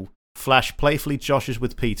school, Flash playfully joshes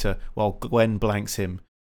with Peter while Gwen blanks him.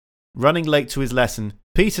 Running late to his lesson,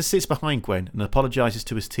 Peter sits behind Gwen and apologises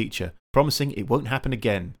to his teacher, promising it won't happen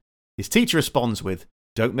again. His teacher responds with,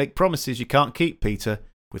 "Don't make promises you can't keep, Peter,"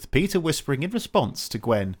 with Peter whispering in response to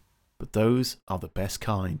Gwen, "But those are the best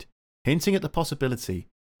kind," hinting at the possibility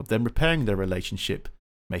of them repairing their relationship,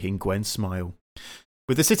 making Gwen smile.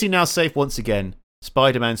 With the city now safe once again,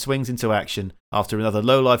 Spider-Man swings into action after another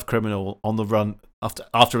low-life criminal on the run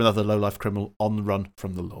after another low-life criminal on the run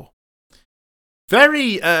from the law.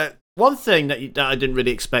 Very one thing that I didn't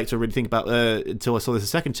really expect or really think about until I saw this a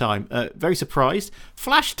second time. Very surprised.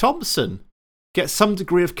 Flash Thompson gets some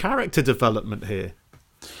degree of character development here.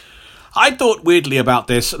 I thought weirdly about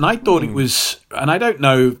this, and I thought it was, and I don't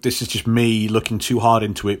know if this is just me looking too hard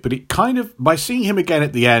into it, but it kind of, by seeing him again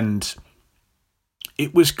at the end,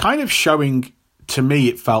 it was kind of showing, to me,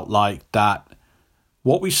 it felt like that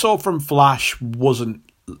what we saw from Flash wasn't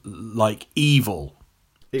like evil.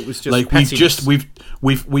 It was just like pettiness.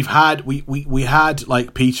 we had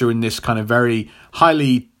like Peter in this kind of very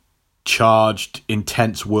highly charged,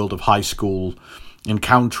 intense world of high school,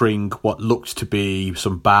 encountering what looked to be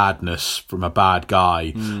some badness from a bad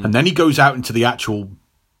guy, and then he goes out into the actual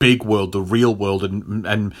big world, the real world,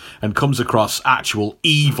 and comes across actual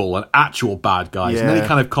evil and actual bad guys, and then he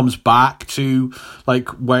kind of comes back to like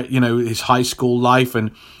where his high school life,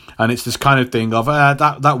 and it's this kind of thing of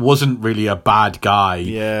that wasn't really a bad guy.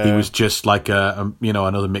 He was just like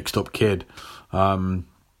another mixed up kid.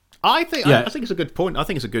 I think it's a good point. I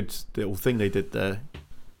think it's a good little thing they did there.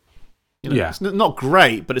 It's not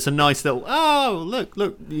great, but it's a nice little. Oh, look!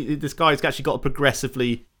 This guy's actually got a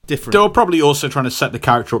progressively different. They were probably also trying to set the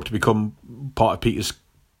character up to become part of Peter's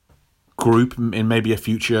group in maybe a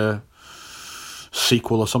future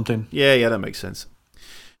sequel or something. Yeah, that makes sense.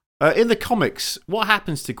 In the comics, what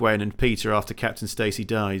happens to Gwen and Peter after Captain Stacy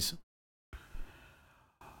dies?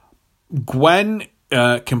 Gwen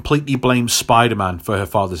completely blames Spider-Man for her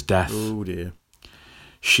father's death. Oh dear.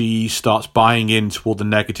 She starts buying into all the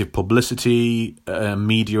negative publicity,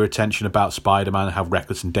 media attention about Spider-Man, how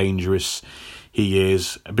reckless and dangerous he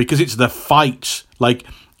is. Because it's the fight. Like,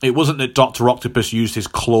 it wasn't that Dr. Octopus used his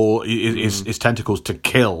claw, his tentacles to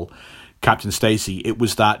kill Captain Stacy. It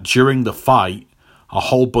was that during the fight, a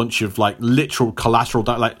whole bunch of like literal collateral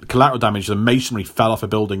damage. The masonry fell off a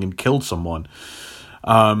building and killed someone.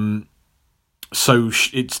 So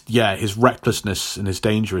it's his recklessness and his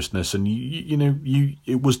dangerousness, and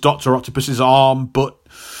it was Dr. Octopus's arm, but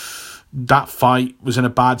that fight was in a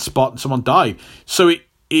bad spot and someone died. So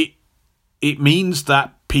it means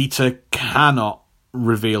that Peter cannot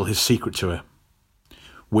reveal his secret to her,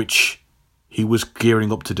 which he was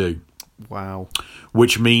gearing up to do. Wow.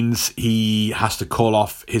 Which means he has to call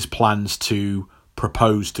off his plans to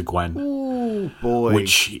propose to Gwen. Oh boy.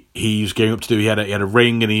 Which he's gearing up to do. He had a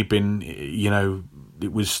ring, and he'd been,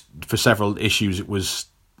 it was for several issues.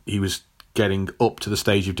 He was getting up to the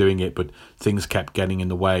stage of doing it, but things kept getting in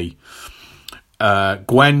the way.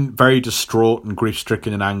 Gwen, very distraught and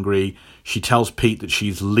grief-stricken and angry, she tells Pete that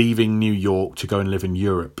she's leaving New York to go and live in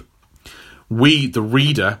Europe. We, the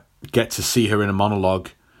reader, get to see her in a monologue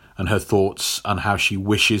and her thoughts on how she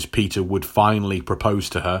wishes Peter would finally propose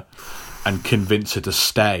to her and convince her to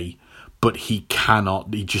stay, but he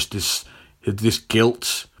cannot. He just this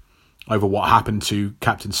guilt over what happened to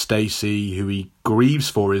Captain Stacy, who he grieves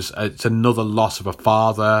for. It's another loss of a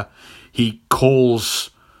father. He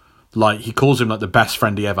calls him like the best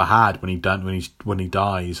friend he ever had when he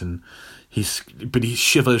dies, and he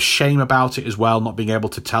shivers shame about it as well, not being able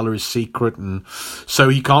to tell her his secret, and so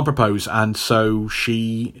he can't propose, and so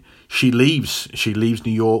she leaves. She leaves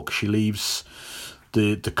New York. She leaves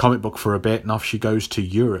the comic book for a bit, and off she goes to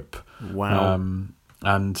Europe. Wow.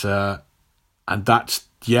 And that's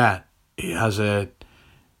it has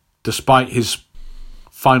despite his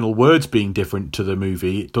final words being different to the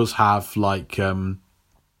movie, it does have like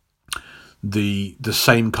the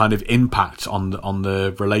same kind of impact on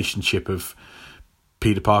the relationship of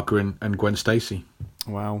Peter Parker and Gwen Stacy.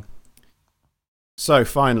 Wow. So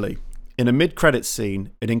finally, in a mid-credits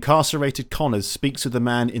scene, an incarcerated Connors speaks to the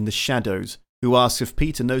man in the shadows, who asks if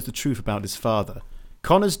Peter knows the truth about his father.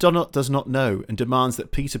 Connors does not know and demands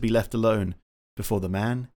that Peter be left alone before the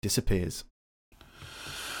man disappears.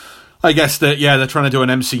 I guess that they're trying to do an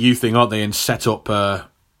MCU thing, aren't they, and set up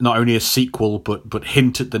not only a sequel but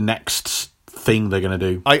hint at the next thing they're going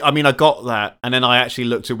to do. I mean, I got that, and then I actually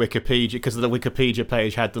looked at Wikipedia because the Wikipedia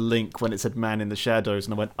page had the link when it said "Man in the Shadows,"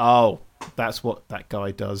 and I went, "Oh, that's what that guy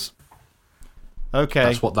does." Okay,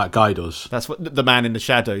 that's what that guy does. That's what the Man in the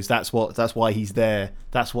Shadows. That's why he's there.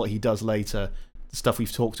 That's what he does later. The stuff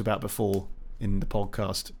we've talked about before in the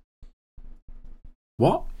podcast.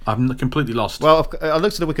 What? I'm completely lost. Well, I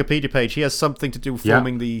looked at the Wikipedia page. He has something to do with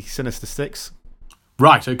forming the Sinister Six.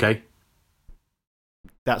 Right. Okay.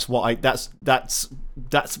 That's what I. That's what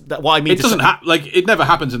I mean. It doesn't it never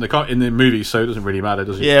happens in the movie, so it doesn't really matter,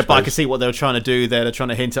 does it? Yeah, but I can see what they were trying to do there. They're trying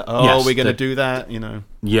to hint at, we're going to do that, you know.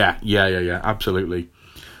 Yeah, absolutely.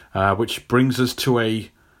 Which brings us to a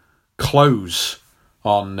close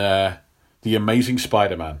on The Amazing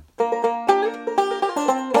Spider-Man.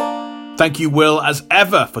 Thank you, Will, as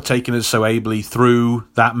ever, for taking us so ably through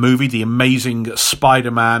that movie, The Amazing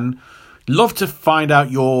Spider-Man. Love to find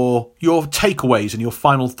out your takeaways and your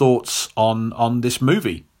final thoughts on this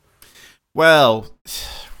movie. Well,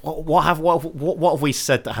 what have we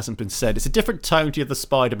said that hasn't been said? It's a different tone to the other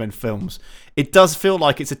Spider-Man films. It does feel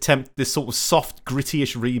like it's this sort of soft,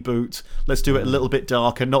 gritty-ish reboot. Let's do it a little bit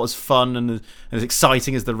darker, not as fun and as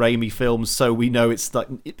exciting as the Raimi films. So we know it's like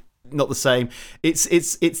not the same.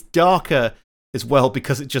 It's darker as well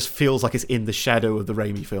because it just feels like it's in the shadow of the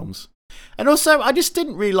Raimi films. And also, I just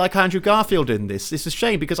didn't really like Andrew Garfield in this. It's a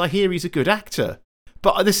shame because I hear he's a good actor.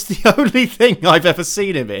 But this is the only thing I've ever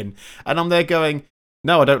seen him in. And I'm there going,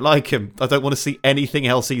 no, I don't like him. I don't want to see anything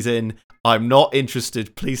else he's in. I'm not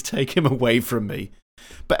interested. Please take him away from me.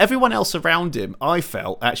 But everyone else around him, I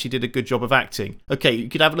felt, actually did a good job of acting. Okay, you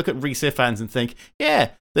could have a look at Rhys Ifans and think, yeah,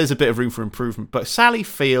 there's a bit of room for improvement. But Sally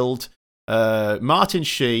Field, Martin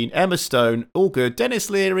Sheen, Emma Stone, all good. Dennis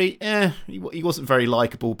Leary, he wasn't very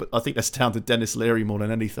likeable, but I think that's down to Dennis Leary more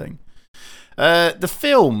than anything. The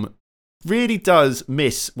film really does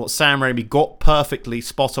miss what Sam Raimi got perfectly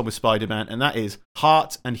spot on with Spider-Man, and that is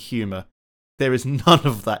heart and humour. There is none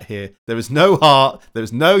of that here. There is no heart. There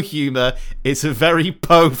is no humour. It's a very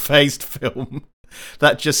po-faced film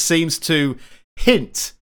that just seems to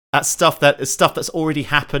hint at stuff that's already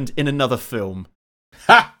happened in another film.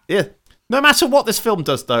 Ha! Yeah. No matter what this film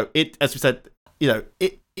does, though, as we said,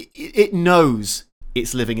 it knows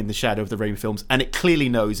it's living in the shadow of the Raimi films, and it clearly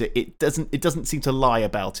knows it. It doesn't seem to lie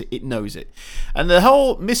about it. It knows it. And the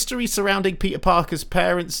whole mystery surrounding Peter Parker's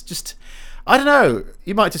parents, just, I don't know,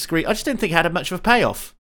 you might disagree, I just didn't think it had much of a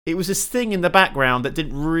payoff. It was this thing in the background that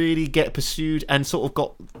didn't really get pursued and sort of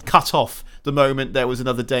got cut off the moment there was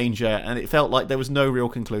another danger, and it felt like there was no real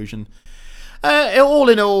conclusion. All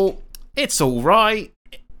in all, it's all right.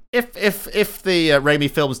 If the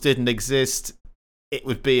Raimi films didn't exist, it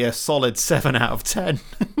would be a solid 7 out of 10.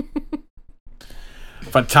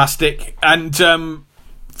 Fantastic. And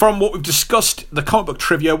from what we've discussed, the comic book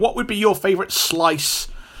trivia, what would be your favourite slice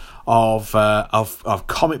of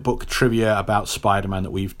comic book trivia about Spider-Man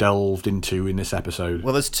that we've delved into in this episode?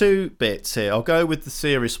 Well, there's two bits here. I'll go with the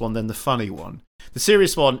serious one, then the funny one. The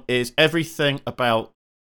serious one is everything about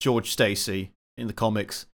George Stacy in the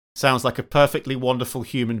comics sounds like a perfectly wonderful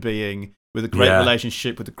human being with a great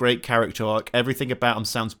relationship, with a great character arc. Everything about him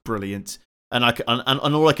sounds brilliant. And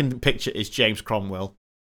all I can picture is James Cromwell.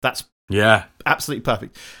 That's absolutely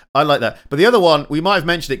perfect. I like that. But the other one, we might have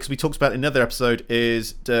mentioned it because we talked about it in another episode,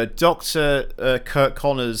 is Dr. Kirk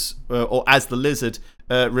Connors, or as the Lizard,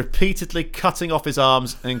 repeatedly cutting off his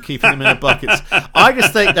arms and keeping them in a bucket. I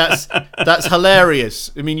just think that's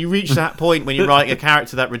hilarious. I mean, you reach that point when you're writing a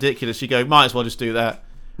character that ridiculous, you go, might as well just do that.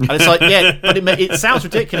 And it's like, yeah, but it sounds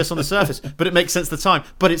ridiculous on the surface, but it makes sense at the time,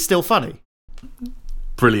 but it's still funny.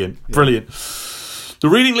 Brilliant. The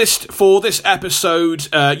reading list for this episode,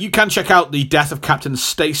 you can check out The Death of Captain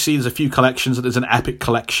Stacy. There's a few collections. There's an epic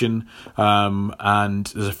collection, and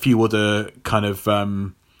there's a few other kind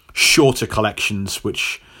of shorter collections,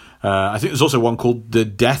 which I think there's also one called The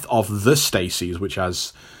Death of the Stacys, which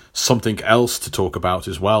has something else to talk about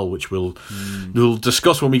as well, which we'll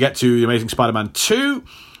discuss when we get to The Amazing Spider-Man 2.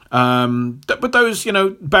 But those,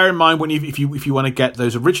 bear in mind if you want to get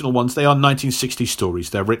those original ones, they are 1960s stories.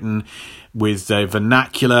 They're written with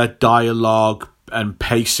vernacular dialogue, and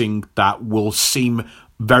pacing that will seem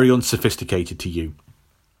very unsophisticated to you.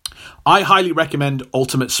 I highly recommend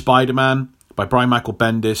Ultimate Spider-Man by Brian Michael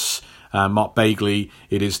Bendis, Mark Bagley.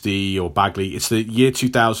 It's the year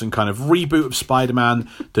 2000 kind of reboot of Spider-Man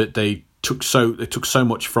that they took so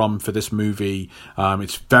much from for this movie.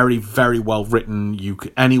 It's very, very well written.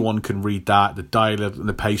 Anyone can read that. The dialogue and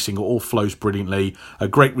the pacing all flows brilliantly. A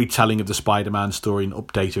great retelling of the Spider-Man story and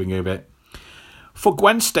updating of it. For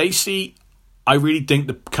Gwen Stacy, I really think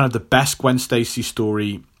the best Gwen Stacy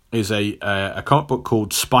story is a comic book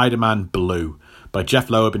called Spider-Man Blue by Jeff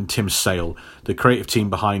Loeb and Tim Sale, the creative team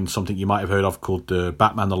behind something you might have heard of called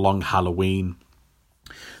Batman The Long Halloween.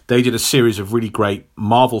 They did a series of really great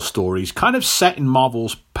Marvel stories, kind of set in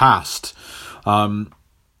Marvel's past. And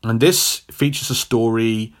this features a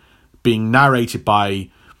story being narrated by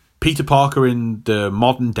Peter Parker in the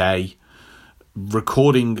modern day,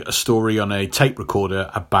 recording a story on a tape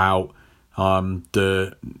recorder about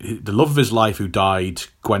the love of his life who died,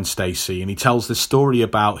 Gwen Stacy, and he tells this story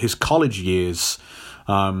about his college years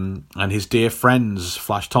and his dear friends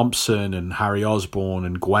Flash Thompson and Harry Osborn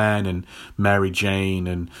and Gwen and Mary Jane,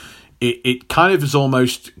 and it kind of is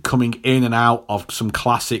almost coming in and out of some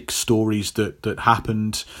classic stories that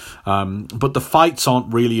happened, but the fights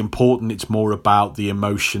aren't really important. It's more about the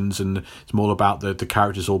emotions, and it's more about the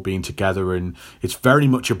characters all being together, and it's very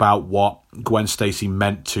much about what Gwen Stacy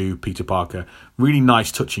meant to Peter Parker. Really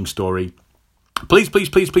nice, touching story. Please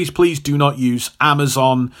do not use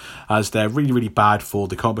Amazon, as they're really, really bad for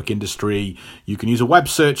the comic book industry. You can use a web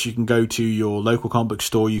search. You can go to your local comic book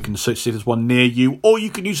store. You can search if there's one near you, or you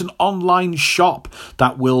can use an online shop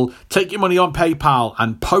that will take your money on PayPal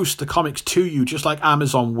and post the comics to you, just like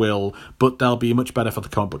Amazon will, but they'll be much better for the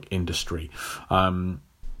comic book industry.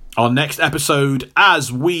 Our next episode,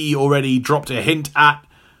 as we already dropped a hint at,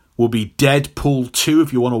 will be Deadpool 2,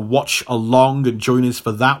 if you want to watch along and join us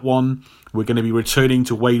for that one. We're going to be returning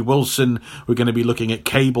to Wade Wilson. We're going to be looking at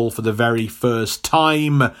Cable for the very first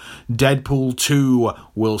time. Deadpool 2.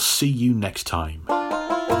 We'll see you next time.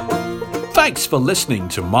 Thanks for listening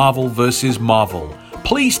to Marvel vs. Marvel.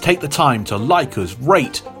 Please take the time to like us,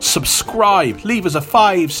 rate, subscribe, leave us a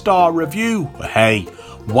 5-star review. Hey,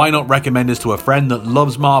 why not recommend us to a friend that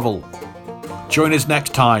loves Marvel? Join us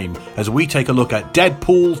next time as we take a look at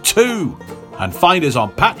Deadpool 2, and find us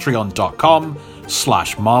on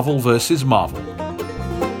patreon.com/Marvel vs. Marvel.